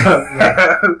your fans up.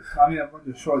 I mean, I'm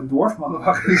the short dwarf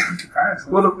motherfuckers.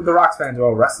 Well, the Rock's fans are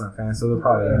all wrestling fans, so they're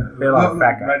probably... They're like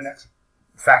fat guys. Rednecks.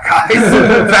 Fat guys.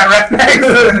 Fat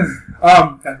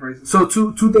rednecks. That's racist. So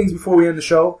two things before we end the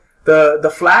show.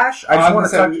 The Flash. I just want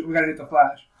to touch. We gotta hit the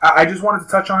Flash. I just wanted to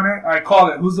touch on it. All right,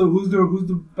 call it. Who's the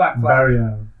Black Flash? Barry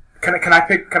Allen. Can I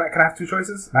pick? Can I have two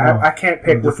choices? No. I can't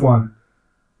pick which one.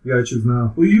 You gotta choose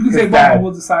now. Well, you can say both, and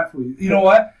we'll decide for you. You know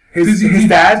what? His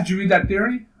dad. Did you read that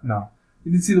theory? No.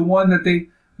 You didn't see the one that they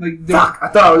like. Fuck! I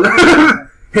thought it was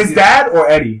his dad or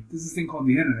Eddie. This is this thing called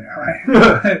the internet,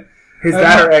 right? His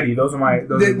dad or Eddie. Those are my.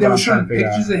 They were showing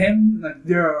pictures of him. Like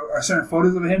there are certain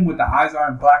photos of him with the eyes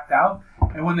aren't blacked out,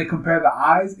 and when they compare the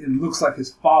eyes, it looks like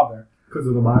his father. Because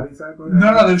of the body type?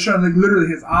 No, they're showing like literally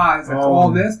his eyes, like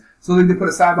all this. So like they put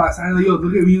it side by side. Like, yo,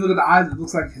 look at when you look at the eyes, it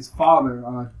looks like his father.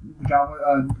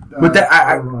 But that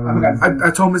I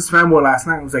told Mrs. Fanboy last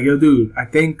night. I was like, yo, dude, I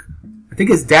think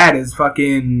his dad is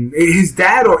fucking. His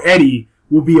dad or Eddie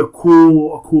will be a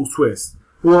cool twist.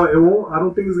 Well, it won't. I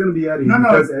don't think it's gonna be Eddie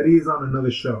because Eddie's on another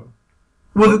show.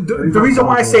 Well, the reason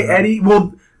why I say Eddie,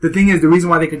 the thing is, the reason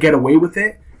why they could get away with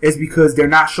it is because they're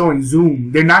not showing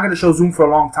Zoom. They're not going to show Zoom for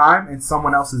a long time, and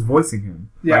someone else is voicing him.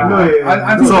 Yeah,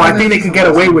 so I think they could get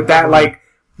away with that. Like,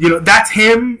 you know, that's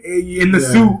him in the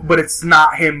suit, but it's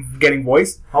not him getting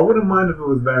voiced. I wouldn't mind if it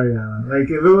was Barry Allen. Like,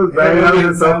 if it was Barry Allen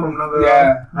himself from another,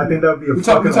 I think that would be a fucking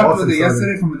awesome. We talked about it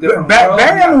yesterday from a different world.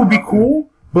 Barry Allen would be cool.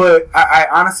 But I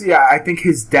honestly, I think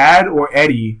his dad or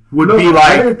Eddie would be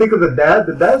like. I didn't think of the dad.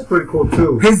 The dad's pretty cool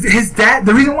too. His dad.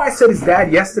 The reason why I said his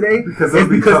dad yesterday is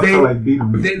because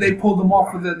they pulled him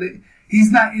off of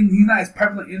he's not as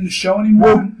prevalent in the show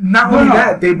anymore. Well, not only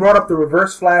that, they brought up the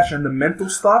Reverse Flash and the mental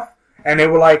stuff, and they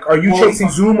were like, "Are you chasing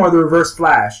Zoom or the Reverse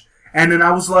Flash?" And then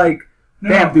I was like,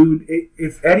 "Damn, dude,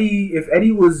 if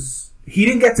Eddie was, he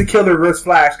didn't get to kill the Reverse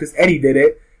Flash because Eddie did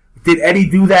it." Did Eddie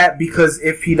do that because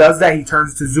if he does that, he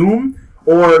turns to Zoom?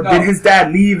 Or did his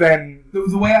dad leave and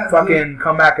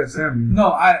come back as him?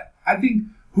 No, I I think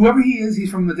whoever he is,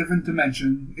 he's from a different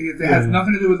dimension. It has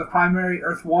nothing to do with the primary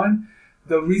Earth 1.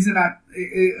 The reason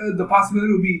the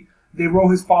possibility would be they roll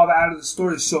his father out of the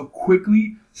story so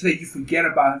quickly so that you forget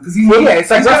about him. Because it's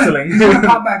like wrestling. He's gonna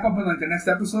pop back up in like the next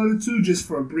episode or two just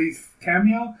for a brief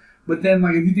cameo. But then,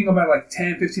 like, if you think about like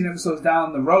 10, 15 episodes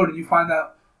down the road and you find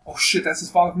out, oh shit, that's his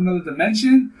father from another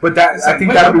dimension. But that I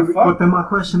think that would be. But then my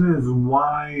question is,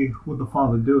 why would the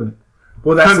father do it?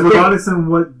 Well, that's because regardless of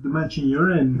what dimension you're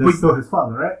in, that's still his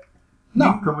father, right?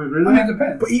 No, can we really? I mean, it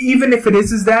depends. But even if it is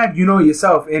his dad, you know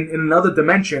yourself. In another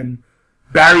dimension,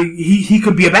 Barry he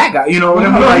could be a bad guy. You know what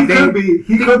I mean? Like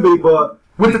he could be, but.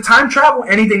 With the time travel,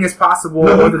 anything is possible.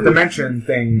 Or the dimension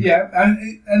thing. Yeah,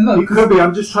 and look, he could be.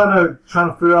 I'm just trying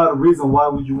to figure out a reason why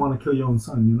would you want to kill your own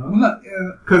son. You know?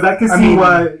 Because I can see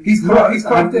why he's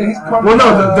corrupt. Well,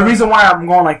 no, the reason why I'm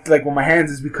going like with my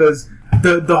hands is because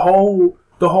the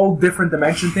whole different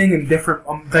dimension thing and different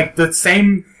like the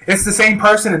same. It's the same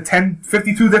person in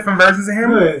 52 different versions of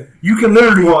him. Yeah. You can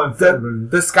literally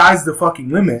the sky's the fucking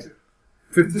limit.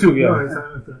 52, yeah.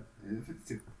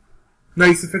 No,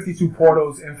 he said 52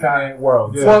 portals, infinite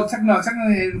worlds. Yeah. Well,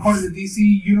 technically, according to the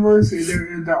DC universe,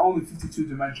 there are only 52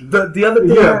 dimensions. The other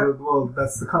thing, well,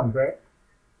 that's the comic, right?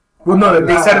 Well, no,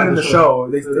 they said it in the show.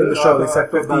 They said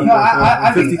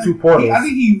 52 portals. I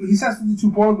think he says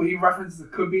 52 portals, but he references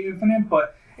it could be infinite,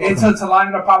 but it's to line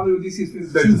it up probably with DC's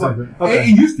 52. But it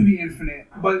used to be infinite,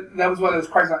 but that was why there was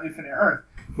Christ on Infinite Earth.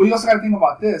 But you also got to think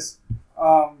about this.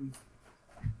 Go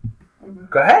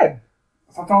ahead.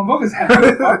 I'm throwing boogers at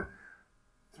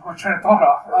I'm trying to thought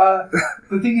off.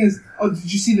 The thing is,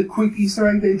 did you see the quick Easter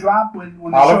egg they dropped when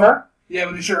they Oliver?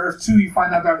 When they show Earth 2, you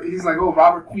find out that he's like,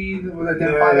 Robert Queen was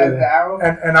identified as the Arrow.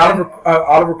 And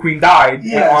Oliver Queen died.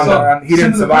 Yeah, so he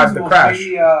didn't survive the crash.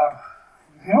 Maybe,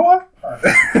 you know what?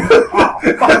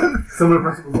 Similar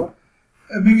principles, what?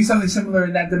 Maybe something similar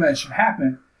in that dimension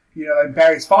happened. You know, like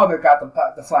Barry's father got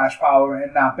the Flash power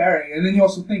and not Barry. And then you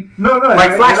also think... No,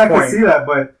 like I can see that,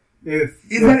 but... If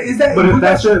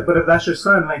that's your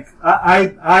son, like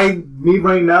me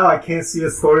right now, I can't see a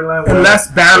storyline unless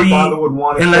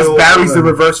Barry's the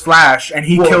Reverse Flash and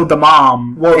he killed the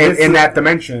mom in that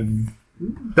dimension.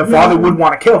 The father would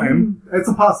want to kill him. It's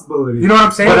a possibility. You know what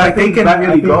I'm saying? But I think it can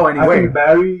really go anyway. I think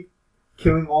Barry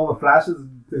killing all the Flashes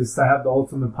is to have the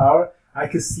ultimate power. I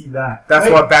could see that. That's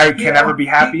why Barry can never be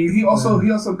happy. He also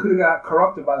could have got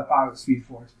corrupted by the power of the Speed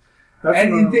Force. If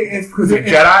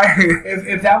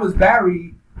that was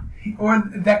Barry, or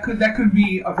that could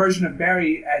be a version of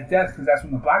Barry at death, because that's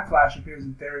when the Black Flash appears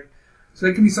in theory. So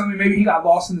it could be something. Maybe he got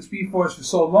lost in the Speed Force for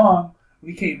so long.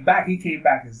 When he came back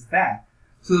as that.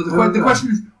 So the question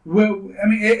is,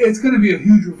 it's going to be a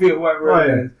huge reveal. Whoever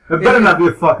it is, it better not be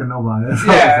a fucking nobody.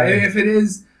 Yeah, if it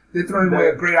is, they're throwing away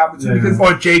a great opportunity. Yeah.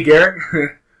 Or Jay Garrick.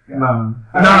 No.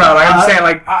 Like I'm saying,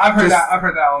 like I've heard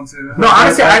that one too. No,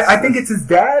 honestly, I think it's his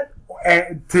dad.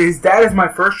 And his dad is my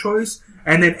first choice,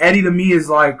 and then Eddie to me is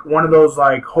like one of those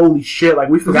like holy shit, like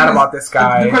we forgot about this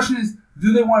guy. The question is,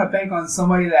 do they want to bank on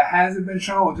somebody that hasn't been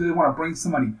shown, or do they want to bring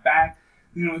somebody back?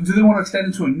 You know, do they want to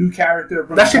extend it to a new character?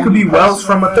 That shit could be Wells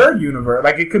from a third universe.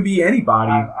 Like it could be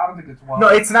anybody. I don't think it's Wells. No,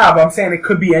 it's not. But I'm saying it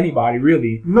could be anybody,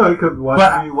 really. No, it could be.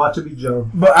 Watch it be Joe.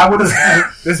 But I would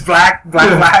have this black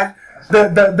flag.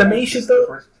 The main shit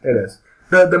though. It is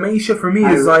the main shit for me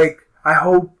is like I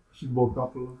hope. She woke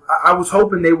up a little. I was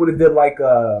hoping they would have did like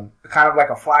a kind of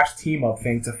like a Flash team up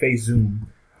thing to face Zoom.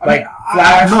 Like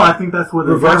Flash. I think that's what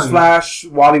they're Reverse going. Flash,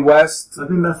 Wally West. I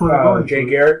think that's what they're going. Jay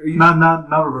Garrick.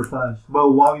 Not Reverse Flash, but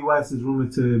Wally West is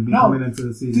rumored to be coming into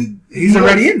the season. He's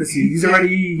already in the season.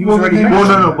 He was already.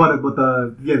 But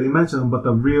they mentioned him, but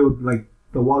the real like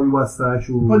the Wally West the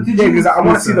actual. But because I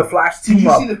want to see the Flash team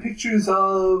up. Did you see the pictures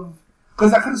of?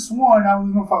 Because I could have sworn I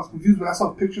don't know if I was confused, but I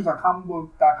saw pictures on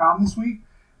comicbook.com this week.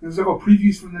 There was like a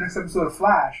previews from the next episode of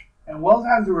Flash, and Wells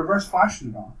has the Reverse Flash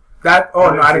suit on.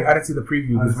 I didn't see the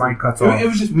preview because mine cuts off. It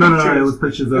was just pictures. No, it was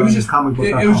pictures. It was just comic book.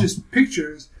 It was just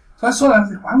pictures. So I saw that. I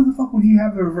was like, why the fuck would he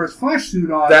have the Reverse Flash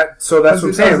suit on? That's what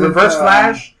I'm saying. Reverse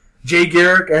Flash, Jay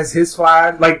Garrick as his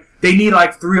Flash. Like they need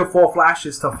like 3 or 4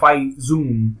 Flashes to fight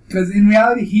Zoom. Because in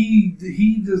reality,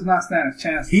 he does not stand a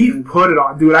chance. He put it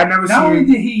on, dude. I never. Not only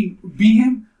did he beat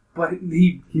him, but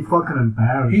he fucking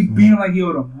embarrassed. He beat him like he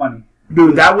owed him money.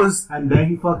 Dude, that was... And then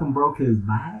he fucking broke his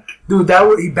back. Dude,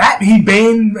 he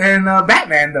Bane and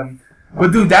Batmaned them.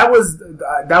 But dude, that was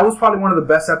probably one of the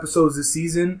best episodes this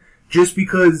season, just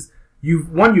because you've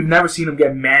never seen him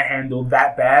get manhandled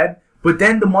that bad, But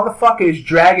then the motherfucker is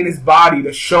dragging his body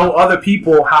to show other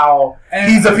people how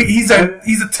he's a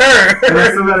turd. And I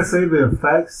still gotta say the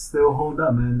effects still hold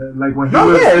up, man. Like when he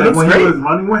he was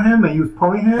running with him and he was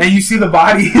pulling him, and you see the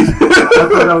body.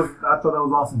 I thought that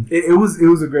was awesome. It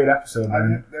was a great episode,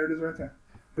 man. There it is, right there.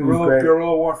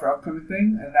 Guerrilla Warfare upcoming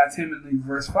thing, and that's him in the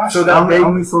Reverse Flash. So I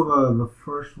only saw the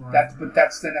first one. That's the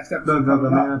next episode.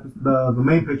 The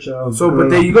main picture of. So, but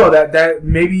there you go. That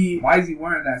maybe. Why is he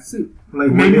wearing that suit?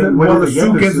 Like maybe the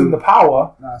suit gives him the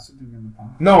power. Nah, suit didn't give him the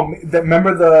power. No,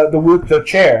 remember the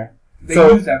chair. They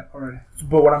used that already.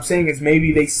 But what I'm saying is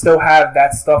maybe they still have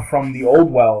that stuff from the old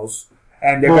Wells.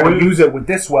 And they're going to use it with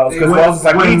this Wells because Wells is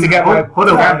like, we need to get my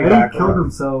family back. He killed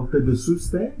himself. Did the suit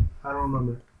stay? I don't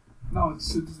remember. No,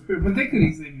 it's disappeared. But they could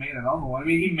easily made another one. I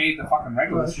mean, he made the fucking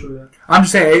regular suit. I'm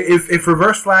just saying, if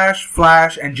Reverse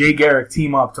Flash, and Jay Garrick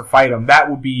team up to fight him, that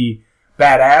would be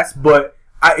badass. But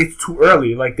it's too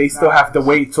early. Like, they still have to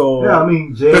wait till... Yeah, I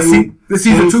mean, Jay... The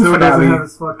season 2 finale. Doesn't have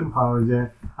his fucking powers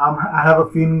yet. I have a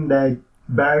feeling that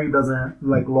Barry doesn't...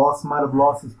 Like, might have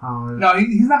lost his powers. No,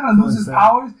 he's not going to lose his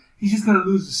powers. He's just going to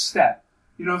lose his step.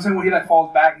 You know what I'm saying? When he, like,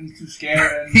 falls back and he's too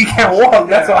scared. And he can't walk.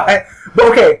 That's why...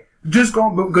 But, okay... Just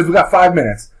going because we got 5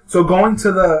 minutes. So going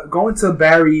to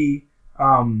Barry,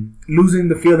 losing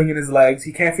the feeling in his legs.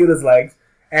 He can't feel his legs,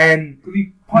 and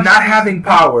not having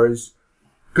powers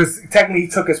because technically he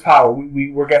took his power.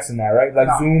 We're guessing that, right? Like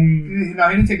Zoom. No,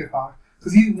 he didn't take his power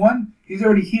because he's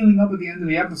already healing up at the end of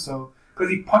the episode because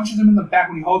he punches him in the back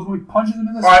when he holds him. He punches him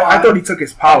in the spine. I thought he took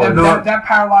his power. That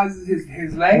paralyzes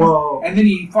his legs, and then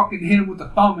he fucking hit him with the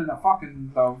thumb in the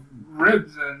fucking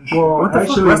ribs and shit. Well,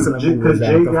 actually, because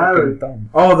Jay Garrick... the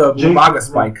Umaga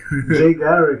spike. Jay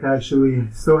Garrick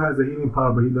actually still has the healing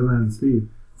power, but he doesn't have the speed.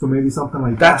 So maybe something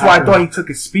like That's that. That's why I thought he took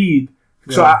his speed.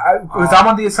 Yeah. So I'm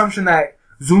on the assumption that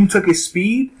Zoom took his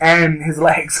speed and his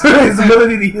legs. His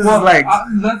ability to use his legs.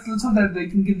 Let's hope that they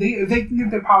can if they can get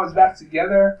their powers back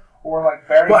together, or like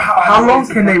Barry. But how long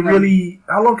can they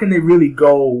really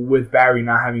go with Barry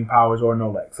not having powers or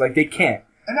no legs? Like they can't.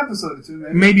 An episode or two,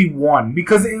 maybe. Maybe one,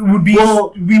 because it would be weak.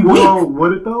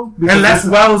 Would it though? Because unless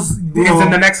Wells is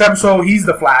in the next episode, he's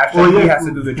the Flash, and he has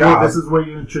to do the job. Well, this is where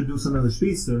you introduce another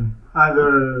speedster,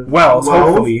 either Wells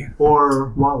hopefully, or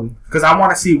Wally. Because I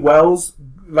want to see Wells.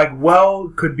 Like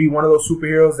could be one of those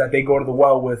superheroes that they go to the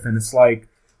well with, and it's like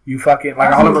you fucking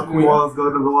like Oliver Queen. Wells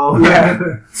go to the well. Yeah,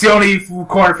 it's the only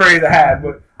corner phrase I had,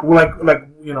 but like.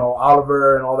 You know,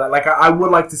 Oliver and all that. Like, I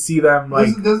would like to see them, like,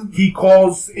 he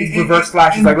calls Reverse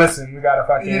Flash. He's like, listen, we gotta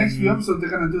fucking... In the next few episodes, they're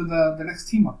gonna do the next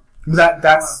team-up.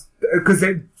 That's... Because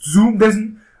Zoom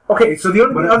doesn't... Okay, so the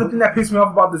only other thing that pissed me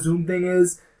off about the Zoom thing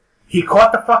is he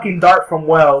caught the fucking dart from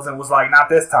Wells and was like, not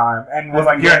this time. And was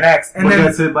like, you're next. And then...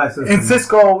 And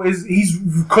Cisco he's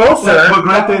closer. But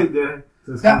granted...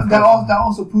 That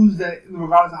also proves that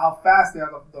regardless of how fast they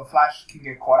are, the Flash can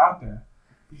get caught out there.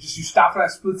 You stop for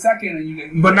that split second and you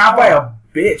get... But not by a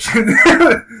bitch.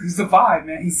 He's the Vibe,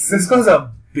 man. Cisco's a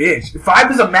bitch.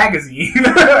 Vibe is a magazine.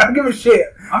 I don't give a shit.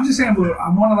 I'm just saying, but I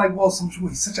want to like, well,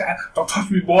 he's such a... Don't touch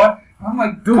me, boy. I'm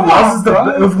like, dude, Wells is the...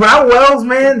 Without Wells,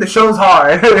 man, the show's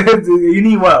hard. You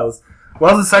need Wells.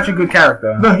 Wells is such a good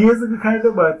character. No, he is a good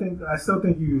character, but I still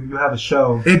think you have a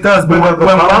show. It does, but when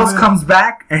Wells comes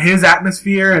back and his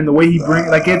atmosphere and the way he brings,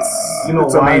 like it's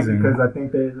amazing. Because I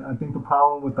think the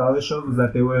problem with the other shows was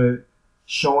that they were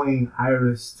showing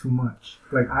Iris too much.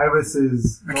 Like Iris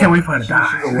is. I can't wait for her to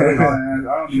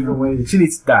die. She's away. She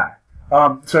needs to die.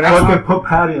 So next week, put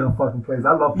Patty in a fucking place.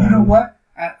 I love Patty. You know what?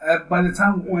 By the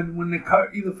time when they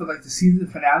cut either for like the season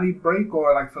finale break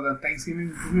or like for the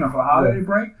Thanksgiving, for the holiday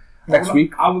break. Next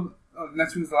week?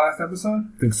 Next week is the last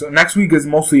episode? I think so. Next week is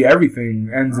mostly everything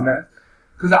ends in that.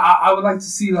 Because I would like to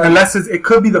see like... Unless it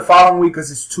could be the following week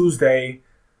because it's Tuesday.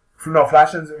 No,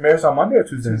 Flash and Mirror's on Monday or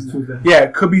Tuesday? It's Tuesday. Yeah,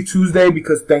 it could be Tuesday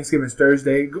because Thanksgiving is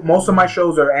Thursday. Most of my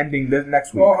shows are ending this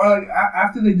next week. Or like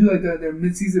after they do like their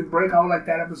mid-season break, I would like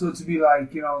that episode to be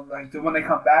like, like when they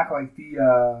come back, like it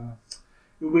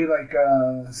would be like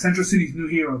Central City's new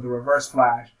hero, the Reverse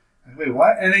Flash. Like, wait,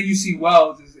 what? And then you see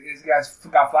Wells, his guys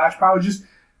got Flash power,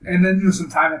 and then some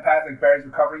time had passed, like Barry's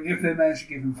recovering. If they manage to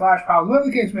give him Flash power, whatever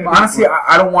the case may be. Honestly,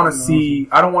 I don't want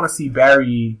to see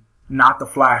Barry not the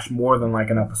Flash more than like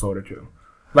an episode or two.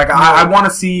 Like I want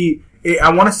to see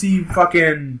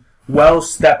fucking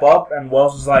Wells step up, and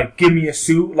Wells is like, give me a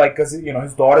suit, like because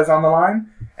his daughter's on the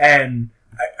line, and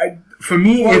for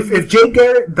me, if Jay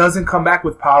Garrick doesn't come back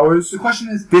with powers, the question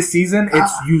is this season,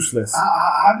 it's useless.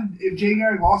 If Jay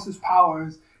Garrick lost his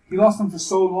powers, he lost them for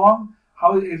so long.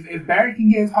 How if Barry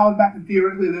can get his powers back, and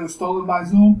theoretically they were stolen by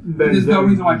Zoom, then there's no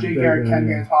reason why Jay Garrick can't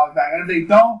get his powers back. And if they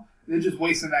don't, They're just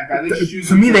wasting that guy. They just use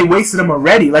to me, they wasted him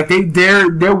already. Like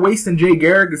they're wasting Jay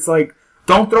Garrick. It's like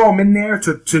don't throw him in there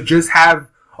to just have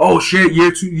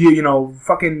year 2, you know,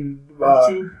 fucking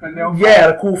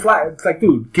the cool fly. It's like,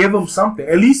 dude, give him something.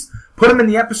 At least put him in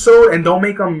the episode and don't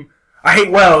make him. I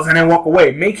hate Wells and then walk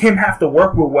away. Make him have to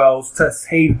work with Wells to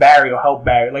save Barry or help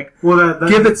Barry. Like,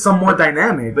 give it some more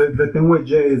dynamic. The thing with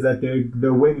Jay is that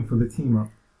they're waiting for the team up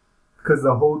because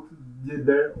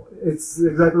it's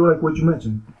exactly like what you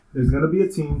mentioned. There's gonna be a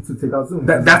team to take out Zoom.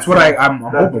 That's what I'm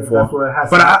hoping for. That's what it has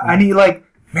but I need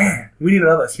we need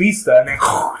another speedster, and then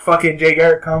fucking Jay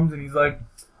Garrick comes and he's like,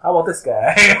 "How about this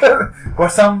guy?" Or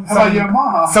some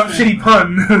shitty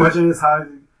pun. Question is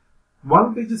why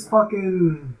don't they just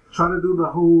fucking try to do the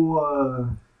whole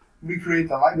recreate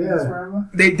the likeness forever?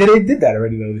 They did that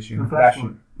already though this year.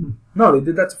 No, they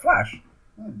did that to Flash.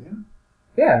 Oh, damn.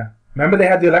 Yeah, remember they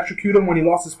had to electrocute him when he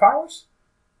lost his powers.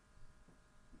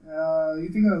 You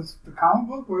think it was the comic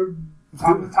book where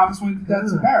Thomas Wayne did that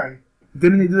to Barry?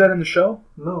 Didn't they do that in the show?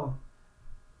 No.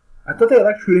 I thought they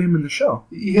electrocuted him in the show.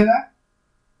 You hear that?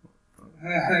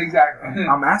 Exactly.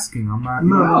 I'm asking. I'm not.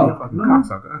 No.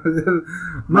 Cocksucker.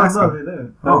 No, they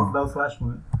did. That was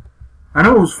Flashpoint. I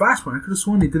know it was Flashpoint. I could have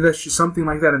sworn they did something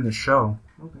like that in the show.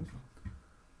 Okay.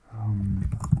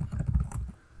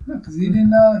 No, because he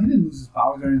didn't lose his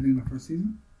powers or anything in the first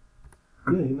season.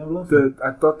 Yeah, he never lost.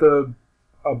 I thought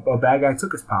a bad guy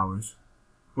took his powers,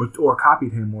 or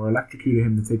copied him, or electrocuted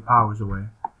him to take powers away.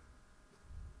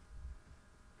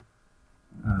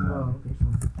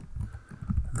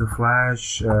 The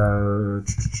Flash,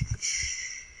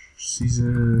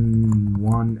 season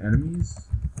 1 enemies.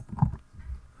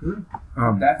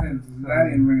 That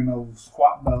ain't ringing no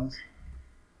squat bells.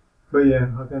 But yeah,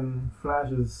 fucking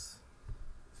Flash is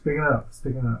picking up.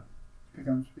 Picking up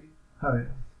speed. Oh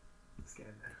yeah.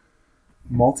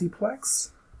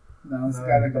 Multiplex? No, this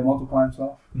guy that can multiply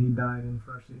himself. He died in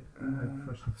first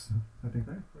episode. I think,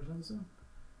 right? First episode?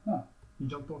 No. He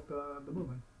jumped off the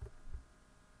building.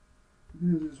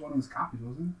 It was just one of his copies,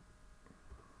 wasn't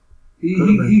it?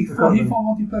 He fought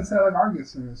Multiplex at like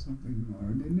Argus or something,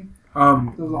 didn't he?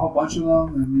 There was a whole bunch of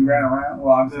them, and he ran around.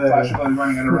 Well, obviously, Flash was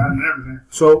running around and everything.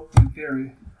 So, in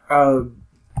theory, I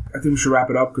think we should wrap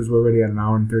it up because we're already at an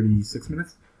hour and 36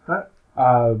 minutes. Right.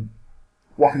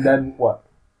 Walking Dead, what?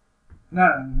 No.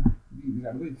 You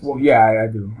gotta leave. Well, yeah, I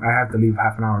do. I have to leave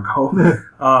half an hour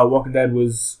ago. Walking Dead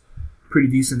was pretty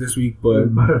decent this week,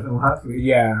 but better than last week.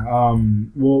 Yeah,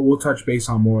 we'll touch base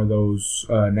on more of those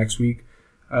next week.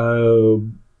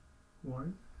 What?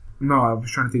 No, I was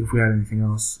trying to think if we had anything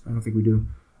else. I don't think we do.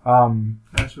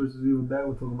 Ash vs. Evil Dead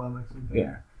we'll talk about next week.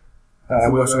 Yeah.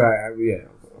 We also got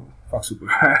fuck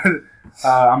Superbad.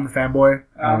 I'm the fanboy.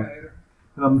 I'm the hater.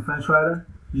 And I'm the French writer.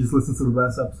 You just listen to the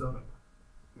best episode.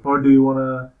 Or do you want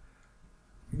to...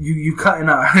 You cutting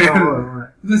up. Right.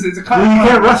 Listen, it's a cut. You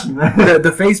can't rush me, man.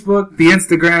 The Facebook, the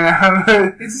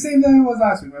Instagram. It's the same thing it was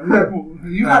last week, man.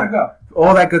 You gotta go.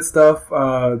 All that good stuff.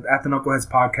 At the Knuckleheads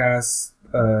Podcast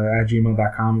at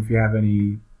gmail.com if you have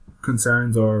any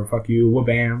concerns or fuck you,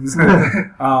 wabams.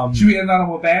 Should we end on a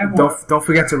wabam? Don't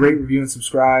forget to rate, review, and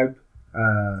subscribe.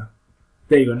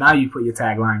 There you go. Now you put your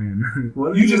tagline in.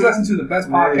 You just listened to the best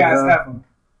podcast ever.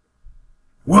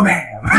 Wabam!